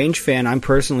is Strange fan, I'm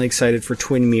personally excited for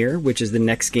Twin Mirror, which is the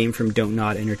next game from Don't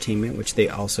Nod Entertainment, which they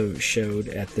also showed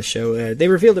at the show. They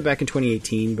revealed it back in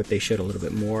 2018, but they showed a little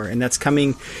bit more, and that's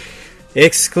coming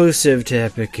exclusive to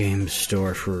Epic Games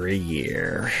Store for a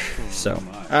year. So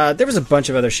there was a bunch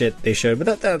of other shit they showed,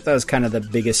 but that was kind of the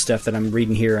biggest stuff that I'm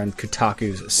reading here on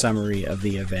Kotaku's summary of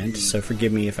the event, so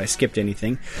forgive me if I skipped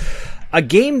anything. A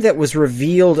game that was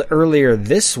revealed earlier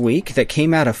this week that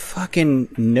came out of fucking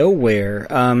nowhere,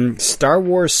 Star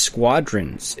Wars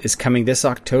Squadrons, is coming this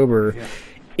October. Yeah.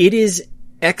 It is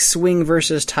X-Wing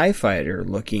versus TIE Fighter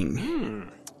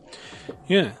looking.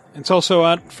 Yeah, it's also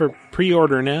out for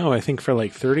pre-order now, I think for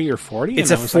like 30 or 40.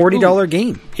 It's a $40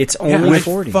 game. It's only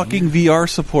 $40. With fucking VR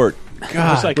support. God.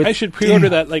 I was like, I should pre-order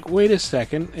that. Like, wait a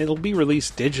second, it'll be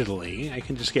released digitally. I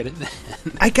can just get it then.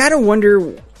 I gotta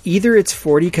wonder, either it's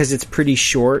 40 because it's pretty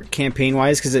short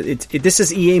campaign-wise, because this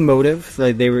is EA Motive.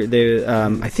 Like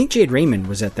I think Jade Raymond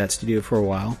was at that studio for a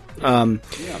while.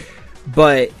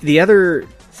 But the other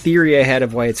theory I had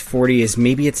of why it's 40 is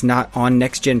maybe it's not on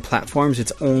next-gen platforms,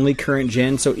 it's only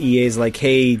current-gen, so EA's like,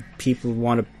 hey, people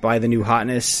want to buy the new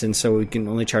hotness, and so we can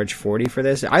only charge 40 for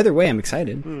this. Either way, I'm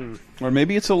excited. Or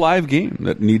maybe it's a live game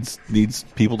that needs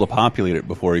people to populate it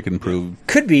before you can prove...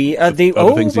 Could be. By the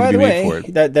way,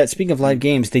 that speaking of live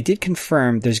games, they did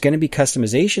confirm there's going to be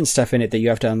customization stuff in it that you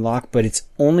have to unlock, but it's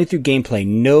only through gameplay.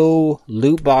 No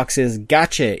loot boxes.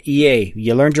 Gotcha, EA.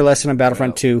 You learned your lesson on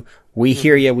Battlefront 2. We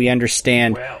hear you. We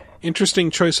understand.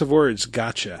 Interesting choice of words.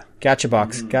 Gotcha. Gotcha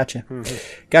box. Gotcha.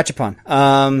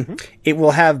 Gotchapon. It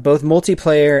will have both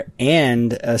multiplayer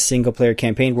and a single player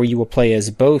campaign where you will play as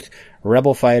both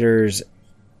Rebel fighters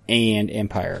and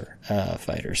Empire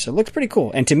fighters. So it looks pretty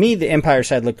cool. And to me, the Empire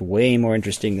side looked way more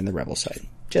interesting than the Rebel side.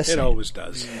 It always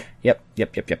does. Yep.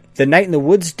 The Night in the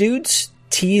Woods dudes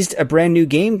teased a brand new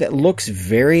game that looks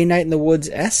very Night in the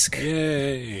Woods-esque.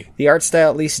 Yay. The art style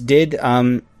at least did.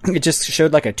 It just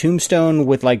showed like a tombstone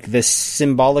with like this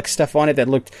symbolic stuff on it that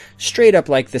looked straight up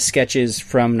like the sketches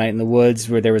from Night in the Woods,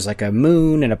 where there was like a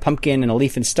moon and a pumpkin and a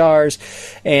leaf and stars.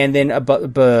 And then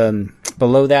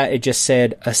below that, it just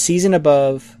said a season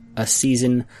above, a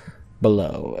season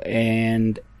below.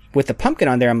 And with the pumpkin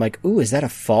on there, I'm like, ooh, is that a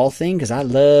fall thing? Because I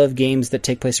love games that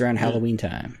take place around Halloween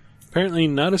time. Apparently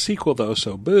not a sequel, though,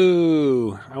 so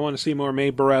boo. I want to see more Mae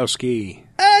Borowski.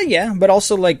 Yeah, but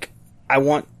also, like, I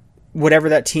want whatever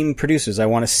that team produces. I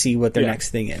want to see what their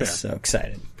next thing is. Fair. So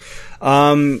excited.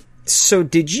 So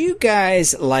did you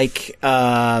guys like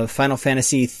Final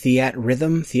Fantasy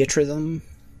Theatrhythm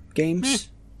games?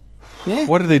 Yeah.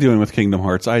 What are they doing with Kingdom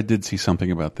Hearts? I did see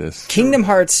something about this. Kingdom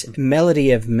Hearts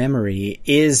Melody of Memory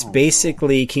is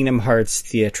basically Kingdom Hearts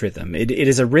Theatrhythm. It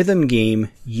is a rhythm game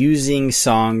using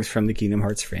songs from the Kingdom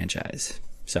Hearts franchise.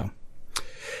 So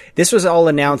this was all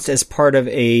announced as part of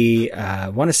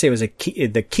I want to say it was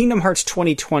the Kingdom Hearts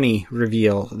 2020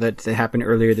 reveal that happened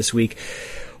earlier this week,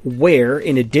 where,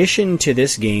 in addition to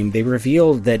this game, they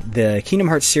revealed that the Kingdom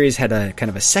Hearts series had a kind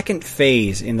of a second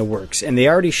phase in the works, and they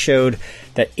already showed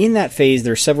that in that phase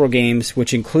there are several games,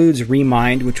 which includes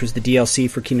Remind, which was the DLC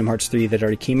for Kingdom Hearts 3 that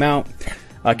already came out,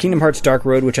 Kingdom Hearts Dark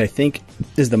Road, which I think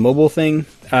is the mobile thing,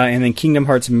 and then Kingdom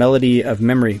Hearts Melody of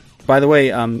Memory. By the way,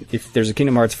 if there's a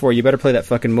Kingdom Hearts 4, you better play that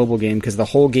fucking mobile game, because the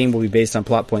whole game will be based on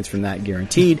plot points from that,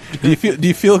 guaranteed. Do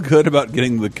you feel good about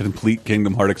getting the complete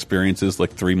Kingdom Hearts experiences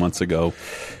like 3 months ago?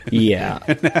 Yeah.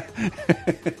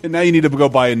 And now you need to go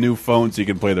buy a new phone so you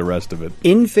can play the rest of it.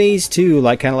 In Phase 2,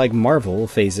 kind of like Marvel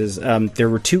phases, there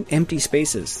were 2 empty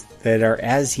spaces that are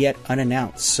as yet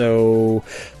unannounced. So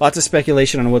lots of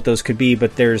speculation on what those could be,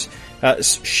 but there's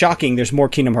there's more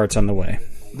Kingdom Hearts on the way.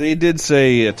 They did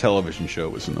say a television show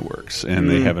was in the works, and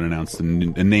they haven't announced a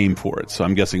name for it. So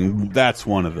I'm guessing that's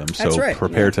one of them. So that's right.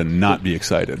 Prepare to not be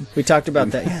excited. We talked about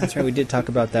that. Yeah, that's right. We did talk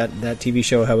about that TV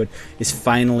show, how it is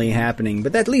finally happening.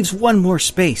 But that leaves one more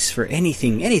space for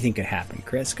anything. Anything could happen,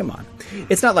 Chris. Come on.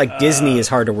 It's not like Disney is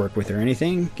hard to work with or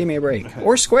anything. Give me a break.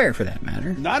 Or Square, for that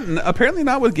matter. Apparently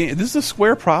not with games. This is a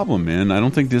Square problem, man. I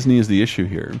don't think Disney is the issue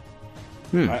here.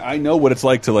 I know what it's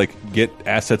like to get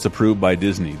assets approved by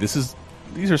Disney.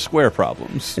 These are Square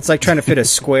problems. It's like trying to fit a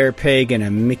square peg in a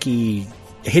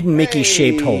hidden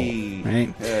Mickey-shaped hole,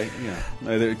 right?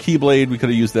 The Keyblade, we could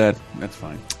have used that. That's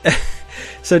fine.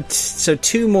 So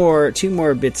two more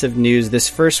bits of news. This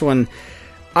first one,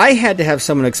 I had to have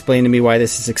someone explain to me why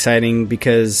this is exciting,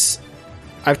 because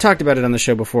I've talked about it on the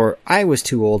show before. I was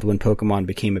too old when Pokemon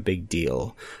became a big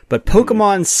deal. But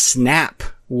Pokemon Snap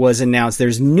was announced.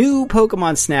 There's new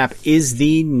Pokemon Snap is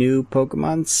the new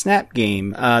Pokemon Snap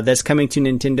game that's coming to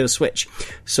Nintendo Switch.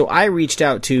 So I reached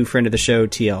out to friend of the show,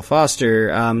 TL Foster,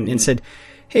 and said,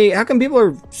 hey, how come people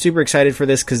are super excited for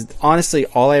this? Because honestly,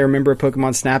 all I remember of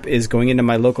Pokemon Snap is going into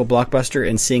my local Blockbuster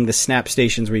and seeing the Snap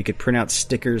stations where you could print out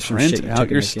stickers from shit. Print out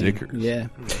your stickers.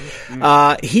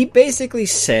 Yeah. He basically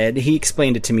said, he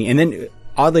explained it to me, and then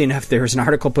oddly enough, there was an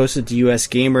article posted to US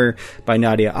Gamer by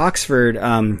Nadia Oxford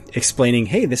explaining,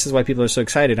 hey, this is why people are so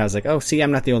excited. I was like, oh, see,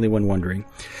 I'm not the only one wondering.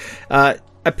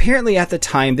 Apparently at the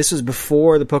time, this was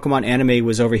before the Pokemon anime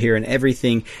was over here and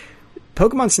everything,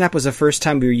 Pokemon Snap was the first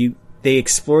time where they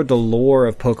explored the lore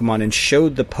of Pokemon and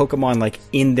showed the Pokemon like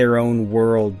in their own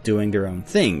world doing their own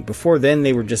thing. Before then,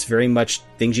 they were just very much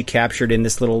things you captured in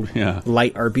this little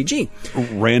light RPG.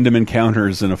 Random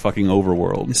encounters in a fucking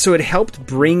overworld. So it helped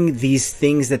bring these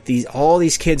things that all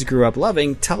these kids grew up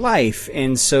loving to life.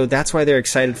 And so that's why they're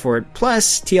excited for it.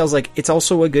 Plus, TL's like, it's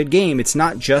also a good game. It's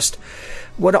not just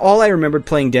all I remembered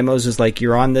playing demos is like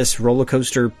you're on this roller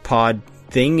coaster pod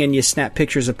thing and you snap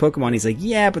pictures of Pokemon. He's like,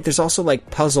 yeah, but there's also like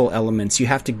puzzle elements. You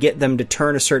have to get them to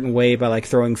turn a certain way by like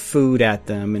throwing food at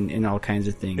them and all kinds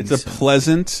of things. It's a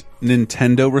pleasant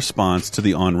Nintendo response to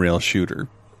the on-rail shooter.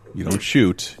 You don't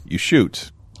shoot, you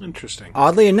shoot. Interesting.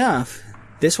 Oddly enough,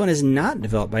 this one is not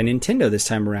developed by Nintendo this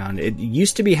time around. It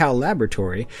used to be HAL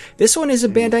Laboratory. This one is a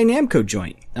Bandai Namco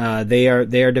joint. They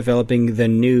are developing the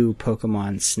new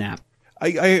Pokemon Snap.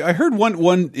 I heard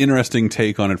one interesting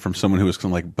take on it from someone who was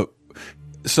kind of like,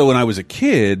 so when I was a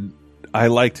kid, I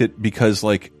liked it because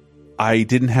like I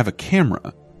didn't have a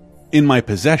camera in my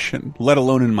possession, let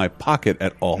alone in my pocket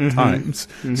at all times.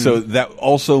 So that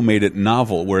also made it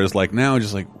novel. Whereas like now,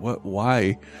 just like what?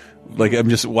 Why? Like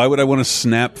why would I want to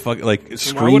snap?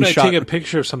 Screenshot? Why would I take a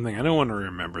picture of something? I don't want to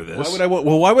remember this.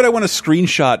 Why would I want to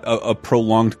screenshot a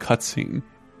prolonged cutscene?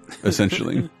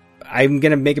 Essentially. I'm going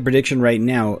to make a prediction right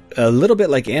now. A little bit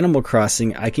like Animal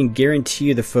Crossing, I can guarantee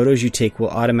you the photos you take will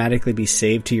automatically be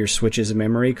saved to your Switch's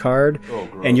memory card. Oh,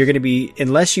 and you're going to be,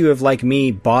 unless you have, like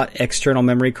me, bought external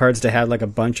memory cards to have like a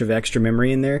bunch of extra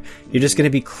memory in there, you're just going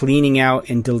to be cleaning out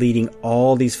and deleting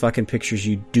all these fucking pictures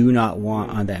you do not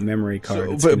want on that memory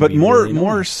card. But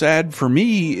more sad for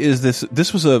me is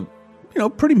this was a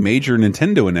pretty major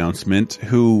Nintendo announcement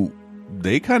who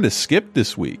they kind of skipped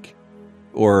this week.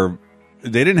 Or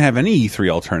they didn't have any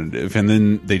E3 alternative, and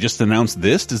then they just announced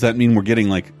this. Does that mean we're getting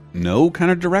like no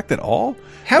kind of direct at all?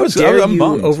 How dare you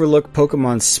overlook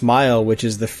Pokemon Smile, which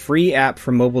is the free app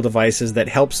for mobile devices that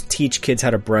helps teach kids how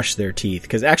to brush their teeth?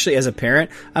 Because actually, as a parent,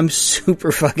 I'm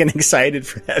super fucking excited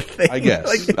for that thing. I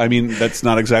guess. I mean, that's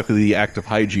not exactly the act of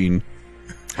hygiene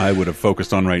I would have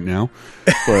focused on right now,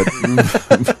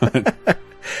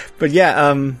 but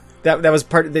yeah. That was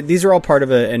part. These are all part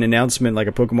of an announcement, like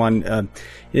a Pokemon.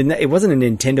 It wasn't a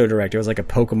Nintendo Direct; it was like a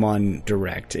Pokemon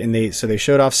Direct, and they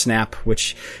showed off Snap,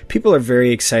 which people are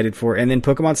very excited for, and then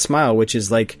Pokemon Smile, which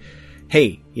is like,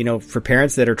 hey, for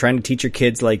parents that are trying to teach your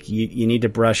kids, like you need to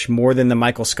brush more than the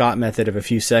Michael Scott method of a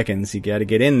few seconds. You got to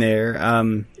get in there.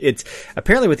 It's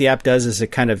apparently what the app does is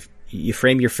it kind of. You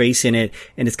frame your face in it,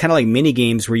 and it's kind of like mini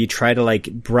games where you try to like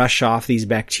brush off these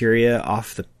bacteria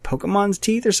off the Pokemon's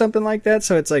teeth or something like that.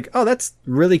 So it's like, oh, that's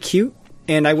really cute,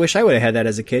 and I wish I would have had that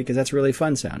as a kid because that's really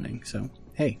fun sounding. So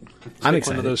hey, I'm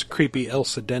excited. One of those creepy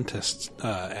Elsa Dentist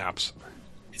apps.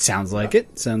 It sounds like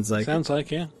it. Sounds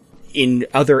like yeah. In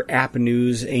other app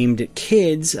news aimed at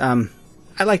kids, I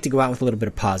like to go out with a little bit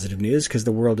of positive news because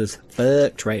the world is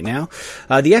fucked right now.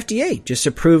 The FDA just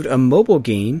approved a mobile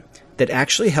game that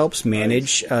actually helps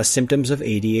manage symptoms of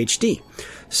ADHD.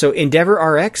 So Endeavor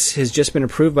RX has just been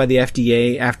approved by the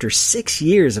FDA after 6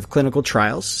 years of clinical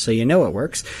trials, so you know it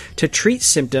works, to treat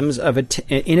symptoms of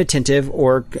inattentive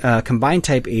or combined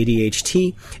type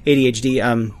ADHD.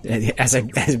 As I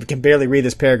can barely read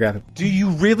this paragraph. Do you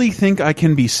really think I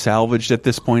can be salvaged at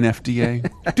this point, FDA?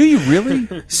 Do you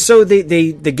really? So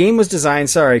the game was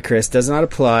designed, sorry Chris, does not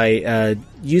apply,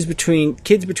 used between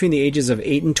kids between the ages of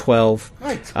 8 and 12.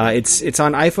 Right. It's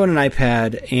on iPhone and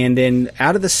iPad, and then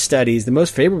out of the studies, the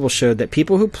most favorable showed that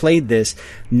people who played this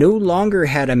no longer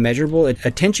had a measurable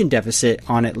attention deficit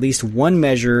on at least one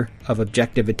measure of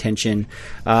objective attention.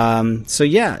 So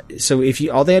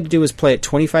if all they had to do was play it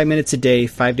 25 minutes a day,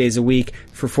 5 days a week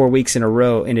for 4 weeks in a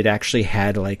row, and it actually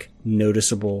had like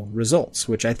noticeable results,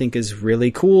 which I think is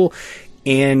really cool.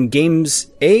 And games,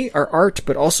 are art,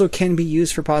 but also can be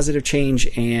used for positive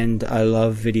change, and I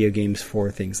love video games for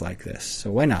things like this,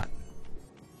 so why not?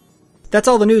 that's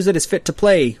all the news that is fit to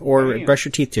play or brush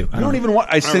your teeth to. I don't even want.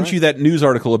 I sent you that news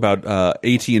article about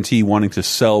AT&T wanting to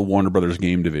sell Warner Brothers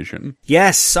game division.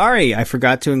 Yes, sorry, I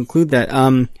forgot to include that.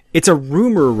 It's a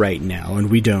rumor right now, and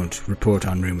we don't report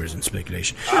on rumors and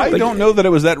speculation. I don't know that it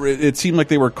was that. It seemed like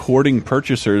they were courting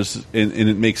purchasers, and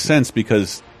it makes sense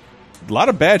because a lot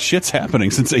of bad shit's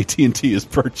happening since AT&T is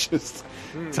purchased.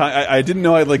 I didn't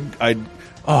know.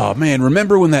 Oh man,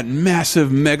 remember when that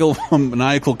massive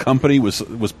megalomaniacal company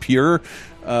was pure?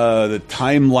 The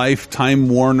Time Life, Time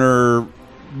Warner,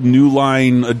 New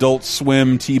Line, Adult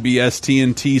Swim, TBS,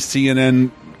 TNT,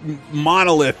 CNN,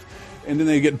 monolith, and then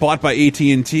they get bought by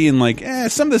AT&T and like,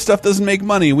 some of this stuff doesn't make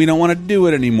money. We don't want to do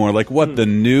it anymore. Like what? The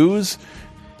news?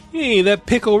 Hey, that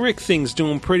Pickle Rick thing's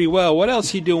doing pretty well. What else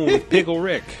he doing with Pickle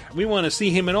Rick? We want to see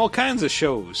him in all kinds of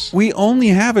shows. We only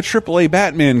have a AAA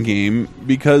Batman game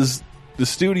because the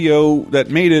studio that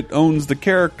made it owns the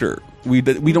character. We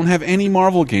don't have any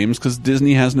Marvel games because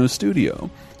Disney has no studio.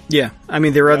 Yeah, I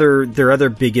mean their other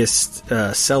biggest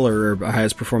seller or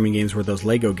highest performing games were those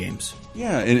Lego games.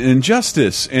 Yeah, and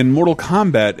Injustice and Mortal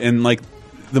Kombat, and like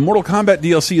the Mortal Kombat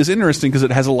DLC is interesting because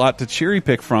it has a lot to cherry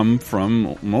pick from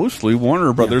mostly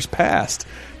Warner Brothers past.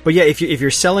 But yeah, if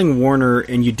you're selling Warner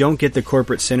and you don't get the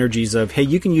corporate synergies of, hey,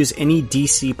 you can use any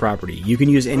DC property, you can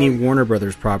use any Warner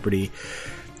Brothers property.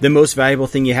 The most valuable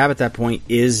thing you have at that point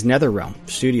is NetherRealm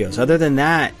Studios. Other than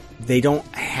that, they don't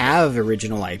have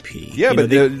original IP. Yeah,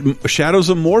 but Shadows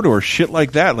of Mordor, shit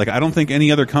like that. Like I don't think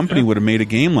any other company would have made a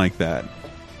game like that.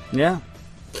 Yeah.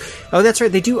 Oh, that's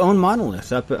right. They do own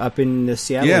Monolith up in the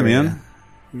Seattle area.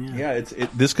 Man. Yeah,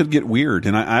 this could get weird,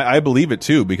 and I believe it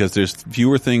too because there's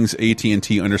fewer things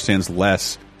AT&T understands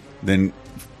less than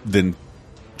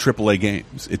AAA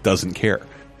games. It doesn't care.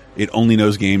 It only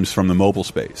knows games from the mobile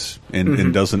space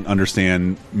and doesn't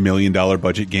understand $1 million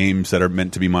budget games that are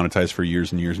meant to be monetized for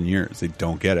years and years and years. They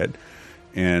don't get it.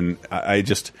 And I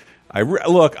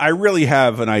really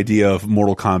have an idea of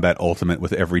Mortal Kombat Ultimate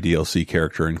with every DLC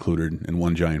character included in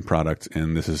one giant product,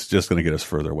 and this is just going to get us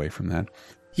further away from that.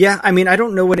 Yeah, I mean, I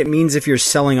don't know what it means if you're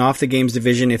selling off the games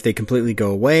division, if they completely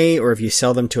go away, or if you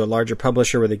sell them to a larger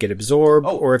publisher where they get absorbed,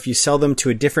 or if you sell them to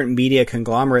a different media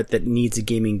conglomerate that needs a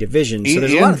gaming division. So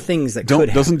there's a lot of things that could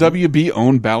happen. Doesn't WB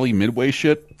own Bally Midway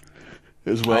shit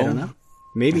as well? I don't know.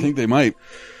 Maybe. I think they might.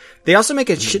 They also make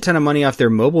a shit ton of money off their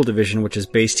mobile division, which is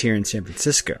based here in San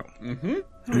Francisco.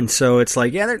 And so it's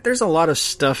like, yeah, there's a lot of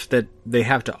stuff that they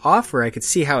have to offer. I could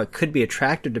see how it could be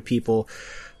attractive to people.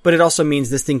 But it also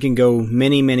means this thing can go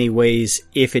many, many ways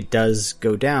if it does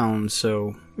go down.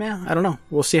 So, yeah, I don't know.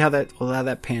 We'll see how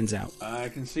that pans out. I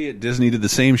can see it. Disney did the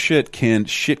same shit.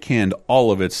 Shit-canned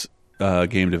all of its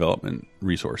game development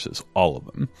resources. All of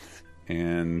them.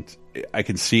 And I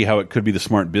can see how it could be the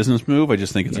smart business move. I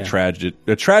just think it's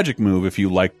a tragic move if you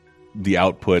like the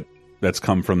output that's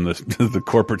come from the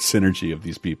corporate synergy of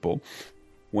these people.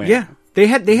 Yeah. They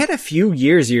had a few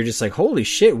years you're just like, holy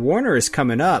shit, Warner is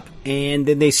coming up. And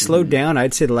then they slowed down.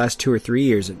 I'd say the last 2 or 3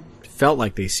 years, it felt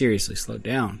like they seriously slowed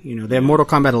down. You know, they have Mortal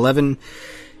Kombat 11,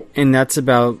 and that's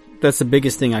the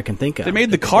biggest thing I can think of. They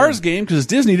made the Cars game because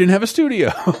Disney didn't have a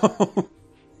studio.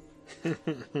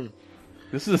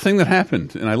 This is a thing that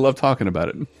happened, and I love talking about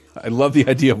it. I love the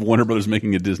idea of Warner Brothers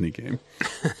making a Disney game.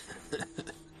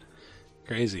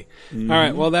 Crazy. All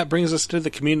right, well, that brings us to the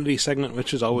community segment,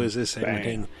 which is always this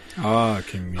segmenting. Our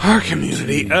community. Our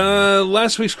community.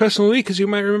 Last week's question of the week, as you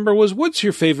might remember, was what's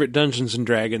your favorite Dungeons &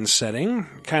 Dragons setting?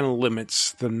 Kind of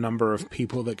limits the number of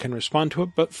people that can respond to it,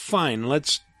 but fine.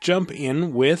 Let's jump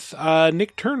in with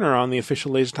Nick Turner on the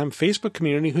official Laser Time Facebook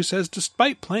community, who says,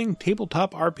 despite playing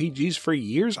tabletop RPGs for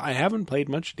years, I haven't played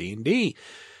much D&D.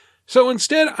 So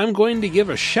instead, I'm going to give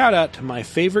a shout-out to my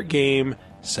favorite game,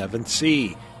 7th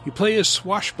Sea. You play as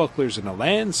swashbucklers in a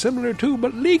land similar to,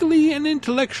 but legally and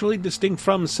intellectually distinct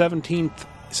from 17th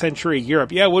century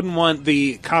Europe. Yeah, I wouldn't want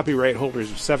the copyright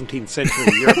holders of 17th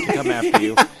century Europe to come after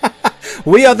you.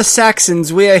 We are the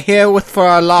Saxons. We are here for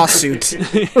our lawsuit.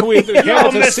 We're here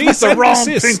to cease and wrong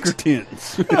desist.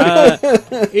 Pinkertons.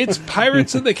 It's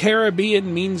Pirates of the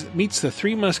Caribbean meets the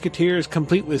Three Musketeers,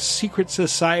 complete with secret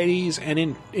societies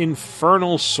and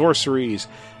infernal sorceries.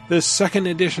 The second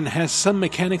edition has some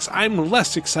mechanics I'm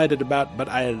less excited about, but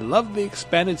I love the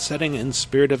expanded setting and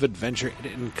spirit of adventure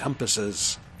it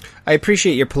encompasses. I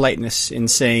appreciate your politeness in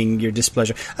saying your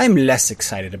displeasure. I'm less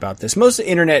excited about this. Most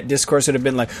internet discourse would have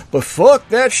been like, but fuck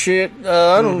that shit.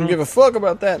 I don't give a fuck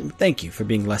about that. Thank you for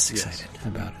being less excited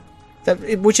about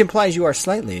it. Which implies you are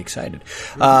slightly excited.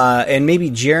 And maybe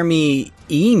Jeremy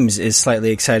Eames is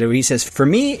slightly excited. He says, for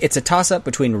me, it's a toss-up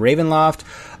between Ravenloft,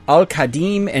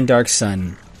 Al-Qadim, and Dark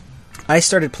Sun. I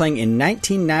started playing in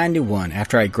 1991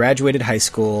 after I graduated high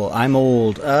school. I'm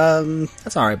old.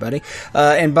 That's all right, buddy.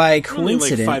 And by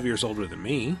coincidence... Only like 5 years older than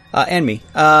me. And me.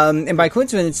 And by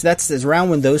coincidence, that's around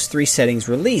when those three settings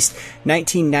released.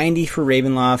 1990 for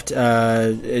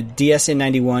Ravenloft, DS in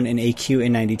 91, and AQ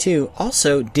in 92.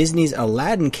 Also, Disney's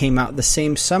Aladdin came out the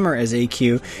same summer as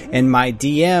AQ, and my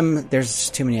DM, there's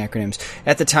too many acronyms,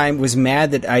 at the time was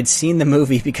mad that I'd seen the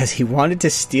movie because he wanted to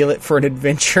steal it for an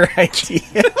adventure idea.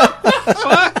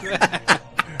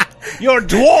 Your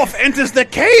dwarf enters the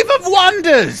Cave of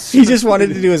Wonders! He just wanted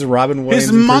to do his Robin Williams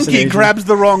His monkey grabs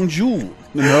the wrong jewel.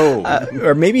 No.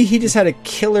 Or maybe he just had a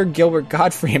killer Gilbert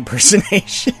Godfrey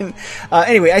impersonation.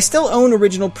 Anyway, I still own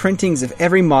original printings of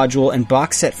every module and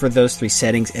box set for those three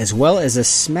settings, as well as a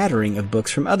smattering of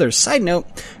books from others. Side note,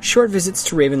 short visits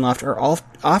to Ravenloft are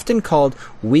often called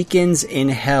weekends in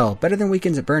hell. Better than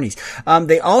weekends at Bernie's.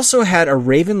 They also had a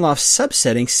Ravenloft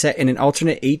subsetting set in an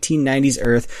alternate 1890s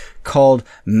Earth called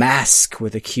Mask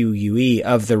with a QUE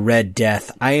of the Red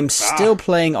Death. I am still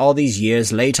playing all these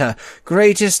years later.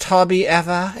 Greatest hobby ever.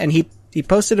 And he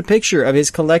posted a picture of his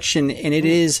collection, and it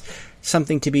is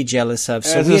something to be jealous of.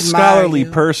 So as a scholarly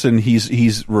person,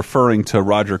 he's referring to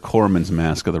Roger Corman's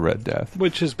Mask of the Red Death,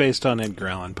 which is based on Edgar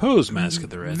Allan Poe's Mask of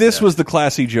the Red Death. This was the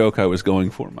classy joke I was going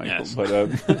for, Michael. Yes.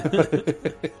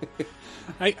 But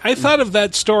I thought of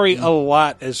that story a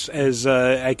lot as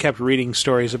I kept reading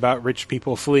stories about rich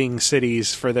people fleeing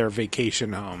cities for their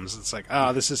vacation homes. It's like,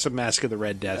 oh, this is some Mask of the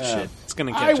Red Death shit. It's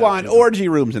going to catch I want orgy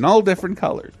rooms in all different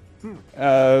colors.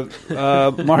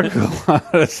 Mark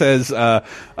says,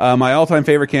 my all-time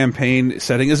favorite campaign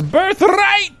setting is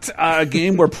Birthright, a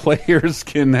game where players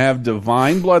can have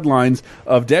divine bloodlines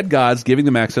of dead gods, giving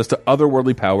them access to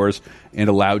otherworldly powers and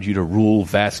allowed you to rule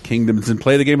vast kingdoms and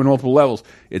play the game on multiple levels.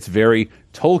 It's very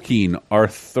Tolkien,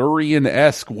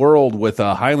 Arthurian-esque world with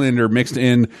a Highlander mixed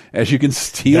in, as you can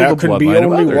steal the bloodline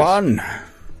of others.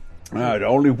 There could be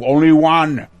only one. Only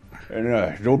one.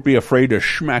 And don't be afraid to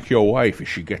smack your wife if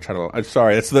she gets out of...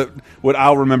 sorry, that's what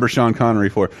I'll remember Sean Connery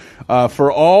for.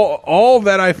 For all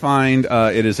that I find,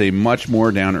 it is a much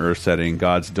more down-to-earth setting.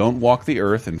 Gods don't walk the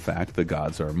earth. In fact, the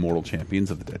gods are mortal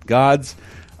champions of the dead gods.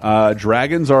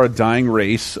 Dragons are a dying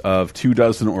race of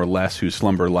 24 or less who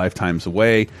slumber lifetimes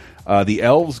away. The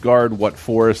elves guard what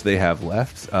forest they have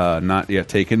left, not yet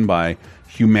taken by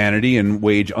humanity, and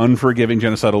wage unforgiving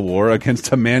genocidal war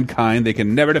against a mankind they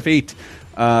can never defeat.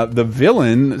 The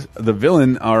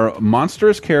villain are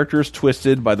monstrous characters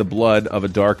twisted by the blood of a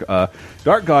dark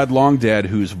god long dead,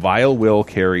 whose vile will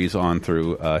carries on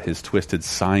through his twisted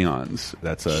scions.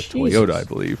 That's a Toyota, I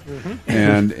believe. Mm-hmm.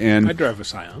 And I drive a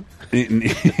Scion.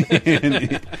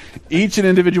 Each an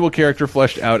individual character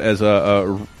fleshed out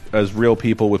as real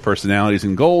people with personalities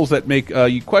and goals that make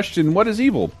you question what is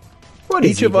evil.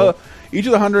 Each of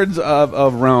the hundreds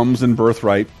of realms in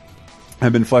Birthright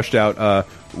have been fleshed out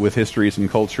with histories and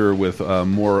culture, with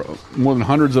more than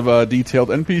hundreds of detailed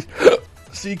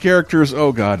NPC characters.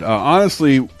 Oh God!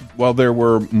 Honestly, while there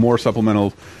were more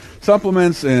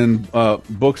supplements and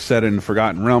books set in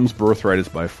Forgotten Realms, Birthright is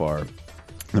by far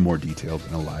the more detailed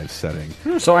and alive setting.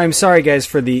 So I'm sorry, guys,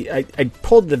 for I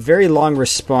pulled the very long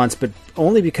response, but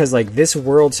only because this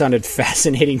world sounded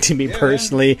fascinating to me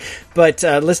personally. But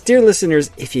dear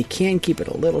listeners, if you can keep it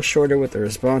a little shorter with the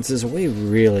responses, we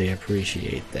really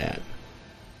appreciate that.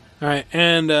 All right,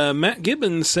 and Matt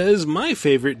Gibbons says, my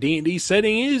favorite D&D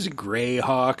setting is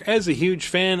Greyhawk. As a huge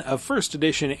fan of first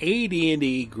edition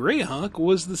AD&D, Greyhawk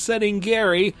was the setting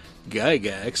Gary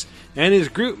Gygax and his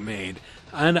group made.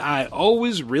 And I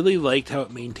always really liked how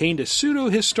it maintained a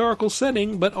pseudo-historical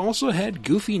setting, but also had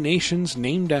goofy nations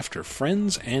named after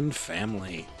friends and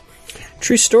family.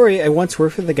 True story, I once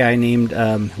worked with a guy named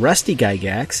Rusty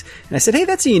Gygax, and I said, hey,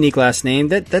 that's a unique last name.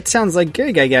 That sounds like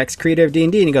Gary Gygax, creator of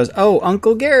D&D. And he goes, oh,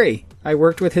 Uncle Gary. I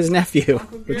worked with his nephew,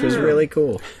 which was really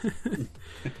cool.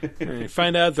 And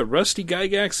find out that Rusty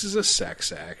Gygax is a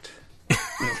sex act.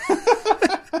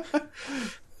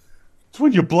 It's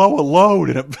when you blow a load.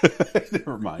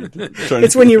 Never mind.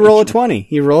 It's when you roll a 20.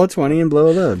 You roll a 20 and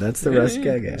blow a load. That's the Rusty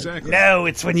Gygax. Exactly. No,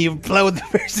 it's when you blow the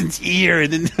person's ear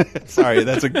and then... Sorry,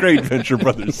 that's a great Venture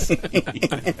Brothers.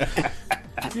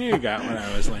 You got what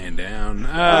I was laying down.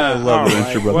 I love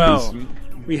Venture Brothers. Well,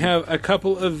 we have a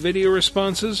couple of video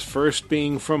responses, first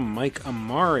being from Mike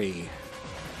Amari.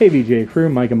 Hey VJ crew,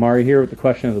 Mike Amari here with the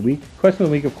question of the week. Question of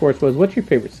the week, of course, was what's your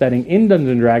favorite setting in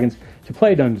Dungeons & Dragons to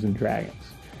play Dungeons & Dragons?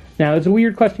 Now, it's a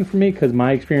weird question for me because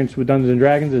my experience with Dungeons &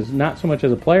 Dragons is not so much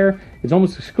as a player, it's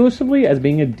almost exclusively as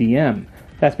being a DM.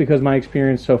 That's because my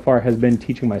experience so far has been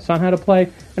teaching my son how to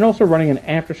play and also running an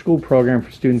after-school program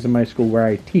for students in my school where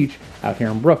I teach out here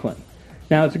in Brooklyn.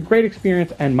 Now, it's a great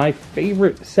experience, and my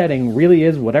favorite setting really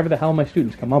is whatever the hell my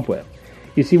students come up with.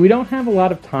 You see, we don't have a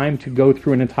lot of time to go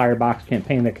through an entire box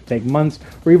campaign that could take months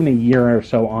or even a year or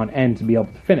so on end to be able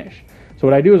to finish. So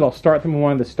what I do is I'll start them in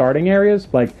one of the starting areas,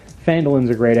 like Phandolin's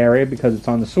a great area because it's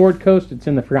on the Sword Coast, it's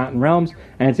in the Forgotten Realms,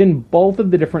 and it's in both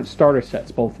of the different starter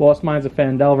sets, both Lost Mines of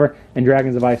Phandelver and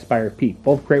Dragons of Icespire Peak.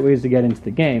 Both great ways to get into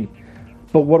the game.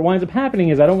 But what winds up happening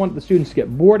is I don't want the students to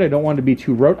get bored, I don't want it to be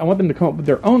too rote, I want them to come up with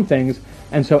their own things,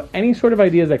 and so any sort of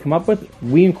ideas they come up with,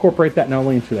 we incorporate that not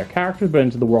only into their characters, but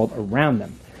into the world around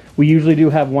them. We usually do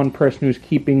have one person who's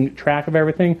keeping track of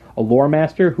everything, a lore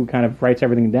master who kind of writes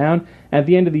everything down, and at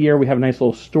the end of the year we have a nice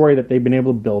little story that they've been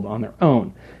able to build on their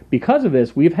own. Because of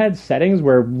this, we've had settings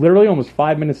where literally almost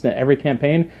 5 minutes into every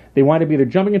campaign, they wind up either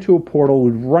jumping into a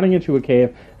portal, running into a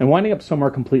cave, and winding up somewhere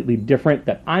completely different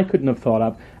that I couldn't have thought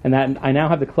of, and that I now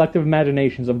have the collective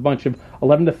imaginations of a bunch of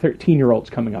 11 to 13-year-olds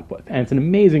coming up with. And it's an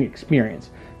amazing experience,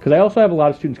 because I also have a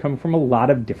lot of students coming from a lot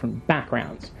of different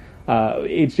backgrounds.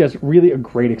 It's just really a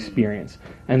great experience.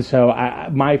 And so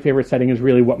my favorite setting is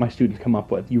really what my students come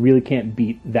up with. You really can't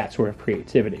beat that sort of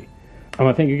creativity. I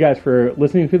want to thank you guys for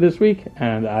listening to this week,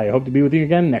 and I hope to be with you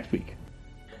again next week.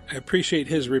 I appreciate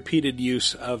his repeated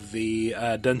use of the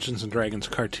Dungeons & Dragons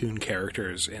cartoon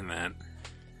characters in that.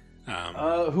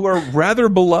 Who are rather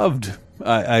beloved,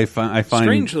 I find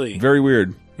strangely. Very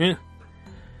weird. Yeah.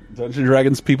 Dungeons &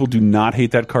 Dragons people do not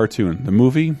hate that cartoon. The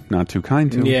movie, not too kind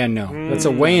to him. Yeah, no. That's a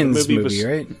Wayans movie,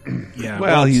 right? Yeah.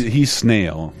 Well, he's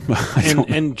Snail.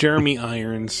 and Jeremy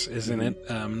Irons is in it.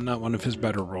 Not one of his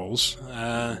better roles.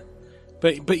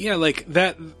 But yeah, like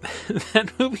that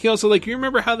movie also, like, you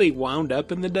remember how they wound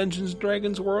up in the Dungeons &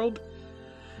 Dragons world?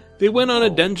 They went on a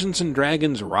Dungeons &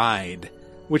 Dragons ride,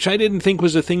 which I didn't think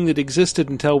was a thing that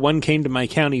existed until one came to my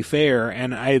county fair,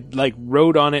 and I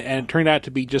rode on it, and it turned out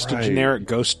to be just a generic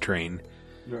ghost train.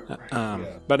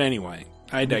 But anyway,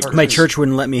 I digress. My church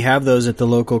wouldn't let me have those at the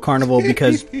local carnival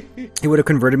because it would have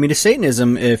converted me to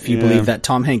Satanism if you believe that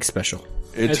Tom Hanks special.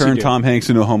 It turned Tom Hanks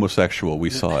into a homosexual. We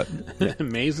saw it.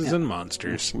 Mazes and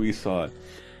Monsters. We saw it.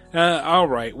 All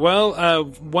right. Well,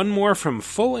 one more from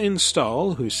Full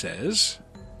Install, who says...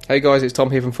 Hey guys, it's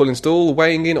Tom here from Full Install,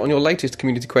 weighing in on your latest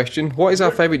community question. What is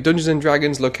our favourite Dungeons &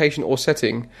 Dragons location or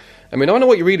setting? I mean, I know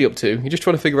what you're really up to. You're just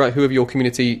trying to figure out who of your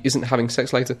community isn't having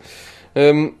sex later.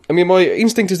 I mean, my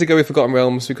instinct is to go with Forgotten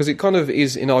Realms because it kind of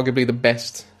is inarguably the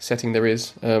best setting there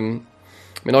is. I mean,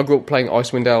 I grew up playing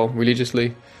Icewind Dale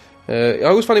religiously. I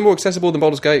always found it more accessible than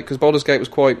Baldur's Gate because Baldur's Gate was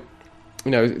quite,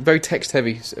 very text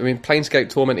heavy. I mean, Planescape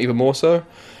Torment even more so.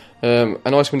 And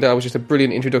Icewind Dale was just a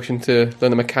brilliant introduction to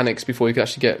learn the mechanics before you could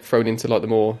actually get thrown into the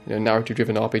more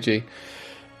narrative-driven RPG.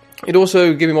 It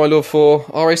also gave me my love for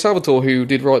R.A. Salvatore, who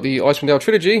did write the Icewind Dale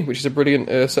trilogy, which is a brilliant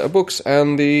set of books,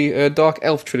 and the Dark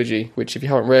Elf trilogy, which if you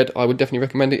haven't read, I would definitely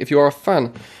recommend it if you are a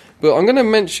fan. But I'm going to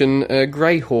mention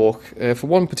Greyhawk for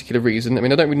one particular reason. I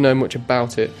mean, I don't really know much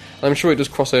about it. I'm sure it does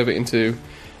cross over into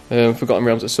Forgotten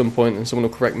Realms at some point, and someone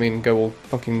will correct me and go all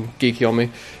fucking geeky on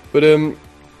me. But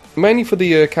mainly for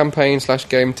the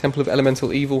campaign/game Temple of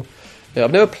Elemental Evil.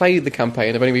 I've never played the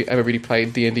campaign. I've only ever really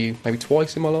played D&D maybe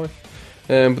twice in my life.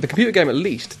 But the computer game, at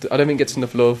least, I don't think gets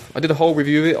enough love. I did a whole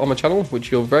review of it on my channel,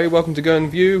 which you're very welcome to go and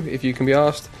view if you can be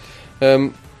asked.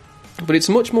 But it's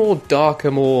much more darker,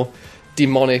 more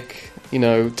demonic,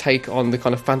 take on the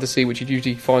kind of fantasy which you'd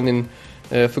usually find in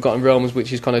Forgotten Realms,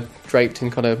 which is kind of draped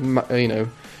in kind of,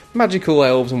 magical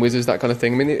elves and wizards, that kind of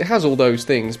thing. I mean, it has all those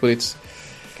things, but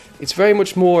it's very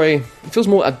much more it feels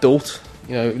more adult,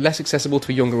 less accessible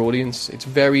to a younger audience. It's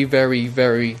very, very,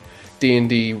 very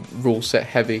D&D rule set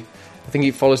heavy. I think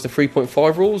it follows the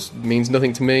 3.5 rules, means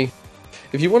nothing to me.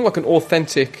 If you want an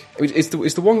authentic... It's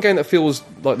the one game that feels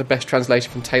like the best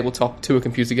translation from tabletop to a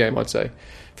computer game, I'd say.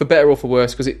 For better or for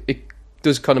worse, because it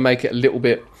does kind of make it a little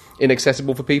bit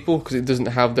inaccessible for people, because it doesn't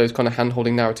have those kind of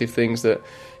hand-holding narrative things that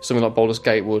something like Baldur's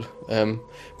Gate would.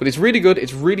 But it's really good,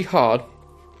 it's really hard.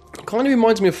 It kind of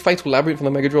reminds me of Fatal Labyrinth on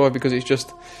the Mega Drive, because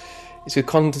it's a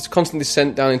constant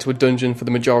descent down into a dungeon for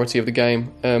the majority of the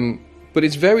game. But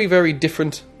it's very, very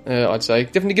different, I'd say.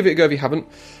 Definitely give it a go if you haven't.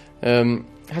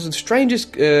 It has the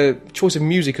strangest choice of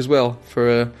music as well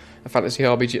for a fantasy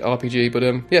RPG. But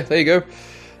yeah, there you go.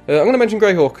 I'm going to mention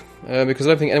Greyhawk because I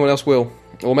don't think anyone else will.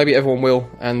 Or maybe everyone will,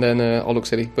 and then I'll look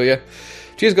silly. But yeah,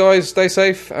 cheers guys, stay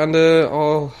safe, and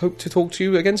I'll hope to talk to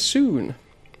you again soon.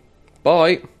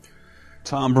 Bye.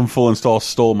 Tom from Full Install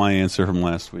stole my answer from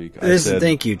last week.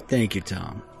 Thank you,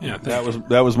 Tom. Yeah,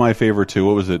 that was my favorite too.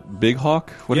 What was it? Big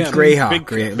Hawk?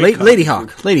 Greyhawk. Lady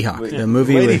Hawk. The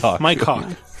movie Lady with Hawk. Mike Hawk.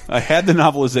 I had the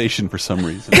novelization for some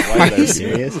reason. Why did Are you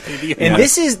serious? Yeah. And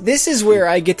this is where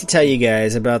I get to tell you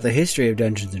guys about the history of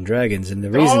Dungeons and Dragons, and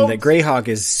the reason that Greyhawk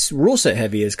is rule set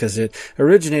heavy is because it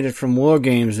originated from war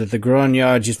games that the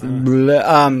Grognard just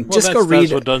just go read.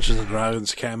 That's what Dungeons and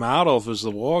Dragons came out of, was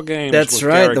the war games. That's with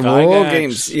right, Garrick the war Gygax.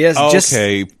 games. Yes,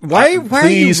 okay. Why are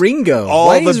you Ringo? All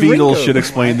Why the is Beatles Ringo? should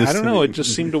explain this. I don't to know. me. It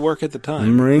just seemed to work at the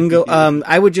time. Ringo.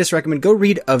 I would just recommend go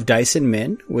read Of Dice and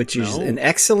Men, which is an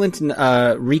excellent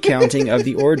recounting of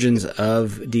the origins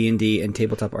of D&D and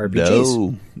tabletop RPGs.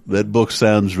 No, that book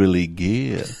sounds really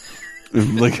good.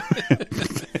 Like,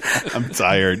 I'm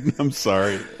tired. I'm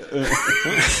sorry.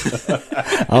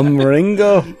 I'm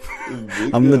Ringo.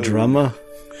 I'm the drummer.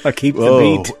 I keep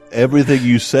the beat. Everything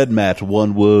you said, Matt,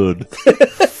 one word.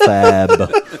 Fab.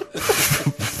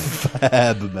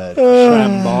 Fab, Matt.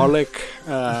 Shambolic.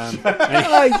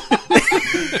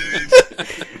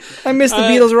 I missed the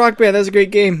Beatles Rock Band. That was a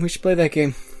great game. We should play that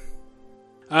game.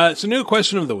 So, new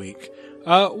question of the week.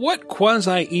 What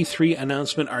quasi E3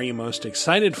 announcement are you most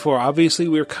excited for? Obviously,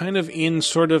 we're kind of in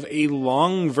sort of a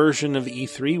long version of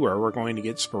E3 where we're going to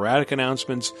get sporadic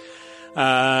announcements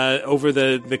over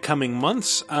the coming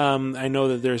months. I know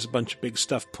that there's a bunch of big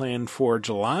stuff planned for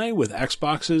July with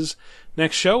Xbox's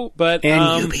next show, but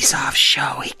and Ubisoft's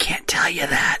show. He can't tell you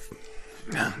that.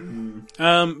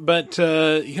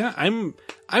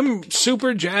 I'm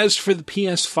super jazzed for the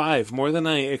PS5 more than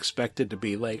I expected to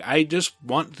be. Like, I just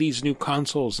want these new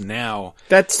consoles now.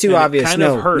 That's too obvious.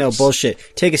 No, no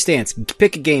bullshit. Take a stance.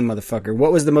 Pick a game, motherfucker.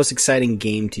 What was the most exciting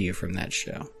game to you from that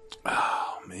show?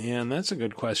 Oh man, that's a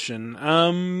good question.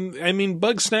 I mean,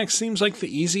 Bugsnax seems like the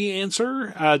easy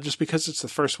answer, just because it's the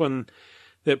first one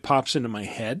that pops into my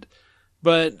head.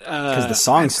 But because the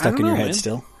song's stuck in your head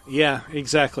still. Yeah,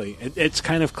 exactly. It's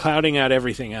kind of clouding out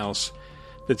everything else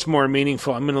that's more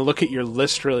meaningful. I'm going to look at your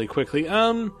list really quickly.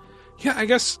 Yeah, I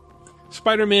guess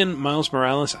Spider-Man Miles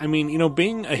Morales. I mean,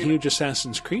 being a huge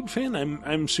Assassin's Creed fan,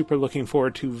 I'm super looking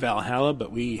forward to Valhalla,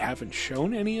 but we haven't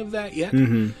shown any of that yet.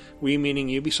 Mm-hmm. We meaning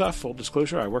Ubisoft, full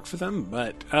disclosure, I work for them,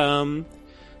 but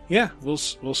yeah, we'll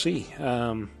see.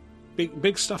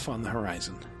 Big stuff on the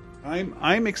horizon.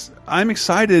 I'm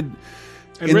excited.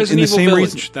 And Resident Evil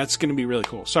Village, that's going to be really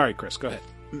cool. Sorry, Chris, go ahead.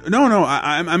 No,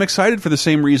 I'm excited for the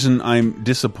same reason I'm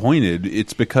disappointed.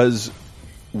 It's because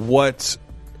what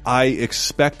I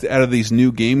expect out of these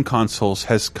new game consoles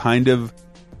has kind of,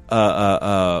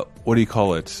 what do you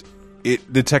call it?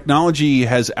 The technology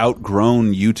has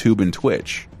outgrown YouTube and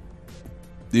Twitch.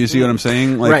 Do you see what I'm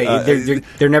saying? Like, right.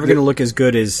 They're never going to look as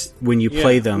good as when you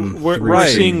play them. We're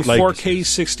seeing 4K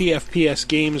 60 FPS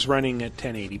games running at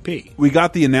 1080p. We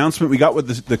got the announcement. We got what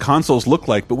the consoles look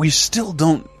like, but we still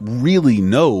don't really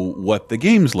know what the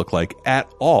games look like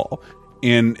at all.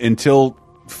 And until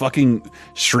fucking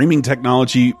streaming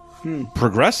technology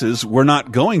progresses, we're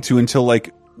not going to until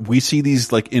we see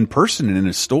these in person and in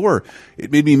a store.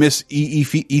 It made me miss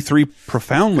E3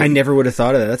 profoundly. I never would have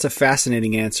thought of that. That's a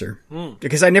fascinating answer.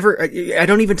 Because I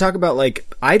don't even talk about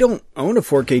I don't own a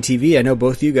 4K TV. I know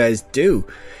both you guys do.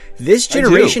 This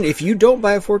generation, if you don't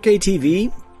buy a 4K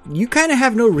TV, you kind of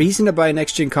have no reason to buy a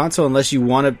next gen console unless you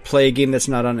want to play a game that's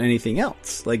not on anything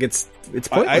else. It's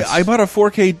pointless. I bought a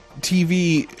 4K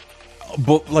TV,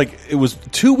 it was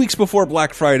 2 weeks before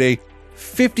Black Friday.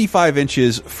 55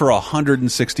 inches for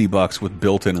 $160 with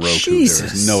built-in Roku. Jesus. There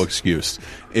is no excuse.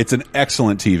 It's an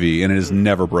excellent TV and it is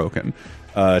never broken.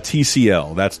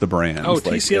 TCL, that's the brand. Oh,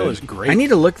 TCL is great. I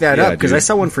need to look that up because I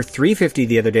saw one for $350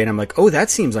 the other day, and I'm like, oh, that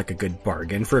seems like a good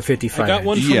bargain for a 55. I got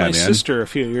one for my sister a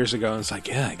few years ago, and it's like,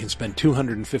 yeah, I can spend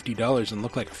 $250 and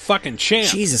look like a fucking champ.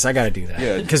 Jesus, I got to do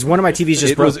that because one of my TVs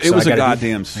just broke. It was a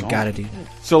goddamn song. I got to do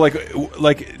that. So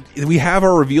we have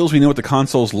our reveals, we know what the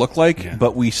consoles look like,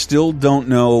 but we still don't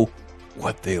know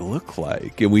what they look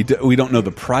like, and we don't know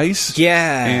the price.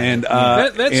 Yeah, and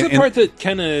that's the part that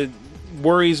kind of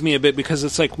worries me a bit, because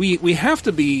it's we have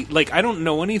to be I don't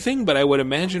know anything, but I would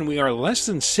imagine we are less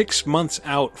than 6 months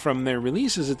out from their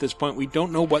releases at this point. We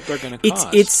don't know what they're going to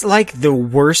cost. It's like the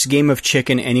worst game of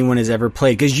chicken anyone has ever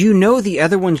played, because the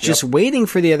other one's just waiting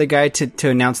for the other guy to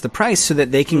announce the price so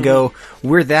that they can go,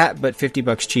 we're that but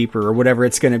 $50 cheaper or whatever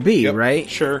it's going to be, right?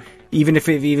 Sure. Even if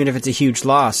it's a huge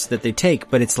loss that they take.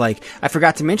 But it's I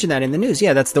forgot to mention that in the news.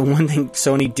 Yeah, that's the one thing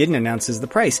Sony didn't announce is the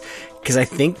price. Because I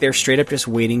think they're straight up just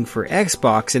waiting for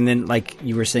Xbox. And then, like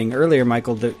you were saying earlier,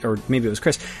 Michael, or maybe it was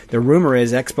Chris, the rumor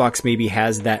is Xbox maybe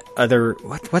has that other...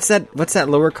 What's that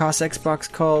lower cost Xbox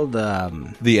called?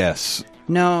 The S.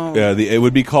 No. It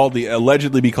would be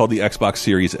allegedly be called the Xbox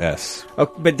Series S.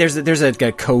 Oh, but there's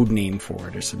a code name for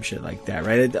it or some shit like that,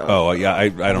 right? I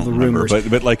don't remember,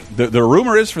 but like the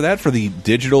rumor is for the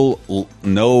digital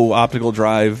no optical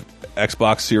drive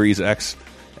Xbox Series X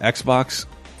Xbox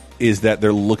is that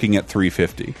they're looking at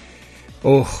 $350.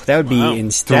 Oh, that would be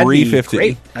 $350.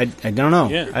 Great. I don't know.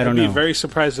 Yeah, I don't know. I'd be very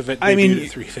surprised if it debuted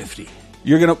at $350.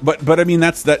 You're gonna, but I mean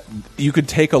that you could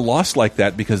take a loss like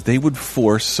that because they would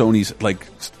force Sony's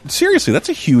seriously. That's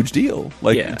a huge deal.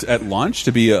 At launch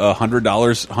to be $100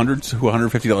 to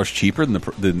 $150 cheaper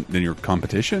than your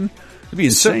competition. It'd be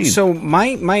insane. So my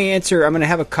answer, I'm going to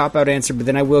have a cop-out answer, but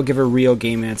then I will give a real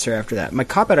game answer after that. My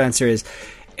cop-out answer is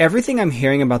everything I'm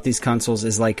hearing about these consoles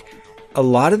is like a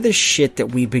lot of the shit that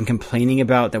we've been complaining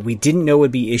about that we didn't know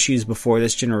would be issues before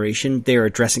this generation, they're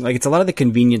addressing. Like, it's a lot of the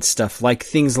convenience stuff, like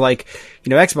things like,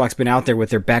 Xbox been out there with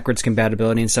their backwards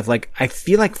compatibility and stuff. Like, I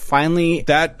feel like finally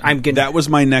that was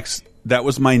my next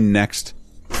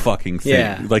fucking thing.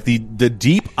 Yeah. Like the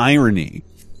deep irony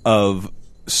of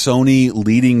Sony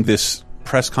leading this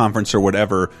press conference or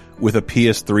whatever with a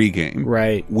PS3 game.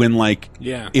 Right. When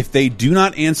Yeah. if they do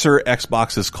not answer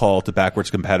Xbox's call to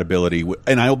backwards compatibility,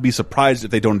 and I'll be surprised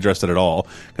if they don't address it at all,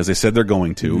 because they said they're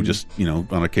going to, just,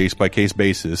 on a case-by-case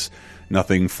basis,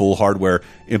 nothing full hardware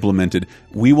implemented,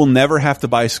 we will never have to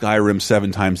buy Skyrim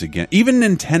 7 times again. Even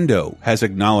Nintendo has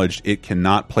acknowledged it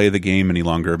cannot play the game any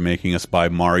longer, making us buy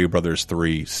Mario Brothers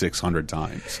 3 600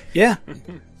 times. Yeah.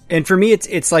 And for me,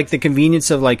 it's like the convenience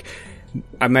of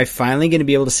am I finally going to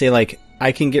be able to say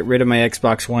I can get rid of my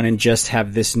Xbox One and just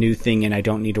have this new thing, and I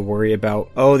don't need to worry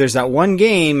about, there's that one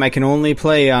game I can only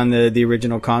play on the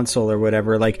original console or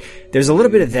whatever. There's a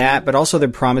little bit of that, but also they're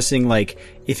promising,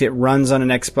 if it runs on an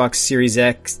Xbox Series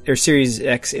X or Series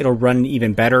X, it'll run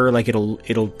even better.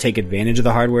 It'll take advantage of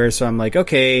the hardware. So I'm like,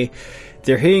 okay,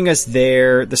 they're hitting us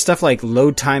there. The stuff like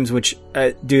load times, which,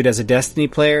 dude, as a Destiny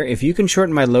player, if you can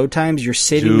shorten my load times, you're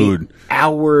saving me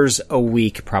hours a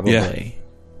week, probably.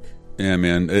 Yeah,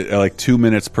 man. 2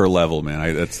 minutes per level,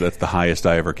 man. That's the highest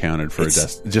I ever counted for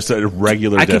just a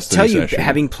regular Destiny session. I can tell you,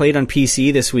 having played on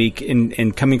PC this week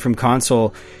and coming from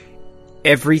console,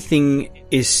 everything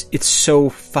it's so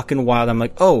fucking wild. I'm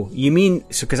like, you mean,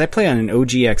 because I play on an OG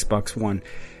Xbox One.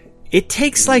 It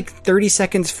takes 30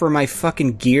 seconds for my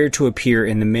fucking gear to appear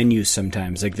in the menu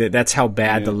sometimes. That's how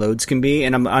bad the loads can be.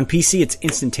 And on PC, it's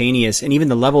instantaneous. And even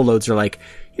the level loads are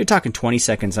you're talking 20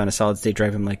 seconds on a solid state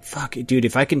drive. I'm like, fuck it, dude.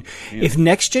 If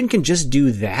next gen can just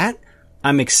do that,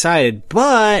 I'm excited,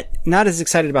 but not as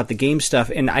excited about the game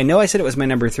stuff. And I know I said it was my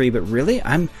number 3, but really,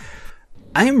 I'm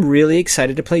really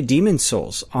excited to play Demon's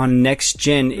Souls on next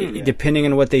gen, depending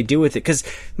on what they do with it. Because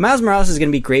Miles Morales is going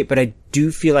to be great, but I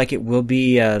do feel like it will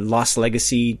be a Lost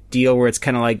Legacy deal where it's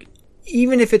kind of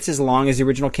even if it's as long as the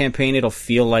original campaign, it'll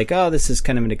feel this is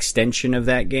kind of an extension of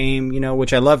that game,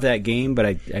 which I love that game, but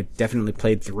I definitely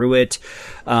played through it.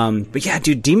 But yeah,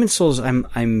 dude, Demon's Souls,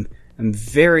 I'm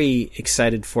very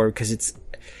excited for, because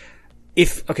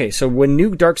so when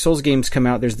new Dark Souls games come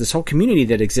out, there's this whole community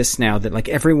that exists now that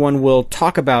everyone will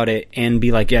talk about it and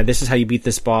be like, yeah, this is how you beat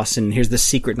this boss and here's the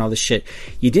secret and all this shit.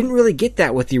 You didn't really get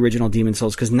that with the original Demon's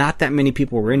Souls because not that many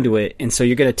people were into it. And so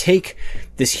you're going to take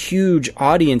this huge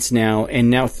audience now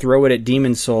and throw it at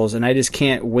Demon's Souls. And I just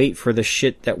can't wait for the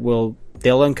shit that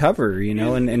they'll uncover,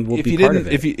 and we'll be part of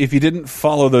it. If you didn't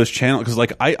follow those channels,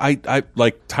 because I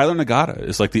Tyler Nagata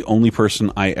is the only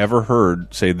person I ever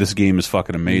heard say this game is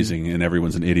fucking amazing, and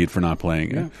everyone's an idiot for not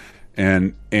playing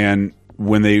it. And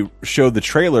when they showed the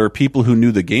trailer, people who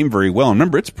knew the game very well, and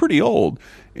remember, it's pretty old,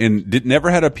 and never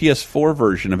had a PS4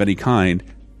 version of any kind.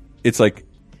 It's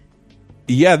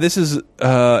yeah, this is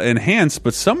enhanced,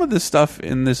 but some of this stuff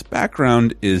in this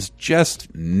background is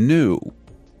just new.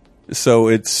 So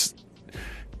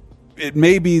it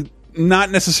may be not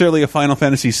necessarily a Final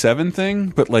Fantasy VII thing,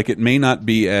 but it may not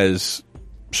be as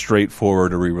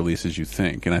straightforward a re-release as you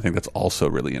think, and I think that's also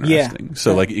really interesting. Yeah.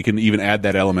 So you can even add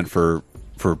that element for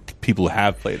people who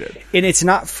have played it. And it's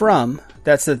not From.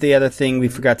 That's the other thing we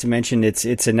forgot to mention.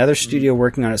 It's another studio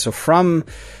working on it. So From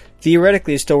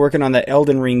theoretically is still working on that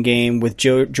Elden Ring game with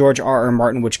George R.R.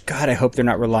 Martin, which, God, I hope they're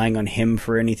not relying on him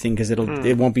for anything, because it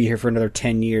won't be here for another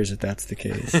 10 years if that's the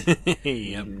case.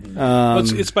 Yep.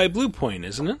 It's by Blue Point,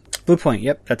 isn't it? Blue Point,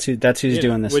 yep. That's who's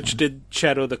doing this. Which did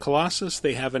Shadow of the Colossus.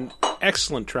 They have an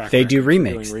excellent track record. They do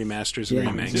remakes. Doing remasters and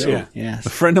remakes. Yeah. A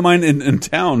friend of mine in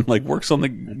town works on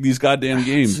these goddamn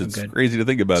games. So it's crazy to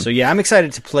think about. So yeah, I'm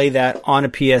excited to play that on a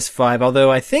PS5,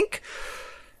 although I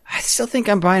still think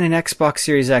I'm buying an Xbox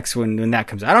Series X when that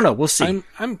comes out. I don't know. We'll see.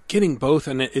 I'm getting both,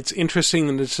 and it's interesting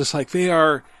that it's just they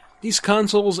are These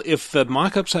consoles, if the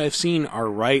mock-ups I've seen are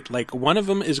right, like one of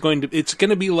them is it's going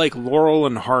to be like Laurel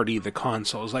and Hardy, the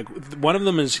consoles. Like one of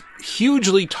them is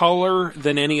hugely taller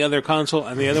than any other console,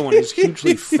 and the other one is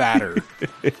hugely fatter.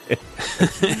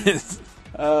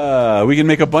 We can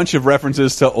make a bunch of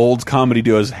references to old comedy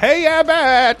duos. Hey,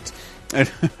 Abbott!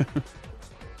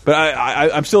 But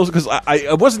I'm still, because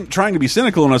I wasn't trying to be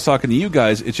cynical when I was talking to you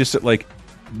guys. It's just that, like,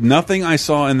 nothing I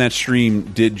saw in that stream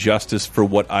did justice for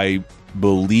what I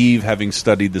believe, having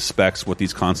studied the specs, what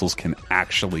these consoles can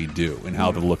actually do and how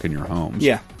they look in your homes.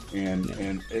 Yeah.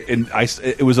 And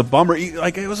it was a bummer.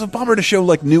 Like, it was a bummer to show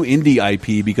like new indie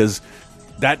IP, because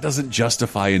that doesn't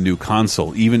justify a new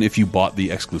console, even if you bought the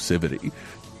exclusivity.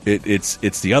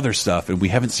 It's the other stuff, and we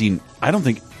haven't seen. I don't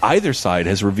think either side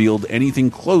has revealed anything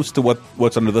close to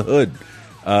what's under the hood,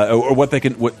 or what they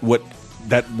can what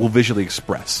that will visually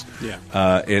express. Yeah.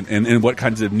 And what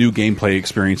kinds of new gameplay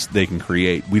experience they can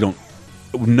create.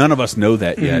 None of us know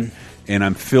that yet, and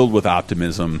I'm filled with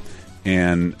optimism.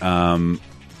 And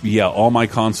yeah, all my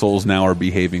consoles now are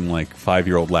behaving like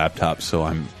 5-year-old laptops, so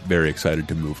I'm very excited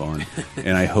to move on.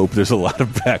 And I hope there's a lot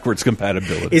of backwards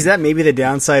compatibility. Is that maybe the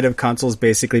downside of consoles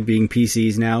basically being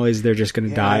PCs now? Is they're just going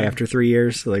to die after 3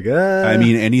 years? Like, I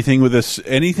mean, anything with this,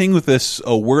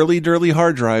 a whirly-dirly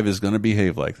hard drive is going to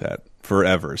behave like that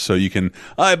forever. So you can,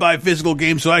 I buy physical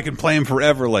games so I can play them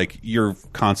forever. Like, your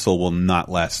console will not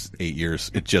last 8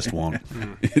 years. It just won't.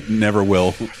 It never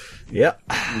will. Yep.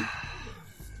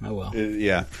 Oh, well.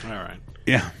 Yeah. All right.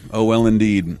 Yeah. Oh, well,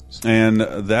 indeed. And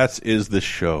that is the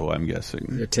show, I'm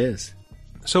guessing. It is.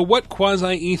 So what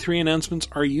quasi-E3 announcements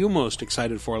are you most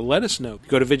excited for? Let us know.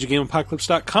 Go to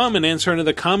VidjagameApocalypse.com and answer into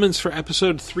the comments for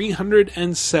episode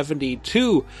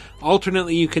 372.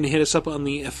 Alternately, you can hit us up on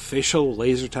the official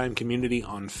LaserTime community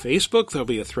on Facebook. There'll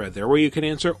be a thread there where you can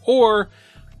answer. Or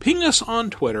ping us on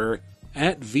Twitter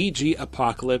at VG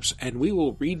Apocalypse, and we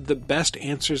will read the best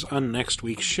answers on next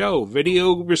week's show.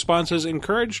 Video responses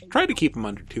encouraged. Try to keep them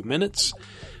under 2 minutes.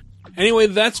 Anyway,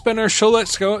 that's been our show.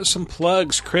 Let's go with some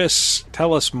plugs. Chris,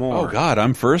 tell us more. Oh, God,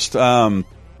 I'm first. Sick of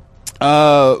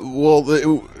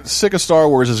Star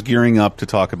Wars is gearing up to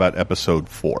talk about Episode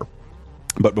 4.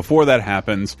 But before that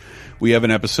happens, we have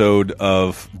an episode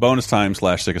of Bonus Time /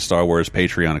 Sick of Star Wars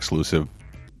Patreon exclusive,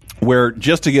 where,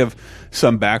 just to give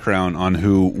some background on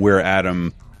where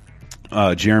Adam,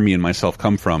 Jeremy, and myself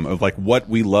come from, of like what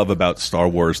we love about Star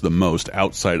Wars the most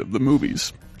outside of the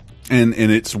movies. And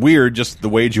it's weird, just the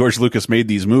way George Lucas made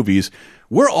these movies.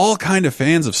 We're all kind of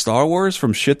fans of Star Wars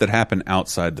from shit that happened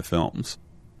outside the films.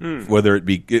 Whether it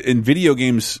be in video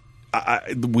games,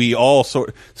 we all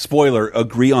spoiler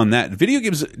agree on that. Video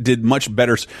games did much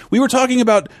better. We were talking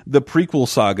about the prequel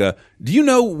saga. Do you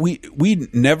know we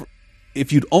never?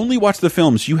 If you'd only watched the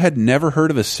films, you had never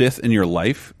heard of a Sith in your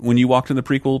life when you walked in the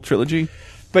prequel trilogy.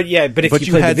 But if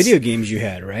you played the video games, you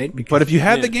had, right? But if you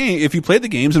had the game, if you played the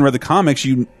games and read the comics,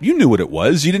 you knew what it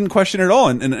was. You didn't question it at all,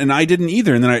 and I didn't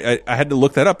either. And then I had to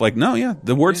look that up. Like, no,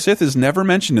 the word Sith is never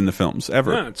mentioned in the films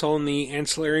ever. No, it's all in the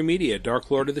ancillary media.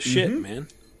 Dark Lord of the shit, man.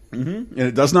 And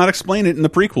it does not explain it in the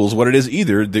prequels what it is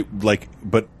either.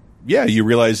 But yeah, you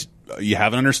realize you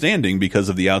have an understanding because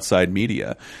of the outside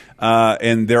media.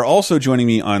 And they're also joining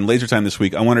me on Laser Time this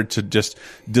week. I wanted to just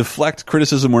deflect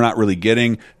criticism we're not really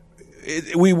getting.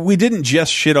 We didn't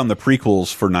just shit on the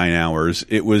prequels for 9 hours.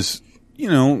 It was, it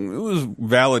was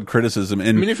valid criticism. And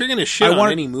I mean, if you're going to shit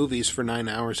on any movies for 9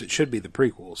 hours, it should be the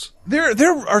prequels.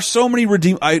 There are so many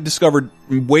I discovered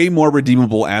way more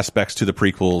redeemable aspects to the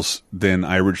prequels than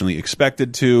I originally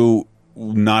expected to.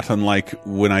 Not unlike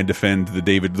when I defend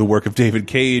the work of David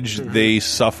Cage, they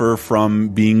suffer from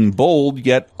being bold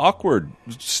yet awkward,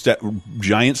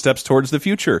 giant steps towards the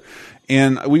future.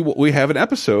 And we have an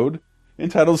episode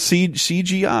entitled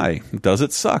CGI. Does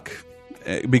it suck?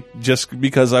 Just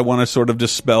because I want to sort of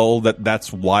dispel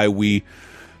that's why we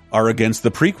are against the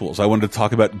prequels. I wanted to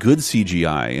talk about good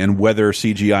CGI and whether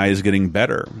CGI is getting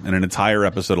better in an entire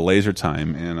episode of Laser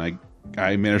Time. And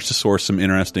I managed to source some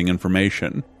interesting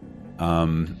information.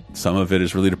 Some of it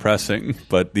is really depressing,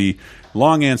 but the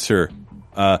long answer,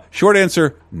 short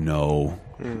answer, no.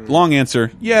 Long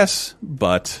answer, yes,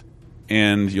 but,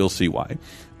 and you'll see why.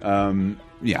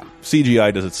 Yeah,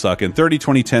 CGI does it suck. And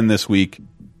 30-20-10 this week,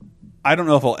 I don't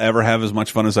know if I'll ever have as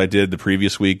much fun as I did the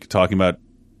previous week talking about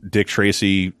Dick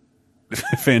Tracy,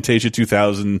 Fantasia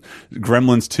 2000,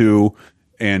 Gremlins 2,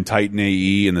 and Titan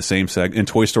AE in the same segment, and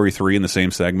Toy Story 3 in the same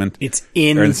segment. It's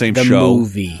in the same show.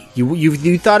 Movie.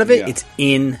 You thought of it? Yeah. It's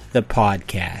in the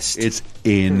podcast. It's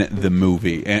in the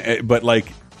movie. But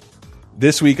like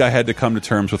this week, I had to come to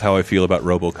terms with how I feel about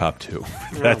RoboCop 2.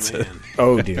 That's it.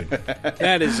 Oh, dude,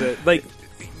 that is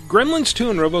Gremlins 2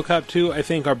 and RoboCop 2, I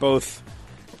think, are both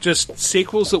just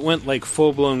sequels that went like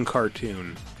full-blown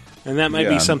cartoon. And that might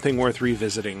be something worth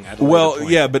revisiting at a later point.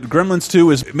 Yeah, but Gremlins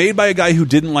 2 is made by a guy who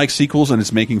didn't like sequels and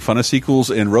is making fun of sequels.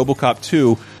 And RoboCop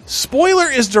 2, spoiler,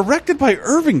 is directed by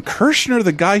Irving Kershner,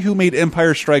 the guy who made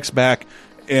Empire Strikes Back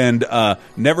and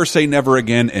Never Say Never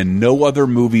Again and no other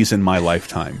movies in my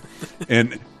lifetime.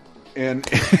 And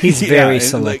he's very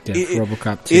selective.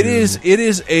 RoboCop 2. It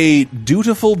is a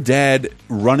dutiful dad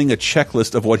running a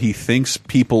checklist of what he thinks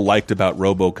people liked about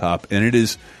RoboCop, and it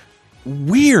is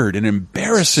weird and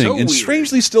embarrassing and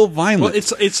strangely still violent.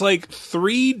 Well, it's like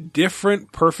 3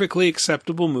 different perfectly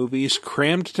acceptable movies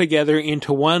crammed together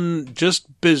into one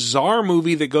just bizarre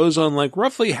movie that goes on like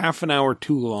roughly half an hour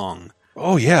too long.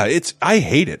 Oh yeah, I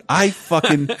hate it. I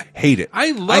fucking hate it.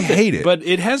 I hate it, but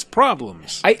it has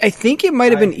problems. I think it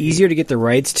might have been easier to get the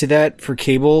rights to that for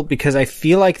cable because I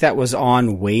feel like that was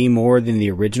on way more than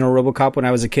the original RoboCop when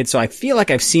I was a kid. So I feel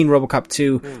like I've seen RoboCop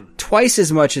 2 twice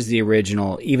as much as the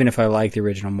original, even if I like the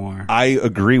original more. I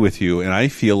agree with you, and I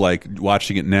feel like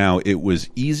watching it now, it was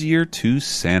easier to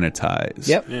sanitize.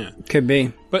 Yep, could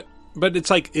be. But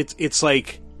it's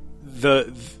like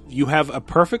you have a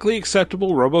perfectly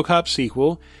acceptable RoboCop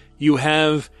sequel. You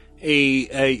have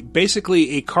a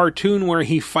basically a cartoon where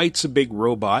he fights a big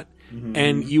robot,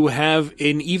 and you have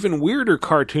an even weirder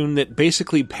cartoon that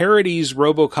basically parodies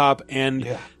RoboCop and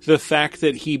the fact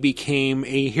that he became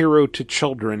a hero to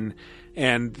children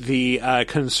and the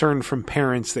concern from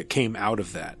parents that came out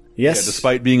of that. Yes. Yeah,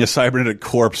 despite being a cybernetic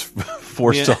corpse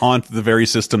forced to haunt the very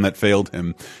system that failed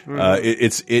him.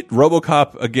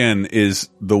 RoboCop, again, is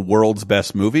the world's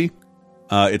best movie.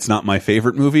 It's not my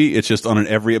favorite movie. It's just on an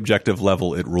every objective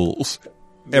level, it rules.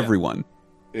 Everyone.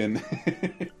 And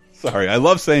sorry, I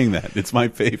love saying that. It's my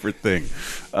favorite thing.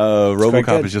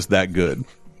 RoboCop is just that good.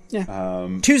 Yeah.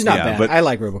 2's not bad. I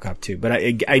like RoboCop 2, but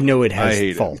I know it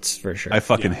has faults for sure. I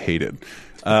fucking hate it.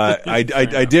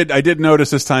 I did notice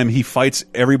this time he fights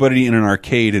everybody in an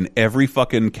arcade, and every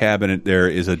fucking cabinet there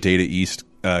is a Data East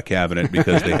cabinet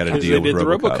because they had a deal with the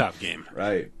RoboCop. RoboCop game.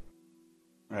 Right.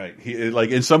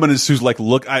 And someone who's like,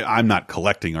 look, I'm not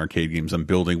collecting arcade games. I'm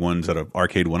building ones out of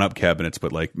arcade 1-up cabinets,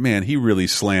 but like, man, he really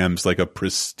slams like a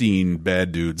pristine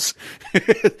Bad Dudes.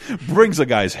 Brings a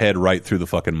guy's head right through the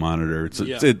fucking monitor.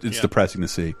 It's depressing to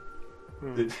see.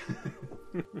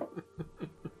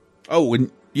 Oh, and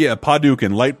Paducah,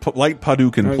 light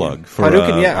Paducah plug for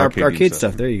Paducah, arcade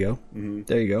stuff. There you go.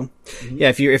 There you go. Yeah,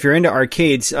 if you're into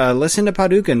arcades, listen to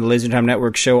Paducah, the Laser Time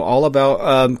Network show, all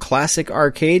about classic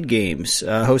arcade games,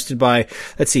 hosted by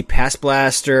Past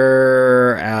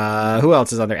Blaster. Who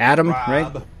else is on there? Adam,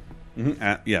 Rob.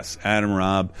 Right? Yes, Adam,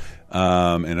 Rob,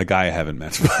 and a guy I haven't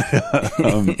met.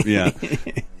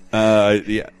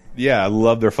 Yeah, I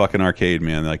love their fucking arcade,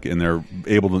 man. Like, and they're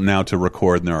able now to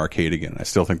record in their arcade again. I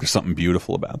still think there's something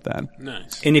beautiful about that.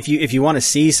 Nice. And if you want to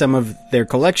see some of their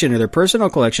collection or their personal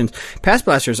collections, Past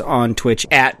Blaster's on Twitch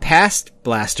at Past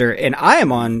Blaster, and I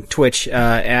am on Twitch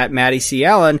at Matty C.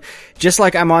 Allen, just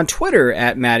like I'm on Twitter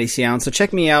at Matty C. Allen. So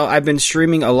check me out. I've been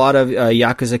streaming a lot of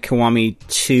Yakuza Kiwami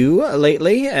 2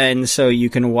 lately, and so you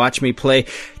can watch me play.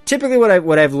 Typically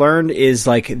what I've learned is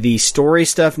like the story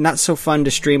stuff, not so fun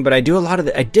to stream, but I do a lot of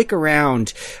I dick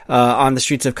around on the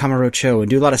streets of Kamurocho and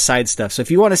do a lot of side stuff. So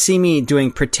if you want to see me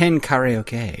doing pretend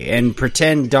karaoke and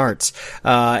pretend darts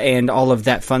and all of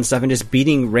that fun stuff and just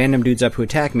beating random dudes up who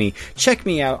attack me, check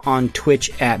me out on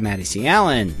Twitch at Matty C.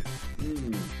 Allen.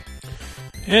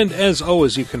 And as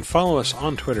always, you can follow us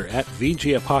on Twitter at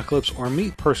VGApocalypse or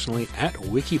me personally at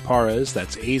Wikiparas.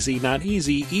 That's AZ, not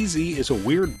Easy. Easy is a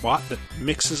weird bot that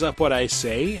mixes up what I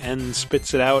say and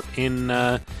spits it out in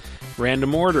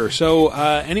random order. So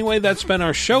anyway, that's been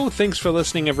our show. Thanks for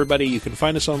listening, everybody. You can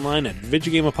find us online at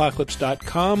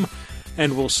VideoGameApocalypse.com,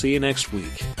 and we'll see you next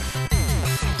week.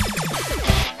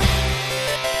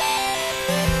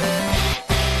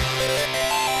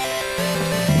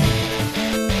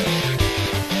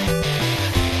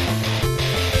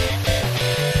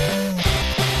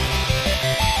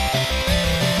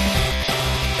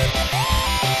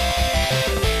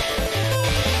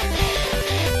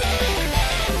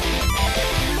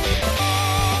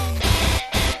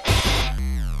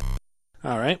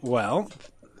 All right, well,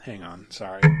 hang on.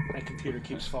 Sorry. My computer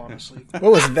keeps falling asleep.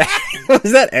 What was that? What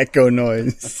was that echo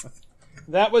noise?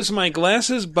 That was my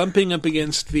glasses bumping up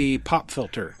against the pop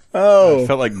filter. Oh. I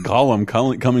felt like Gollum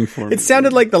coming for me. It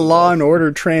sounded like the Law and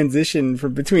Order transition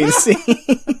from between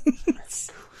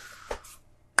scenes.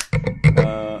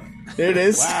 There it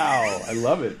is. Wow, I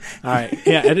love it. All right,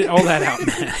 yeah, edit all that out,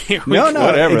 man. No,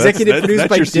 whatever. Executive produced that's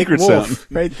by your Dick secret Wolf, sound.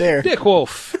 right there. Dick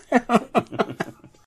Wolf.